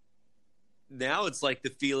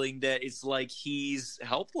the feeling that it's like he's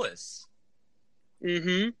helpless.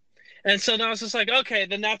 Mm-hmm. And so now it's just like, okay,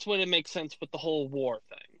 then that's when it makes sense with the whole war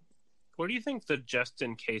thing. What do you think the "just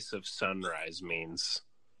in case of sunrise" means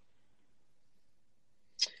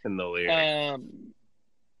in the lyrics?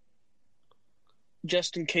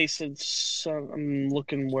 Just in case of I'm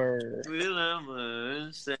looking where.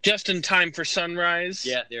 Just in time for sunrise.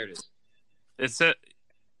 Yeah, there it is. It's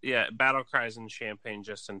battle cries and champagne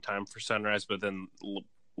just in time for sunrise, but then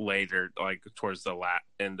later, like towards the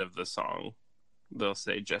end of the song, they'll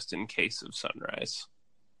say "just in case of sunrise."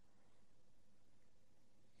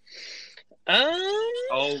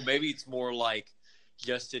 Oh, maybe it's more like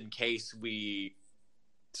just in case we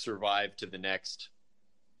survive to the next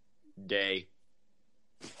day.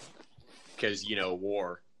 Because,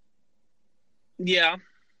 war. Yeah.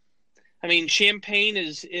 I mean, champagne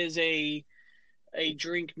is a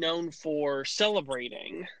drink known for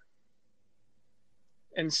celebrating.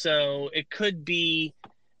 And so it could be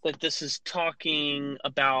that this is talking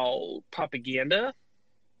about propaganda.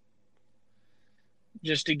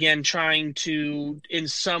 Just, again, trying to, in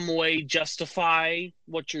some way, justify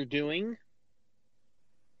what you're doing.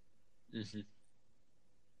 Mm-hmm.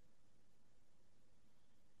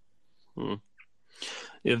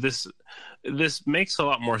 Yeah, this makes a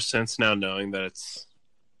lot more sense now, knowing that it's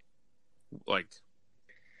like,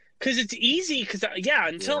 because it's easy. Because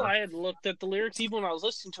until I had looked at the lyrics, even when I was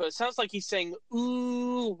listening to it, it sounds like he's saying,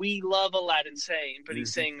 "Ooh, we love Aladdin sane," but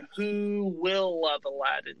he's saying, "Who will love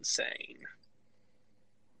Aladdin sane?"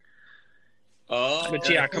 Oh,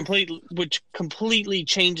 which completely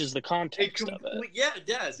changes the context of it. Yeah, it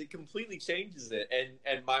does. It completely changes it,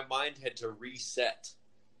 and my mind had to reset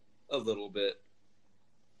a little bit.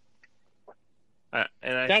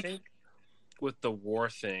 I think with the war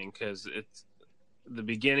thing, because it's the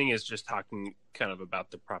beginning is just talking kind of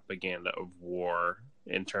about the propaganda of war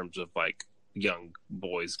in terms of like young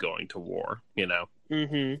boys going to war,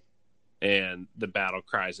 Mm-hmm. And the battle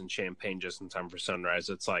cries and champagne just in time for sunrise.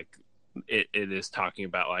 It's like it is talking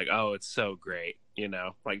about like, oh, it's so great,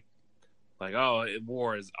 like oh,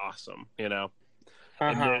 war is awesome, and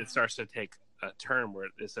then it starts to take a term where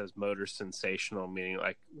it says motor sensational, meaning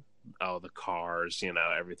like, oh, the cars,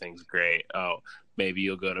 everything's great. Oh, maybe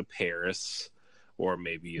you'll go to Paris, or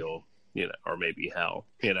maybe you'll, or maybe hell,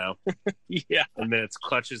 Yeah. And then it's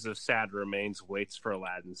clutches of sad remains, waits for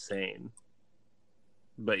Aladdin sane,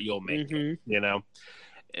 but you'll make it,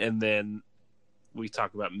 And then we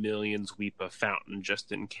talk about millions weep a fountain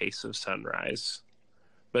just in case of sunrise.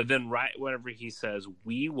 But then right whenever he says,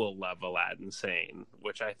 "We will love Aladdin sane,"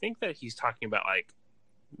 which I think that he's talking about like,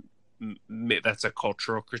 that's a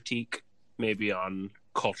cultural critique maybe on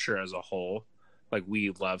culture as a whole. Like,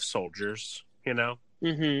 we love soldiers,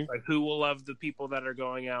 Mm-hmm. Like, who will love the people that are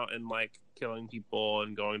going out and like killing people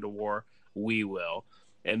and going to war? We will.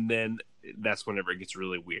 And then that's whenever it gets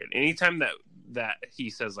really weird. Anytime that he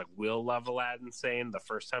says like, "We'll love Aladdin sane," the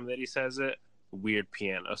first time that he says it, weird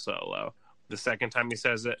piano solo. The second time he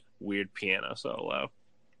says it, weird piano solo.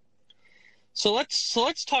 So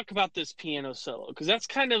let's talk about this piano solo, because that's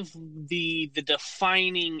kind of the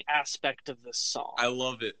defining aspect of this song. I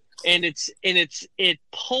love it, and it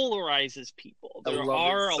polarizes people. I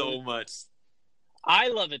love it so much. I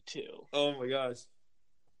love it too. Oh my gosh!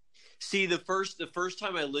 See, the first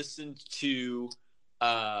time I listened to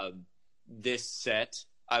this set,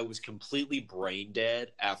 I was completely brain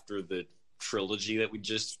dead after the trilogy that we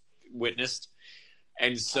just witnessed,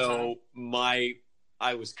 and so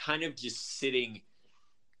I was kind of just sitting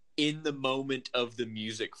in the moment of the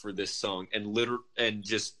music for this song, and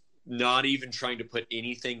just not even trying to put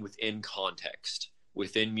anything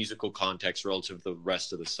within musical context relative to the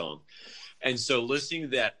rest of the song. And so listening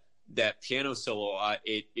to that piano solo,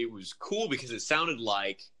 it was cool, because it sounded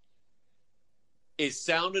like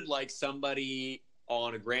somebody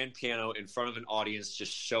on a grand piano in front of an audience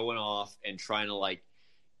just showing off and trying to like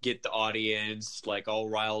get the audience like all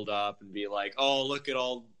riled up and be like, oh, look at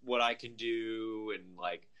all what I can do, and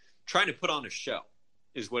like trying to put on a show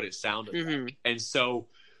is what it sounded like. And so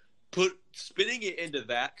spinning it into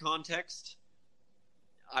that context,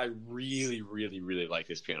 I really, really, really like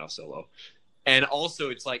this piano solo. And also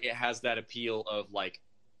it's like it has that appeal of like,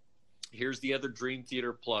 here's the other Dream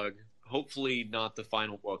Theater plug. Hopefully not the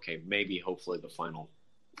final, okay, maybe hopefully the final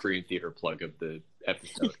Dream Theater plug of the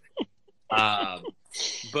episode.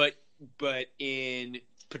 But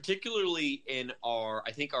particularly in our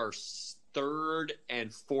third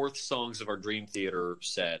and fourth songs of our Dream Theater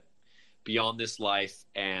set, Beyond This Life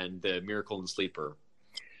and the Miracle in Sleeper,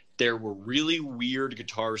 there were really weird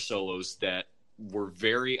guitar solos that were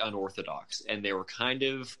very unorthodox, and they were kind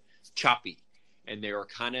of choppy, and they were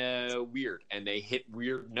kind of weird, and they hit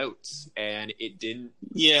weird notes, and it didn't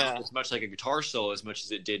sound as much like a guitar solo as much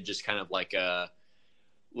as it did just kind of like a,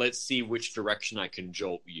 let's see which direction I can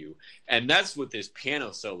jolt you. And that's what this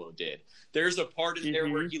piano solo did. There's a part in there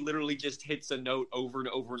where he literally just hits a note over and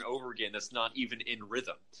over and over again that's not even in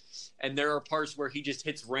rhythm. And there are parts where he just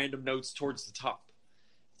hits random notes towards the top.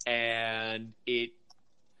 And if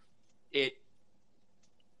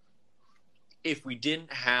we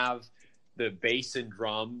didn't have the bass and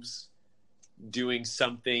drums doing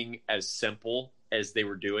something as simple as they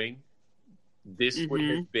were doing, this would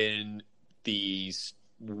have been the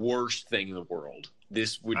worst thing in the world.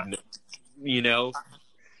 This would,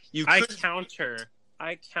 I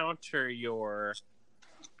counter your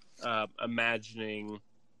imagining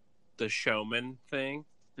the showman thing.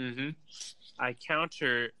 I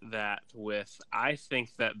counter that with, I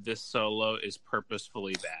think that this solo is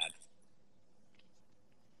purposefully bad.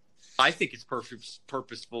 I think it's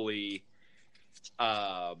purposefully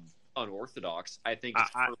unorthodox. I think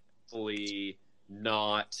it's purposefully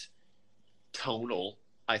not tonal.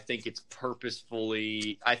 I think it's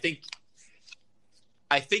purposefully. I think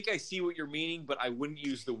I see what you're meaning, but I wouldn't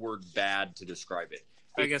use the word bad to describe it.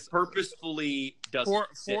 I guess purposefully doesn't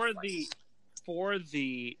for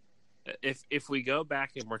the if we go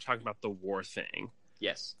back and we're talking about the war thing.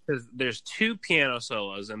 Yes. Because there's two piano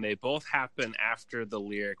solos, and they both happen after the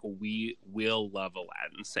lyric, "We will love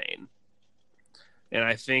Aladdin Sane." And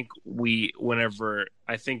I think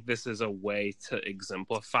I think this is a way to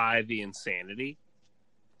exemplify the insanity.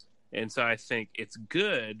 And so I think it's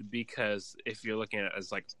good because if you're looking at it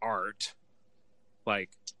as like art, like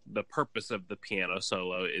the purpose of the piano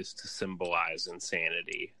solo is to symbolize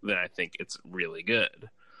insanity, then I think it's really good.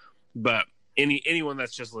 But anyone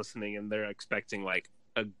that's just listening and they're expecting like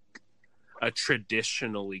a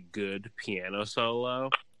traditionally good piano solo,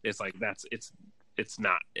 it's like it's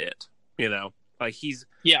not it, Like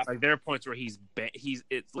like there are points where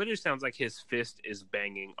it literally sounds like his fist is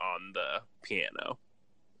banging on the piano,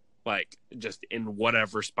 like just in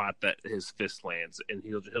whatever spot that his fist lands, and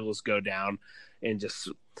he'll just go down and just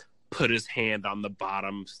put his hand on the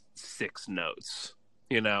bottom 6 notes,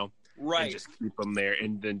 right, and just keep them there,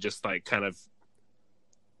 and then just like kind of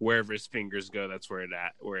wherever his fingers go, that's where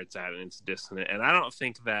it's at, and it's dissonant. And I don't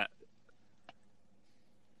think that,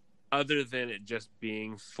 other than it just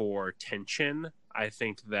being for tension, I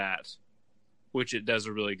think that, which it does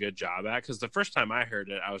a really good job at, because the first time I heard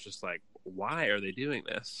it, I was just like, why are they doing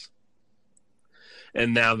this?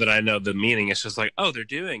 And now that I know the meaning, it's just like, oh, they're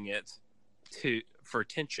doing it for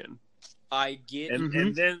tension. I get it.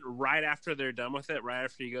 And then right after they're done with it, right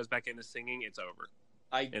after he goes back into singing, it's over.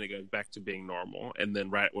 And it goes back to being normal. And then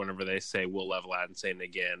right whenever they say, we'll love Aladdin Sane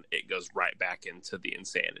again, it goes right back into the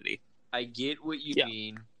insanity. I get what you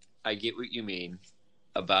mean. I get what you mean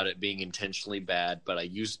about it being intentionally bad, but I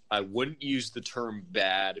wouldn't use the term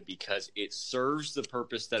bad because it serves the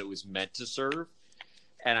purpose that it was meant to serve.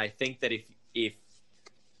 And I think that if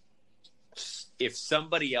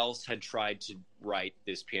somebody else had tried to write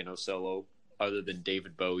this piano solo other than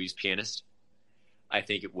David Bowie's pianist, I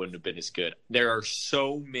think it wouldn't have been as good. There are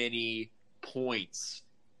so many points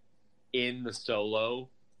in the solo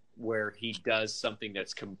where he does something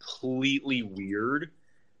that's completely weird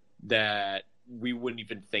that we wouldn't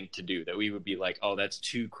even think to do, that we would be like, oh, that's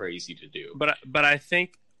too crazy to do. But I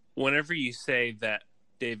think whenever you say that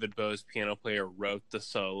David Bowie's piano player wrote the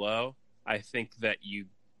solo, I think that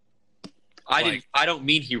I don't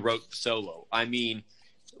mean he wrote the solo. I mean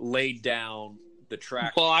laid down the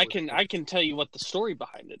track. Well, I can tell you what the story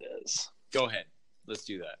behind it is. Go ahead. Let's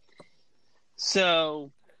do that.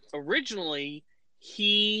 So originally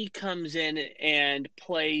he comes in and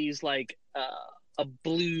plays like a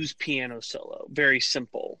blues piano solo, very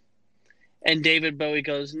simple. And David Bowie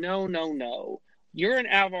goes, no, you're an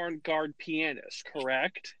avant-garde pianist,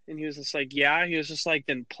 correct? And he was just like, yeah. He was just like,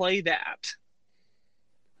 then play that.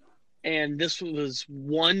 and this was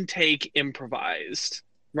one take improvised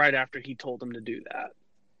right after he told him to do that.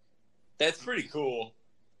 That's pretty cool.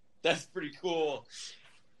 That's pretty cool.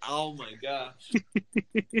 Oh my gosh.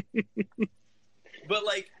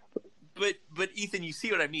 But Ethan, you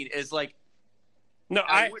see what I mean? Is like, no,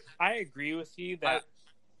 I agree with you that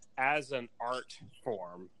as an art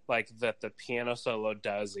form, like that the piano solo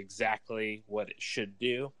does exactly what it should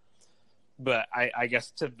do. But I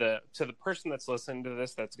guess to the person that's listening to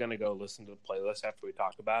this, that's going to go listen to the playlist after we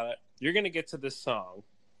talk about it, you're going to get to this song,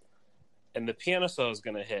 and the piano solo is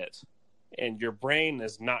going to hit, and your brain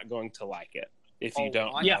is not going to like it if you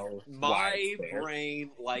don't know. My brain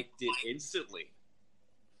liked it instantly.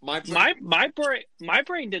 My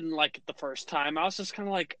brain didn't like it the first time. I was just kind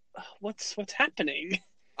of like, what's happening?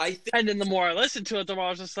 And then the more I listened to it, the more I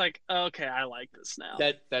was just like, okay, I like this now.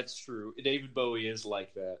 That's true. David Bowie is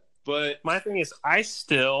like that. But my thing is, I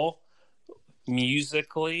still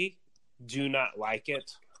musically do not like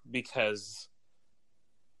it because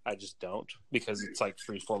I just don't. Because it's like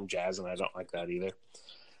freeform jazz, and I don't like that either.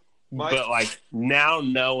 But like now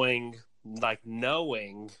knowing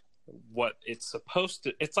what it's supposed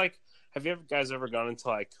to, it's like, have you guys ever gone into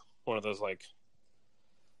like one of those like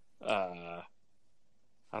I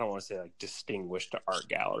don't want to say like distinguished art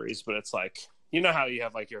galleries, but it's like, you know how you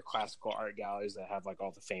have like your classical art galleries that have like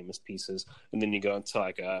all the famous pieces, and then you go into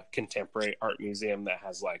like a contemporary art museum that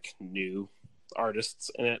has like new artists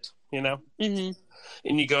in it, you know? Mm-hmm.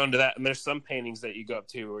 And you go into that, and there's some paintings that you go up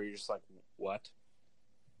to where you're just like, what?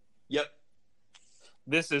 Yep.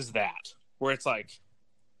 This is that, where it's like,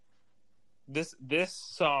 this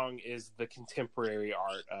song is the contemporary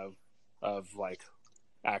art of like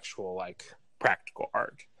actual like practical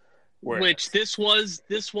art. Which this was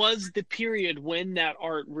the period when that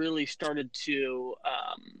art really started to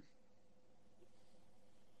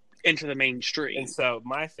enter the mainstream. And so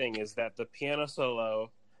my thing is that the piano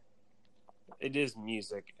solo, it is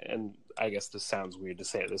music, and I guess this sounds weird to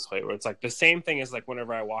say it this way, where it's like the same thing as like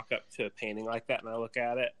whenever I walk up to a painting like that and I look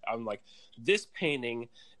at it, I'm like, this painting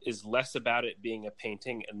is less about it being a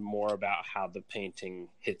painting and more about how the painting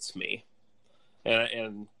hits me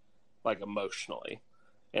and like emotionally.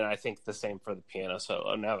 And I think the same for the piano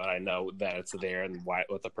solo. Now that I know that it's there and what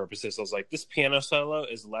the purpose is, I was like, this piano solo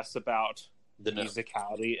is less about the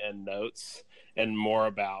musicality and notes and more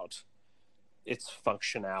about its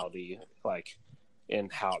functionality, like in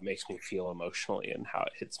how it makes me feel emotionally and how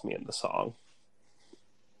it hits me in the song.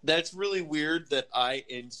 That's really weird that I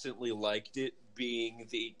instantly liked it, being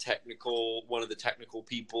one of the technical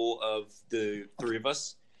people of the three of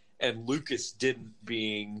us, and Lucas didn't,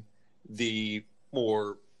 being the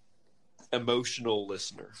more emotional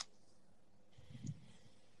listener.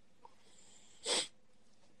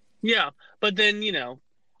 Yeah, but then,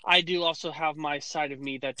 I do also have my side of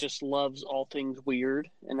me that just loves all things weird,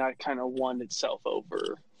 and that kind of won itself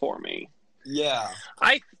over for me. Yeah.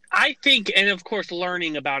 I think, and of course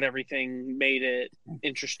learning about everything made it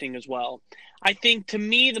interesting as well. I think, to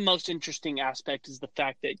me, the most interesting aspect is the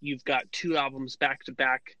fact that you've got two albums back to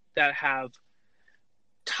back that have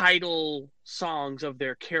title songs of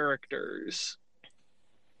their characters.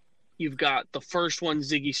 You've got the first one,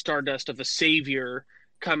 Ziggy Stardust, of a savior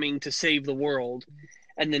coming to save the world,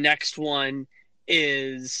 and the next one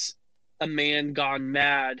is a man gone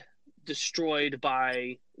mad, destroyed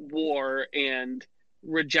by war and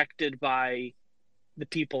rejected by the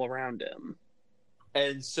people around him.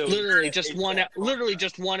 And so literally just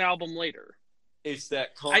one album later. It's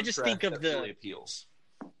that contrast I just think of that really appeals.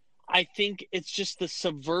 I think it's just the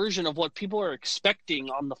subversion of what people are expecting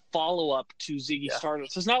on the follow-up to Ziggy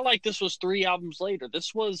Stardust. It's not like this was 3 albums later.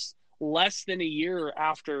 This was less than a year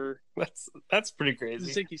after. That's pretty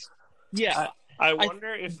crazy. Ziggy's. Yeah. I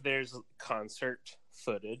wonder if there's concert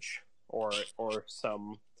footage or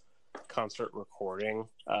some concert recording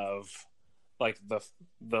of like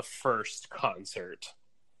the first concert,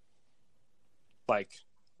 like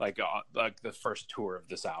the first tour of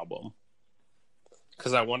this album.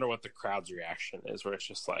 Because I wonder what the crowd's reaction is, where it's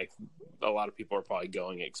just like a lot of people are probably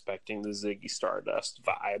going expecting the Ziggy Stardust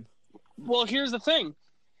vibe. Well, here's the thing.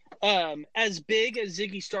 As big as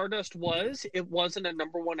Ziggy Stardust was, it wasn't a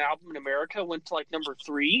number 1 album in America. It went to like number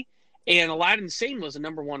 3, and Aladdin Sane was a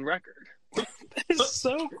number 1 record. That is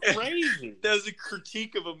so crazy. That was a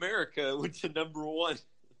critique of America. It went to number 1.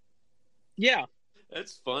 Yeah.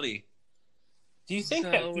 That's funny. Do you think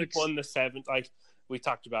that people in the 70s, like we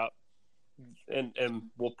talked about, and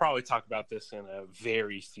we'll probably talk about this in a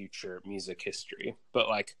very future music history, but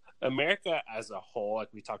like America as a whole, like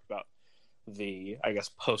we talked about the, I guess,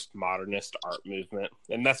 postmodernist art movement,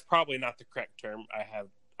 and that's probably not the correct term. I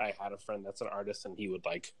had a friend that's an artist, and he would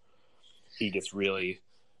like he gets really,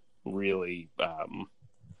 really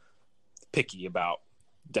picky about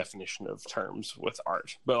definition of terms with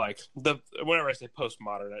art. But like whenever I say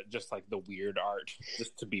postmodern, just like the weird art,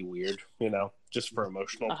 just to be weird, just for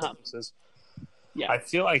emotional purposes. Yeah, I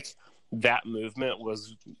feel like that movement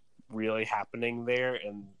was really happening there,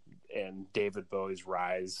 and David Bowie's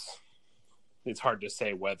rise. It's hard to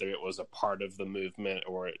say whether it was a part of the movement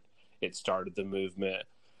or it started the movement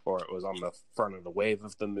or it was on the front of the wave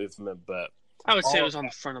of the movement. But I would say it was on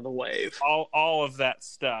the front of the wave. All of that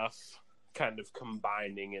stuff kind of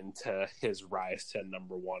combining into his rise to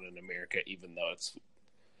number one in America, even though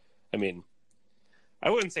I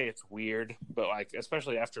wouldn't say it's weird, but like,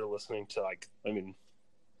 especially after listening to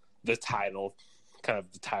the title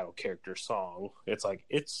character song, it's like,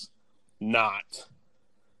 it's not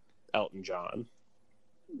Elton John.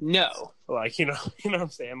 No. Like, you know what I'm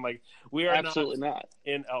saying? Like, we are absolutely not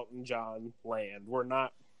in Elton John land. We're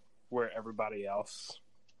not where everybody else.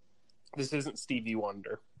 This isn't Stevie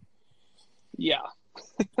Wonder. Yeah.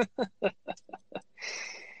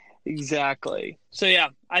 Exactly. So yeah,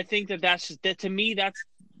 I think that to me, that's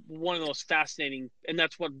one of the most fascinating, and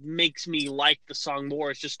that's what makes me like the song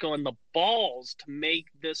more, is just going the balls to make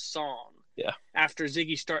this song. Yeah. After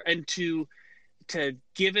Ziggy Stardust, and to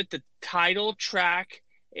give it the title track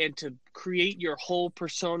and to create your whole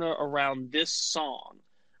persona around this song,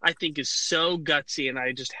 I think is so gutsy, and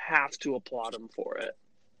I just have to applaud him for it.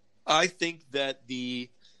 I think that the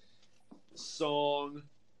song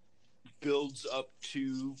builds up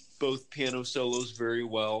to both piano solos very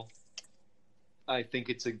well. I think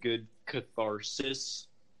it's a good catharsis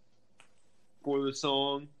for the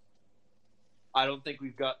song. I don't think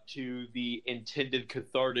we've got to the intended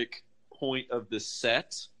cathartic point of the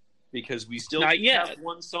set because we still have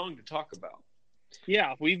one song to talk about.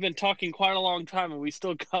 Yeah, we've been talking quite a long time, and we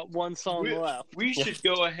still got one song left. We should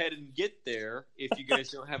go ahead and get there if you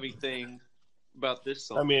guys don't have anything about this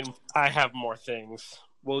song. I mean, I have more things.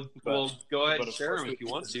 Well, go ahead and share them if you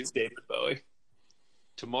want to. It's David Bowie.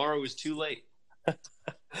 Tomorrow is too late.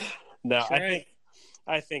 No,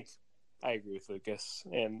 I think I agree with Lucas,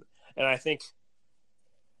 and I think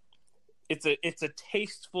it's a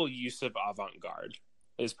tasteful use of avant-garde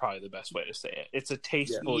is probably the best way to say it. It's a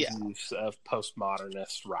tasteful use of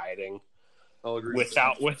postmodernist writing. I'll agree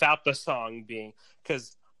without the song being,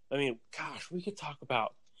 because I mean, gosh, we could talk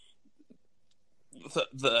about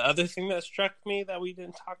the other thing that struck me that we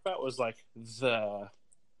didn't talk about was like the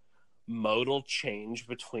modal change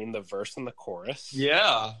between the verse and the chorus.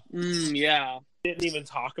 Yeah. Yeah. Didn't even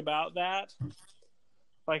talk about that.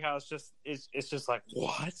 Like, I was just, it's just like,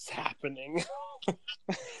 what's happening?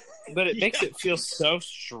 But it makes it feel so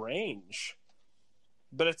strange.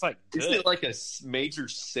 But it's like, good. Isn't it like a major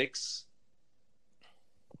 6?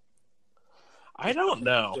 I don't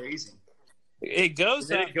know. Crazy. It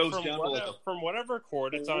goes up from whatever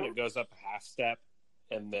chord it's on. It goes up a half step,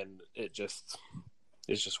 and then it's just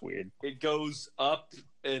weird. It goes up,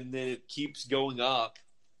 and then it keeps going up,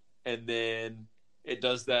 and then it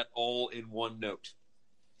does that all in one note.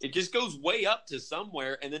 It just goes way up to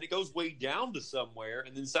somewhere, and then it goes way down to somewhere,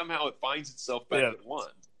 and then somehow it finds itself back at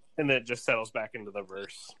one. And then it just settles back into the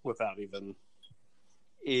verse without even.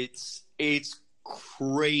 It's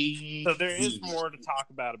crazy. So there is more to talk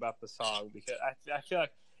about the song, because I feel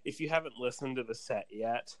like if you haven't listened to the set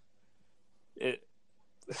yet,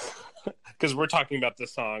 because we're talking about the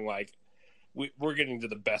song like we're getting to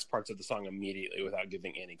the best parts of the song immediately without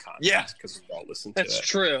giving any context, because we've all listened to it. That's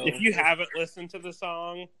true. If you haven't listened to the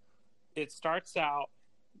song, it starts out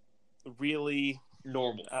really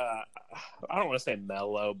normal. I don't want to say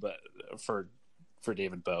mellow, but for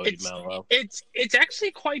David Bowie, mellow. It's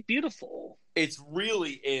actually quite beautiful. It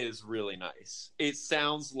really is really nice. It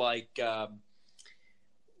sounds like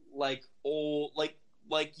old,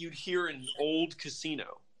 like you'd hear in an old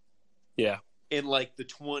casino. Yeah. In like the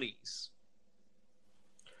 20s.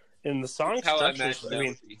 In the song structure, I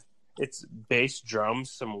mean, it's bass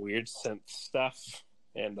drums, some weird synth stuff,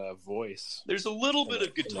 and a voice. There's a little bit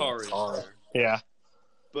of guitar in there. Yeah.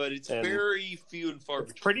 But it's very few and far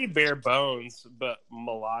between. Pretty bare bones, but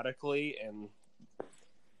melodically and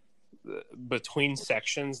between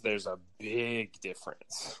sections, there's a big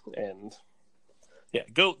difference. And yeah,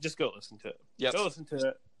 go listen to it. Yep. Go listen to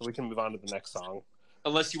it. We can move on to the next song.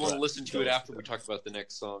 Unless you want to listen to it after we talk about the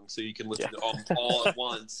next song, so you can listen to them all at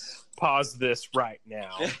once. Pause this right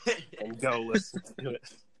now and go listen to it.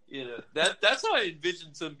 You know, that's how I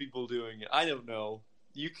envision some people doing it. I don't know.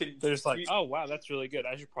 You can. There's like, oh wow, that's really good.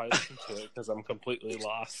 I should probably listen to it because I'm completely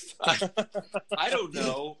lost. I don't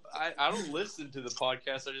know. I don't listen to the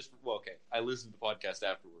podcast. I listen to the podcast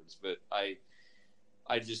afterwards. But I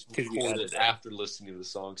I just 'Cause you recorded edited it it. after listening to the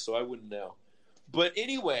song, so I wouldn't know. But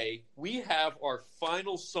anyway, we have our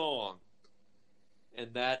final song,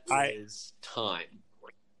 and that is Time.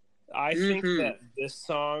 I think Mhm. that this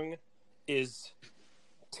song is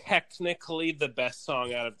technically the best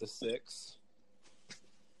song out of the 6,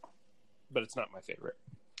 but it's not my favorite.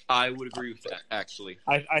 I would agree with that, actually.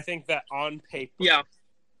 I think that on paper, Yeah.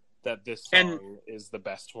 that this And- song is the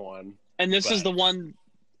best one. And this is But- the one.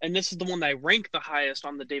 And this is the one that I rank the highest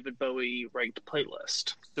on the David Bowie ranked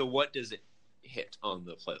playlist. So what does it hit on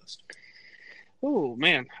the playlist? Oh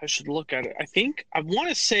man, I should look at it. I want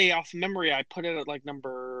to say off memory, I put it at like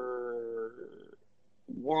number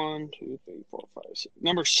 1, 2, 3, 4, 5, 6,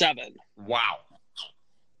 number 7. Wow.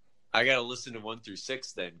 I got to listen to 1 through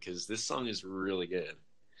 6 then, because this song is really good.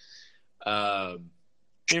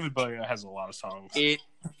 David Bowie has a lot of songs, He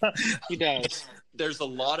does. There's a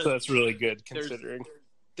lot of so that's really good considering.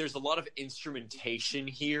 there's a lot of instrumentation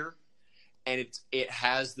here, and it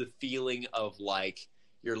has the feeling of like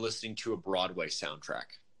you're listening to a Broadway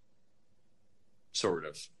soundtrack, sort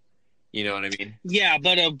of. You know what I mean? Yeah,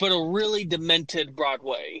 but a really demented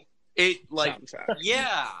Broadway It like soundtrack.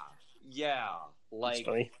 yeah. It's Like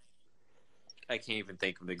funny. I can't even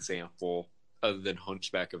think of an example other than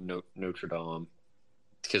Hunchback of Notre Dame,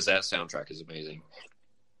 because that soundtrack is amazing.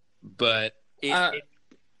 But it I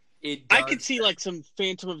does- could see like some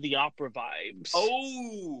Phantom of the Opera vibes.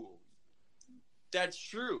 Oh, that's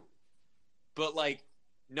true. But like,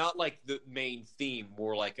 not like the main theme,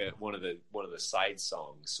 more like one of the side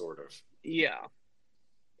songs, sort of. Yeah.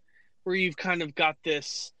 Where you've kind of got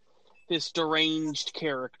this deranged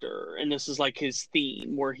character, and this is like his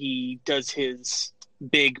theme where he does his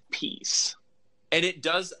big piece. And it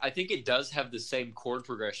does. I think it does have the same chord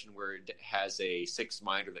progression where it has a 6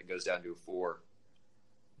 minor that goes down to a 4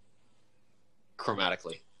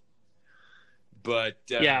 chromatically. But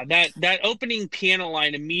Yeah, that opening piano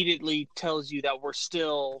line immediately tells you that we're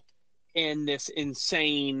still in this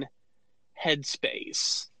insane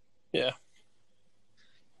headspace. Yeah.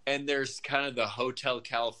 And there's kind of the Hotel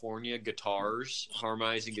California guitars,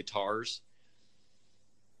 harmonizing guitars.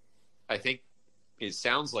 I think it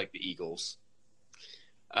sounds like the Eagles,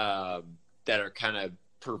 that are kind of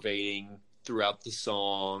pervading throughout the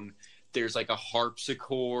song. There's like a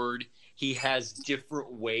harpsichord. He has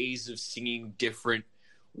different ways of singing different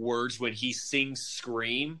words. When he sings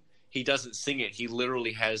 "scream," he doesn't sing it. He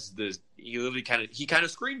literally has he kind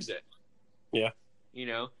of screams it. Yeah. You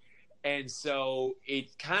know? And so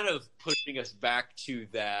it kind of pushing us back to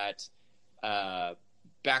that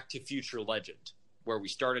Back to Future legend, where we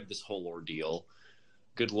started this whole ordeal.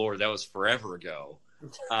 Good Lord, that was forever ago.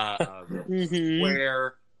 Mm-hmm.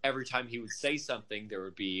 Where every time he would say something, there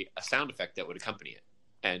would be a sound effect that would accompany it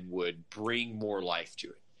and would bring more life to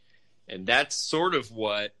it. And that's sort of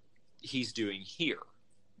what he's doing here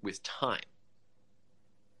with Time.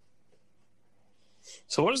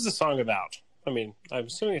 So what is the song about? I mean, I'm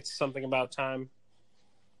assuming it's something about time.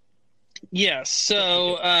 Yes.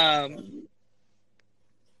 So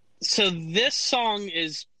this song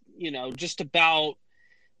is, just about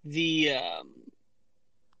the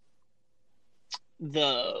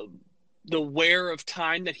wear of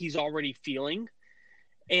time that he's already feeling.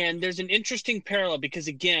 And there's an interesting parallel because,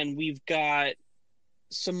 again, we've got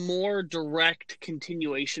some more direct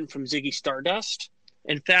continuation from Ziggy Stardust.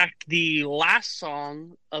 In fact, the last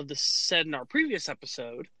song of the set in our previous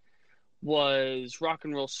episode was Rock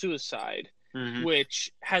and Roll Suicide,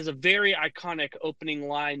 which has a very iconic opening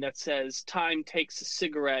line that says, "Time takes a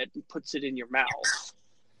cigarette and puts it in your mouth."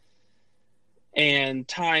 And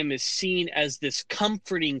time is seen as this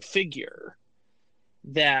comforting figure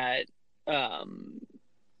that,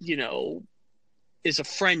 is a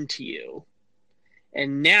friend to you.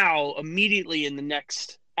 And now, immediately in the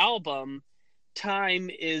next album, time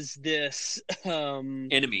is this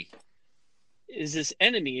Enemy.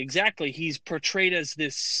 Exactly. He's portrayed as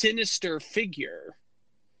this sinister figure,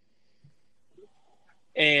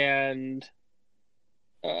 and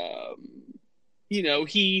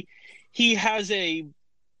he has a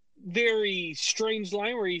very strange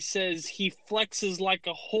line where he says he flexes like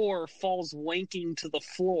a whore, falls wanking to the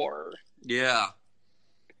floor. Yeah.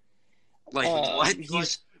 Like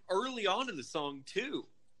he's early on in the song too.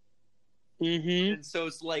 Mm-hmm. And so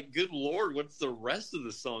it's like, good Lord, what's the rest of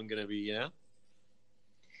the song gonna be? You know.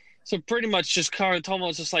 So pretty much, just Karatomo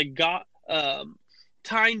is just like God.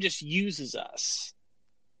 Time just uses us,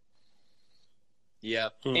 Yeah.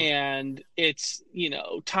 and it's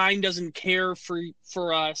time doesn't care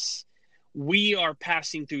for us. We are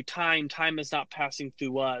passing through time. Time is not passing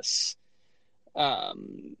through us.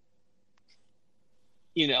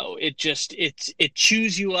 it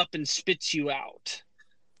chews you up and spits you out.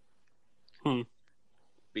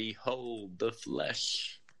 Behold the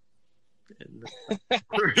flesh.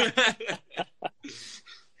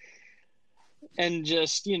 And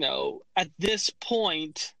just, at this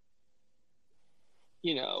point,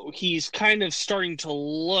 he's kind of starting to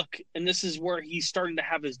look, and this is where he's starting to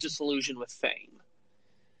have his disillusion with fame,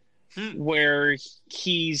 where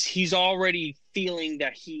he's already feeling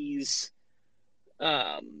that he's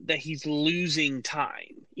losing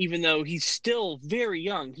time, even though he's still very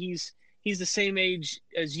young. He's the same age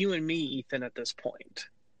as you and me, Ethan, at this point.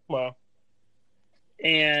 Wow.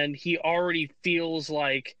 And he already feels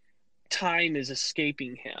like time is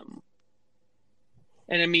escaping him.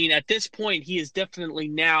 And I mean, at this point, he is definitely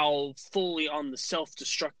now fully on the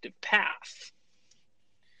self-destructive path.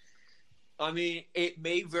 I mean, it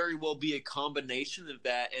may very well be a combination of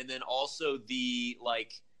that, and then also the,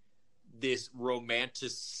 this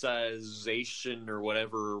romanticization or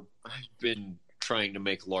whatever. I've been trying to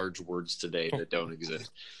make large words today that don't exist.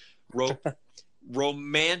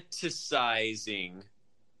 Romanticizing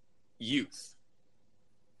youth.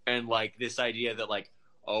 And, this idea that,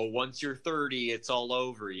 once you're 30, it's all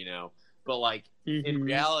over, But, in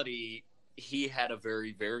reality, he had a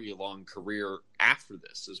very, very long career after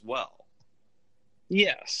this as well.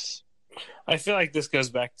 Yes. I feel like this goes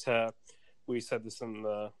back to, we said this in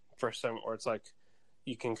the first time, where it's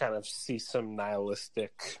you can kind of see some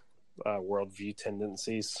nihilistic worldview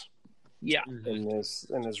tendencies. Yeah. In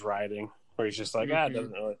his writing, where he's just it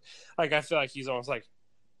doesn't really, I feel like he's almost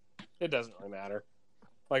it doesn't really matter.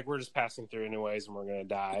 We're just passing through anyways, and we're going to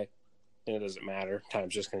die, and it doesn't matter.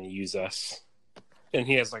 Time's just going to use us. And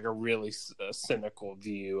he has a really cynical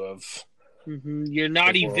view of you're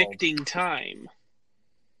not evicting time.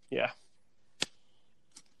 Yeah.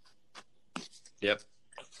 Yep.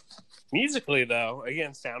 Musically, though,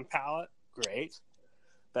 again, sound palette, great.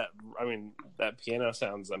 That piano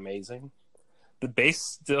sounds amazing. The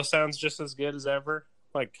bass still sounds just as good as ever.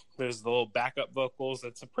 There's the little backup vocals.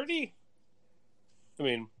 It's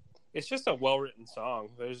it's just a well-written song.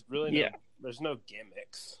 There's really there's no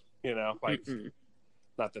gimmicks,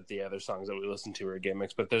 not that the other songs that we listen to are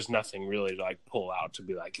gimmicks, but there's nothing really to pull out to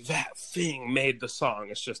be that thing made the song.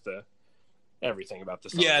 It's just everything about the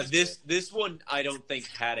song. Yeah, this one I don't think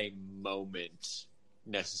had a moment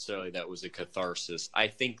necessarily that was a catharsis. I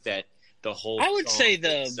think that the whole song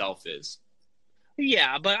itself is.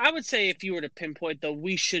 Yeah, but I would say if you were to pinpoint the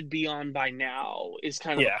 "We Should Be On By Now" is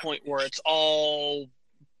kind of the point where it's all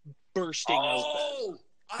bursting open.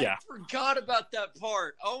 I forgot about that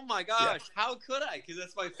part. Oh my gosh, how could I? Because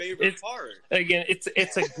that's my favorite part. Again, it's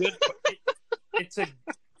a good. it's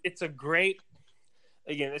a great.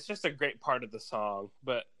 Again, it's just a great part of the song,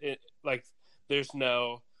 but there's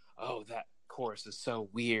no that chorus is so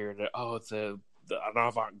weird. The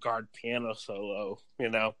avant-garde piano solo.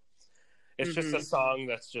 It's just a song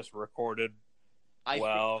that's just recorded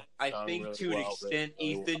well. I think really to an extent,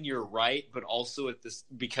 Ethan, you're right, but also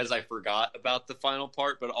because I forgot about the final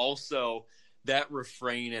part, but also that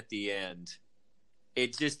refrain at the end,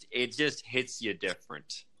 it just hits you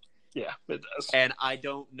different. Yeah, it does. And I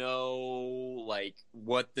don't know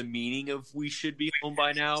what the meaning of "We Should Be Home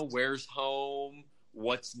By Now." Where's home?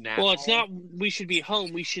 What's now? Well, it's not "We should be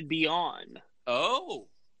home." We should be on. Oh,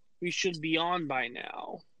 we should be on by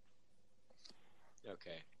now.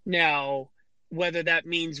 Okay. Now, whether that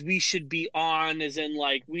means we should be on as in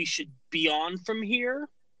we should be on from here,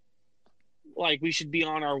 we should be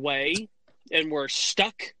on our way and we're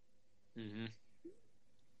stuck,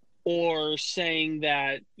 or saying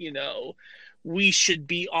that, we should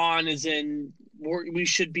be on as in we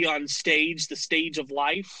should be on stage, the stage of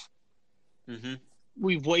life.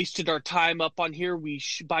 We've wasted our time up on here.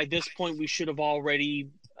 By this point, we should have already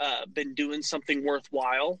been doing something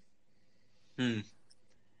worthwhile.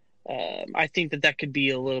 I think that could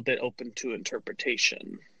be a little bit open to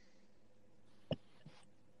interpretation.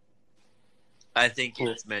 I think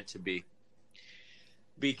it's meant to be.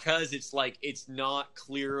 Because it's it's not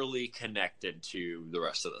clearly connected to the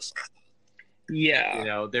rest of the song.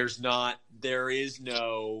 Yeah. There's no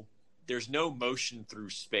motion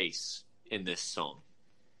through space in this song.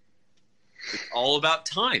 It's all about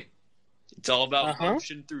time. It's all about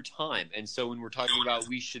motion through time. And so when we're talking about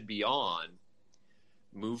 "We Should Be On,"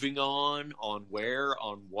 moving on where,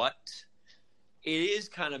 on what, it is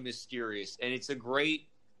kind of mysterious, and it's a great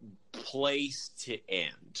place to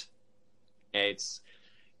end.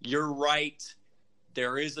 You're right,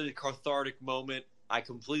 there is a cathartic moment I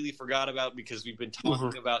completely forgot about because we've been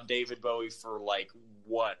talking about David Bowie for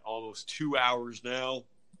almost 2 hours now.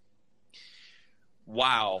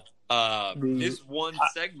 Wow. This one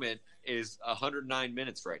segment is 109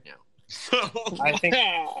 minutes right now. So I think,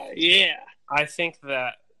 yeah. I think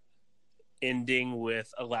that ending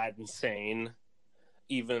with Aladdin Sane,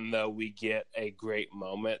 even though we get a great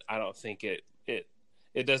moment, I don't think it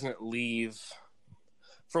doesn't leave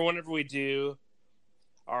for whenever we do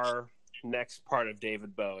our next part of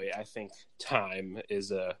David Bowie. I think Time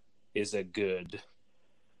is a good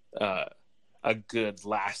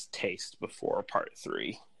last taste before part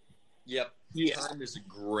 3. Yep. Yeah. Time is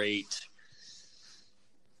great.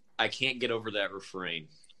 I can't get over that refrain.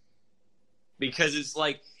 Because it's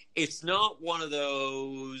like, it's not one of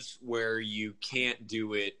those where you can't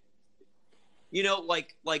do it. You know,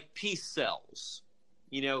 like Peace Sells.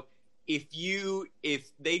 You know, if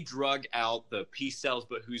they drug out the Peace Sells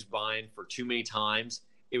but Who's Buying for too many times,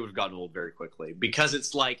 it would have gotten old very quickly. Because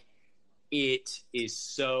it's like, it is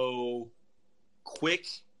so quick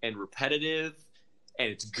and repetitive, and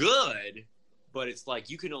it's good, but it's like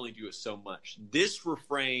you can only do it so much. This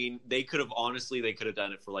refrain, they could have done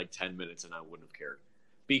it for like 10 minutes and I wouldn't have cared,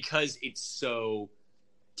 because it's so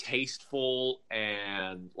tasteful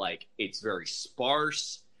and like it's very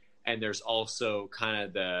sparse, and there's also kind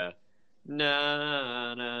of the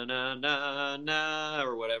na na na na na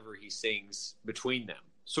or whatever he sings between them,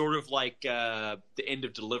 sort of like the end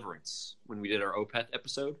of Deliverance when we did our Opeth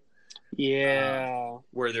episode. Yeah.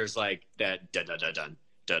 Where there's like that da da da da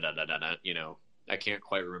da da da da. You know, I can't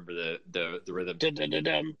quite remember the rhythm. Da da da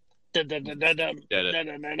dum. Da da da da dum. Da da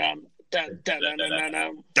da dum. Da da da da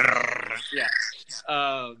dum.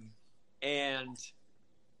 Yeah. And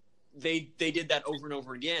they did that over and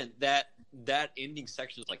over again. That ending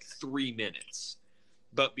section is like 3 minutes,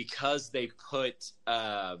 but because they put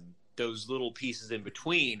those little pieces in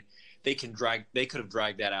between, they could have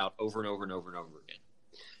dragged that out over and over and over and over again.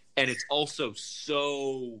 And it's also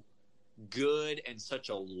so good and such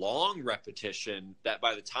a long repetition that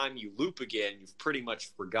by the time you loop again, you've pretty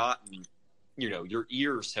much forgotten, you know, your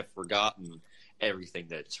ears have forgotten everything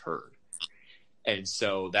that's heard. And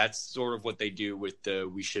so that's sort of what they do with the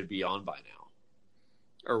We Should Be On By Now.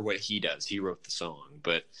 Or what he does. He wrote the song.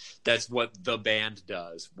 But that's what the band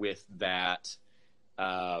does with that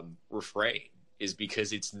refrain, is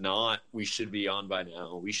because it's not We Should Be On By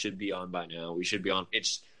Now, We Should Be On By Now, We Should Be On.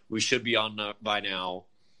 It's We Should Be On By Now.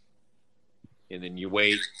 And then you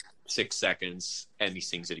wait 6 seconds and he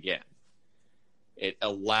sings it again. It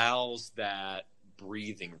allows that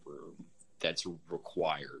breathing room that's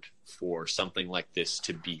required for something like this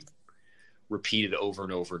to be repeated over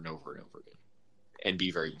and over and over and over again and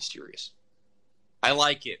be very mysterious. I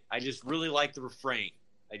like it. I just really like the refrain.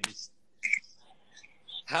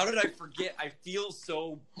 How did I forget? I feel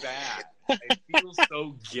so bad. I feel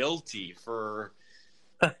so guilty for...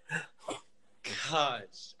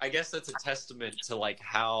 Gosh, I guess that's a testament to like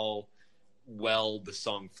how well the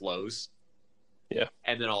song flows. Yeah.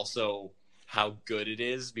 And then also how good it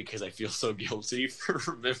is, because I feel so guilty for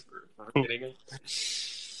forgetting it.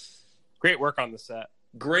 Great work on the set.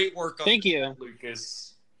 Great work on Thank the you, set,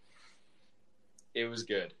 Lucas. It was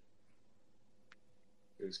good.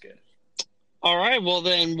 It was good. All right, well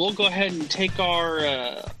then we'll go ahead and take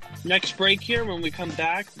our next break here. When we come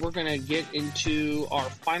back, we're going to get into our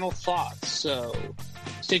final thoughts. So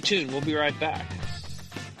stay tuned. We'll be right back.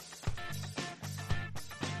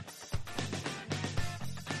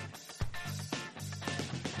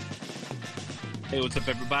 Hey, what's up,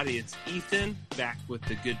 everybody? It's Ethan, back with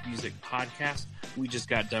the Good Music Podcast. We just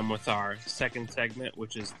got done with our second segment,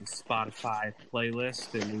 which is the Spotify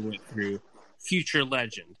playlist, and we went through Future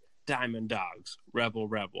Legend, Diamond Dogs, Rebel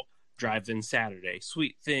Rebel, Drive-In Saturday,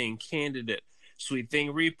 Sweet Thing, Candidate, Sweet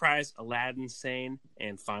Thing Reprise, Aladdin Sane,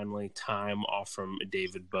 and finally Time, all from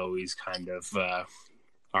David Bowie's kind of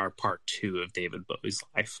our part 2 of David Bowie's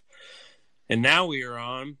life. And now we are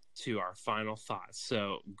on to our final thoughts.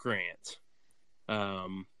 So, Grant,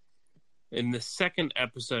 in the second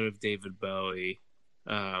episode of David Bowie,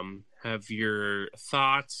 have your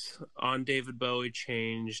thoughts on David Bowie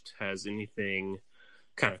changed? Has anything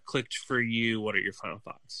kind of clicked for you? What are your final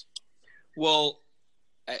thoughts? Well,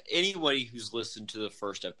 anybody who's listened to the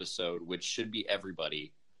first episode, which should be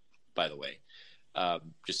everybody, by the way,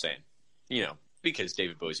 just saying, you know, because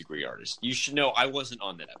David Bowie's a great artist, you should know I wasn't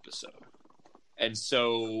on that episode. And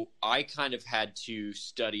so I kind of had to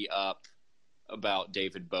study up about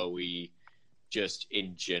David Bowie just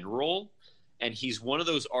in general. And he's one of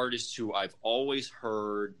those artists who I've always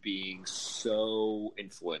heard being so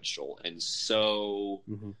influential and so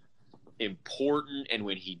important. And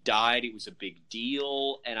when he died, it was a big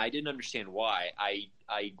deal. And I didn't understand why. I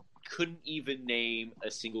couldn't even name a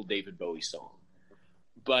single David Bowie song.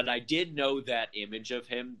 but I did know that image of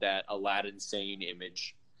him, that Aladdin Sane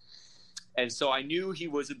image. And so I knew he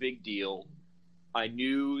was a big deal. I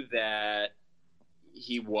knew that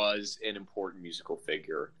he was an important musical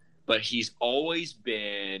figure, but he's always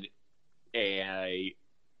been a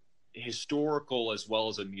historical as well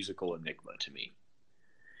as a musical enigma to me,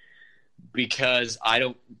 because I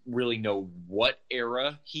don't really know what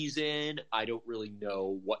era he's in. I don't really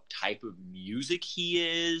know what type of music he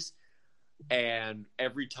is. And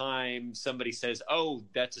every time somebody says, oh,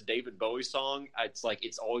 that's a David Bowie song, it's like,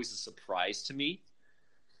 it's always a surprise to me.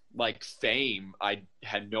 Like Fame, I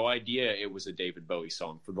had no idea it was a David Bowie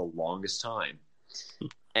song for the longest time.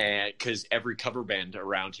 And because every cover band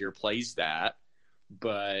around here plays that,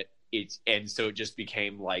 but so it just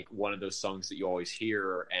became like one of those songs that you always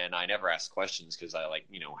hear, and I never ask questions because I like,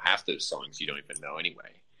 half those songs you don't even know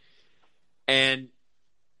anyway. And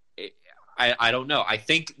I don't know. I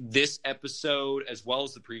think this episode, as well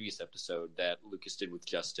as the previous episode that Lucas did with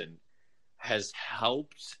Justin, has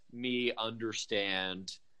helped me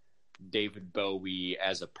understand David Bowie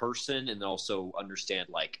as a person, and also understand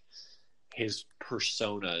like his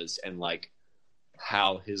personas and like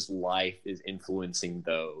how his life is influencing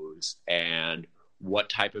those, and what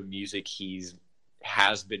type of music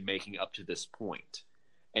has been making up to this point,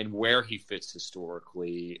 and where he fits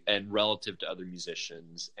historically and relative to other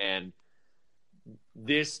musicians. And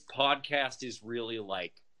this podcast is really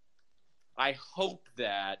like, I hope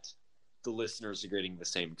that the listeners are getting the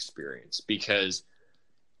same experience, because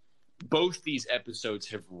both these episodes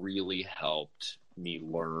have really helped me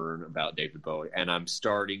learn about David Bowie, and I'm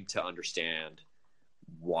starting to understand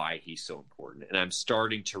why he's so important. And I'm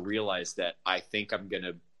starting to realize that I think I'm going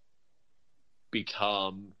to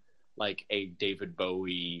become like a David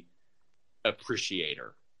Bowie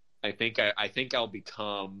appreciator. I think I'll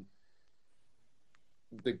become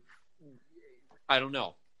I don't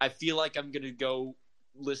know. I feel like I'm going to go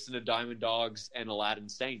listen to Diamond Dogs and Aladdin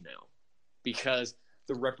Sane now, because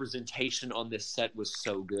the representation on this set was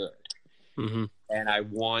so good. Mm-hmm. And I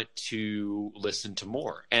want to listen to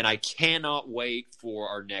more. And I cannot wait for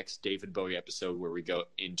our next David Bowie episode, where we go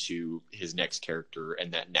into his next character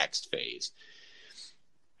and that next phase.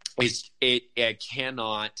 I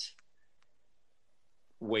cannot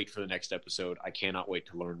wait for the next episode. I cannot wait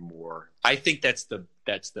to learn more. I think that's the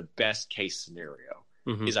best case scenario.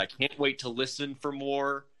 Mm-hmm. Is I can't wait to listen to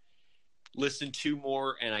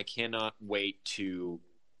more, and I cannot wait to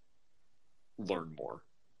learn more.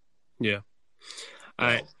 Yeah.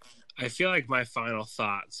 I feel like my final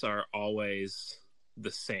thoughts are always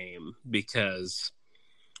the same, because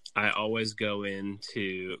I always go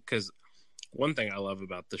into, because one thing I love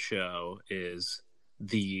about the show is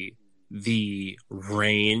the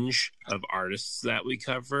range of artists that we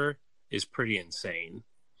cover is pretty insane.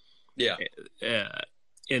 Yeah.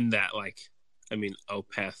 In that, like, I mean,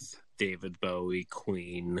 Opeth, David Bowie,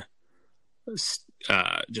 Queen, the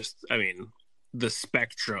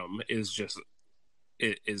spectrum is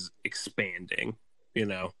expanding,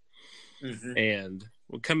 Mm-hmm. And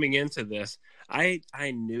coming into this, I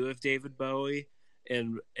knew of David Bowie,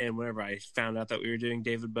 and whenever I found out that we were doing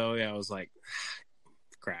David Bowie, I was like,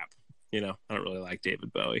 crap, I don't really like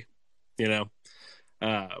David Bowie,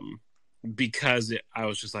 because I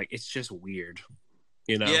was just like, it's just weird,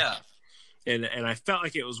 Yeah. And I felt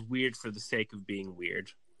like it was weird for the sake of being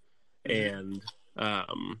weird. Mm-hmm.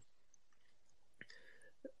 And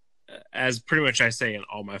as pretty much I say in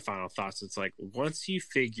all my final thoughts, it's like, once you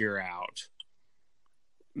figure out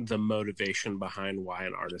the motivation behind why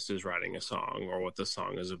an artist is writing a song, or what the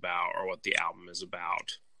song is about, or what the album is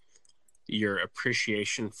about, your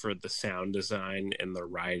appreciation for the sound design and the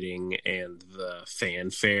writing and the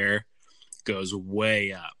fanfare goes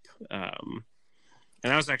way up.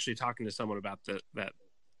 And I was actually talking to someone about that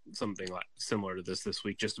something like similar to this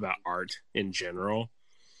week, just about art in general.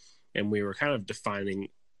 And we were kind of defining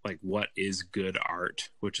like what is good art,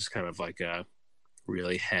 which is kind of like a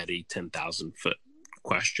really heady 10,000 foot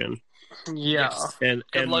question. Yeah. And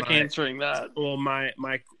good luck answering that. Well,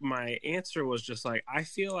 my answer was just like, I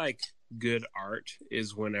feel like good art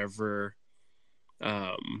is whenever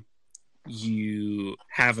you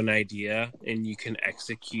have an idea and you can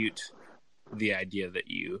execute the idea that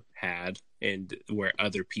you had, and where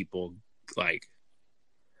other people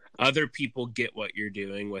get what you're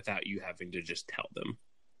doing without you having to just tell them.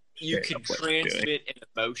 You can transmit an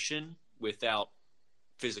emotion without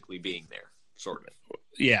physically being there, sort of.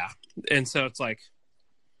 Yeah. And so it's like,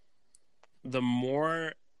 the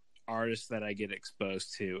more artists that I get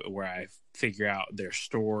exposed to, where I figure out their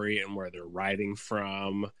story and where they're writing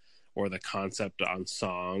from, or the concept on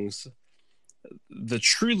songs, the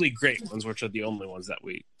truly great ones, which are the only ones that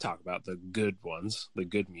we talk about, the good ones, the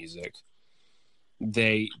good music,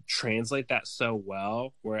 they translate that so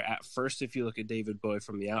well, where at first, if you look at David Bowie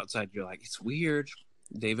from the outside, you're like, it's weird.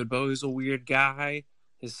 David Bowie's a weird guy.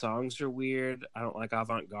 His songs are weird. I don't like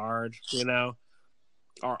avant-garde,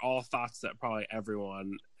 are all thoughts that probably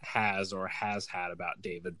everyone has or has had about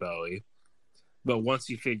David Bowie. But once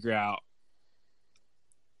you figure out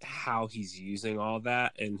how he's using all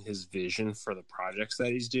that and his vision for the projects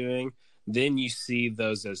that he's doing, then you see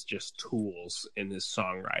those as just tools in his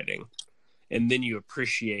songwriting. And then you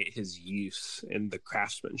appreciate his use and the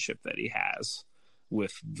craftsmanship that he has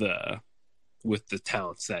with the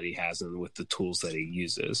talents that he has and with the tools that he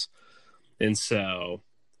uses. And so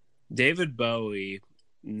David Bowie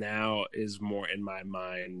now is more in my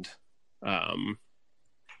mind.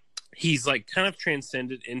 He's like kind of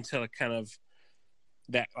transcended into kind of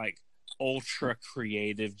that like ultra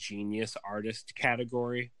creative genius artist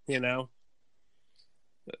category,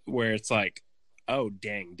 where it's like, oh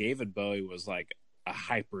dang, David Bowie was like a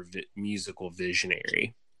hyper musical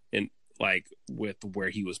visionary, and like with where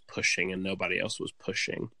he was pushing and nobody else was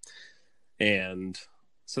pushing. And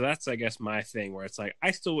so that's, I guess, my thing, where it's like,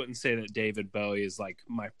 I still wouldn't say that David Bowie is like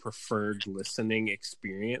my preferred listening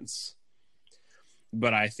experience,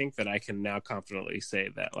 but I think that I can now confidently say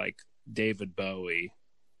that like David Bowie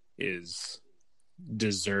is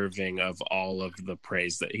deserving of all of the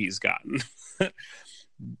praise that he's gotten.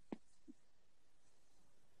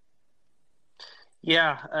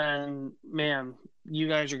 Yeah, and man, you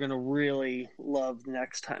guys are going to really love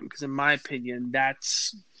next time, because in my opinion,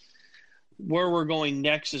 that's where we're going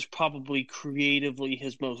next, is probably creatively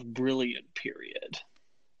his most brilliant period.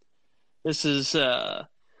 This is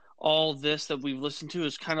all this that we've listened to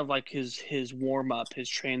is kind of like his warm-up, his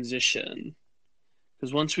transition.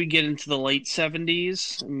 Because once we get into the late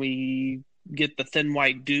 70s and we get the Thin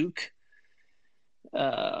White Duke,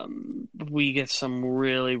 we get some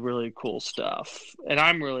really, really cool stuff. And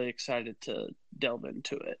I'm really excited to delve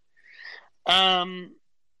into it.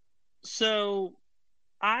 So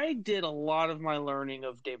I did a lot of my learning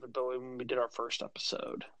of David Bowie when we did our first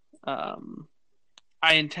episode. I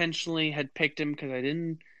intentionally had picked him because I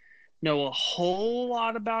didn't know a whole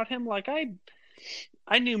lot about him. Like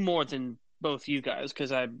I knew more than both you guys,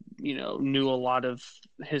 because I, knew a lot of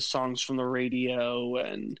his songs from the radio,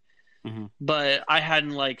 and but I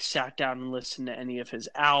hadn't like sat down and listened to any of his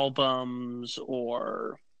albums,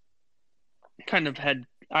 or I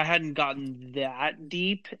hadn't gotten that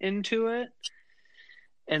deep into it.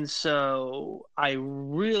 And so I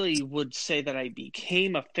really would say that I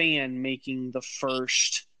became a fan making the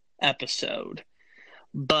first episode,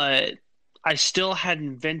 but I still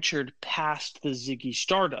hadn't ventured past the Ziggy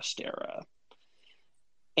Stardust era.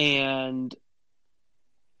 And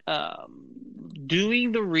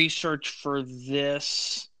doing the research for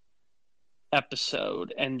this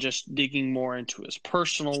episode and just digging more into his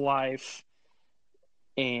personal life,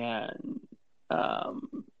 and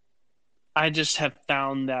I just have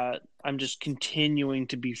found that I'm just continuing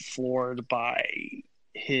to be floored by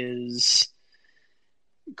his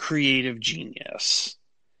creative genius.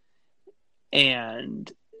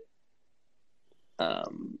 And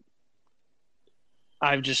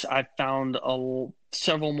I've found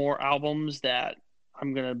several more albums that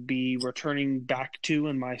I'm going to be returning back to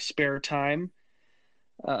in my spare time.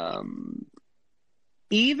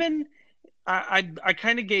 Even I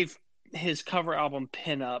kind of gave his cover album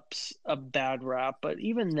Pinups a bad rap, but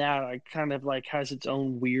even that I kind of like has its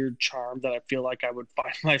own weird charm that I feel like I would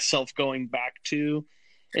find myself going back to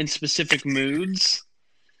in specific moods.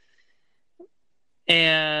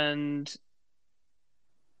 And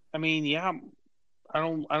I mean, yeah, I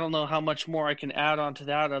don't know how much more I can add on to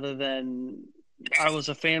that, other than I was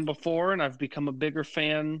a fan before and I've become a bigger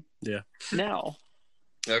fan now.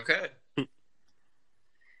 Okay.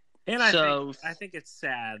 And I think it's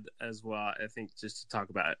sad as well. I think just to talk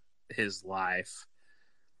about his life,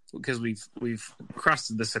 because we've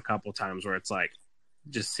crossed this a couple times, where it's like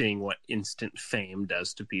just seeing what instant fame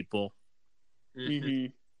does to people.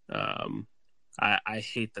 Mm-hmm. I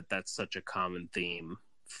hate that that's such a common theme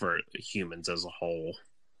for humans as a whole.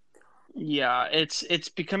 Yeah, it's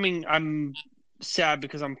becoming. I'm sad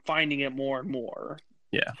because I'm finding it more and more.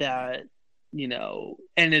 Yeah. That,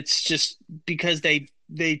 and it's just because they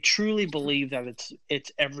truly believe that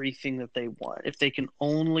it's everything that they want. If they can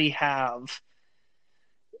only have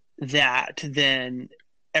that, then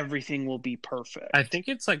everything will be perfect. I think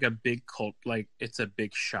it's like a big cult. Like, it's a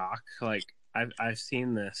big shock. Like, I've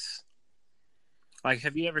seen this. Like,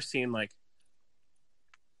 have you ever seen like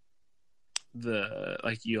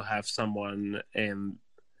you'll have someone and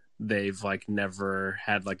they've like never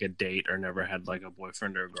had like a date or never had like a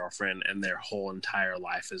boyfriend or a girlfriend, and their whole entire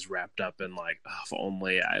life is wrapped up in like, oh, if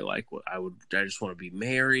only I just want to be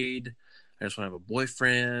married. I just want to have a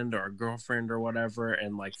boyfriend or a girlfriend or whatever.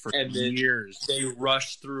 And like for years they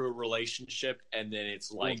rush through a relationship, and then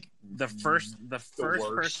it's like the first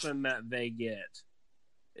person that they get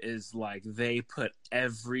is like, they put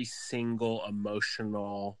every single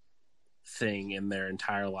emotional thing in their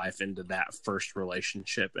entire life into that first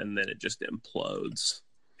relationship, and then it just implodes.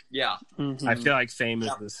 Yeah. Mm-hmm. I feel like fame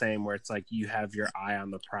is the same, where it's like you have your eye on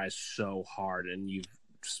the prize so hard, and you've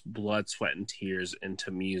blood, sweat, and tears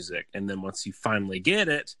into music, and then once you finally get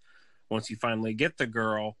it, once you finally get the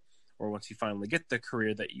girl, or once you finally get the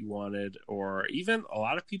career that you wanted, or even a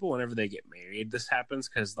lot of people, whenever they get married, this happens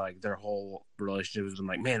because like their whole relationship has been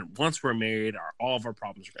like, man, once we're married, all of our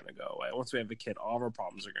problems are going to go away. Once we have a kid, all of our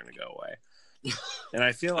problems are going to go away. And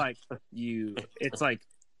I feel like it's like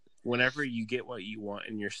whenever you get what you want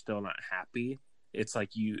and you're still not happy, it's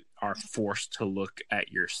like you are forced to look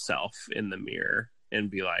at yourself in the mirror and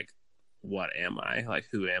be like, what am I? Like,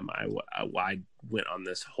 who am I? I went on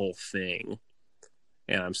this whole thing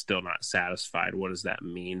and I'm still not satisfied. What does that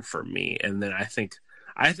mean for me? And then I think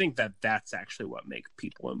that that's actually what makes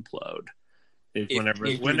people implode.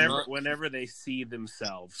 Whenever they see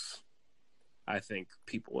themselves, I think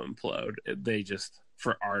people implode. They just,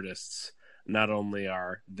 for artists, not only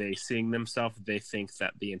are they seeing themselves, they think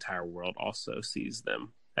that the entire world also sees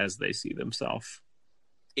them as they see themselves.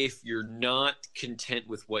 If you're not content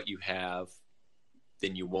with what you have,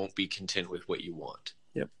 then you won't be content with what you want.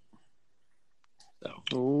 Yep. So.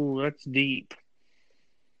 Oh, that's deep.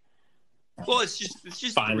 Well, it's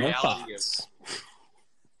just final the reality thoughts.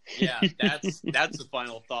 Yeah, that's the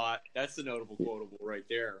final thought. That's the notable quotable right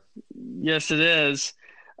there. Yes, it is.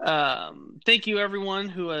 Thank you, everyone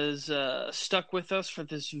who has stuck with us for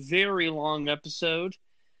this very long episode.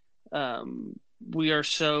 We are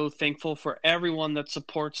so thankful for everyone that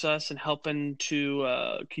supports us and helping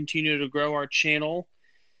to continue to grow our channel.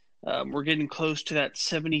 We're getting close to that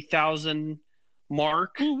 70,000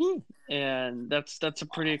 mark, and that's a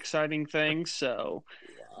pretty exciting thing. So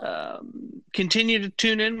continue to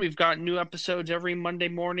tune in. We've got new episodes every Monday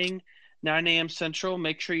morning, 9 a.m. Central.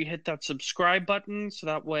 Make sure you hit that subscribe button so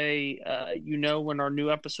that way you know when our new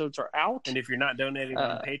episodes are out. And if you're not donating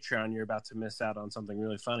on Patreon, you're about to miss out on something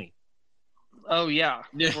really funny. Oh yeah,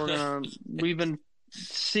 we've been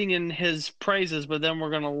singing his praises, but then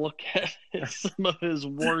we're gonna look at some of his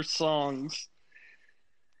worst songs.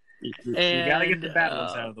 You gotta get the bad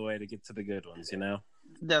ones out of the way to get to the good ones, you know.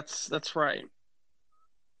 That's right.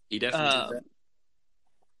 He definitely did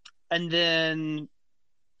that. And then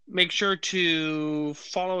make sure to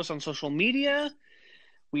follow us on social media.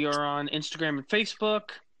 We are on Instagram and Facebook.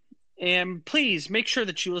 And please make sure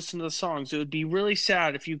that you listen to the songs. It would be really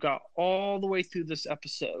sad if you got all the way through this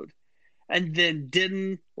episode and then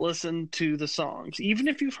didn't listen to the songs, even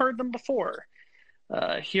if you've heard them before.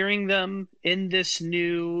 Hearing them in this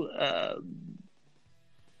new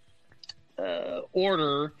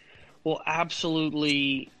order will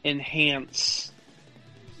absolutely enhance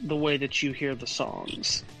the way that you hear the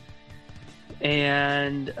songs.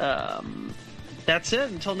 And that's it.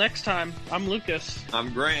 Until next time, I'm Lucas.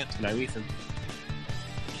 I'm Grant. And I'm Ethan.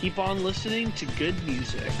 Keep on listening to good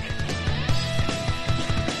music.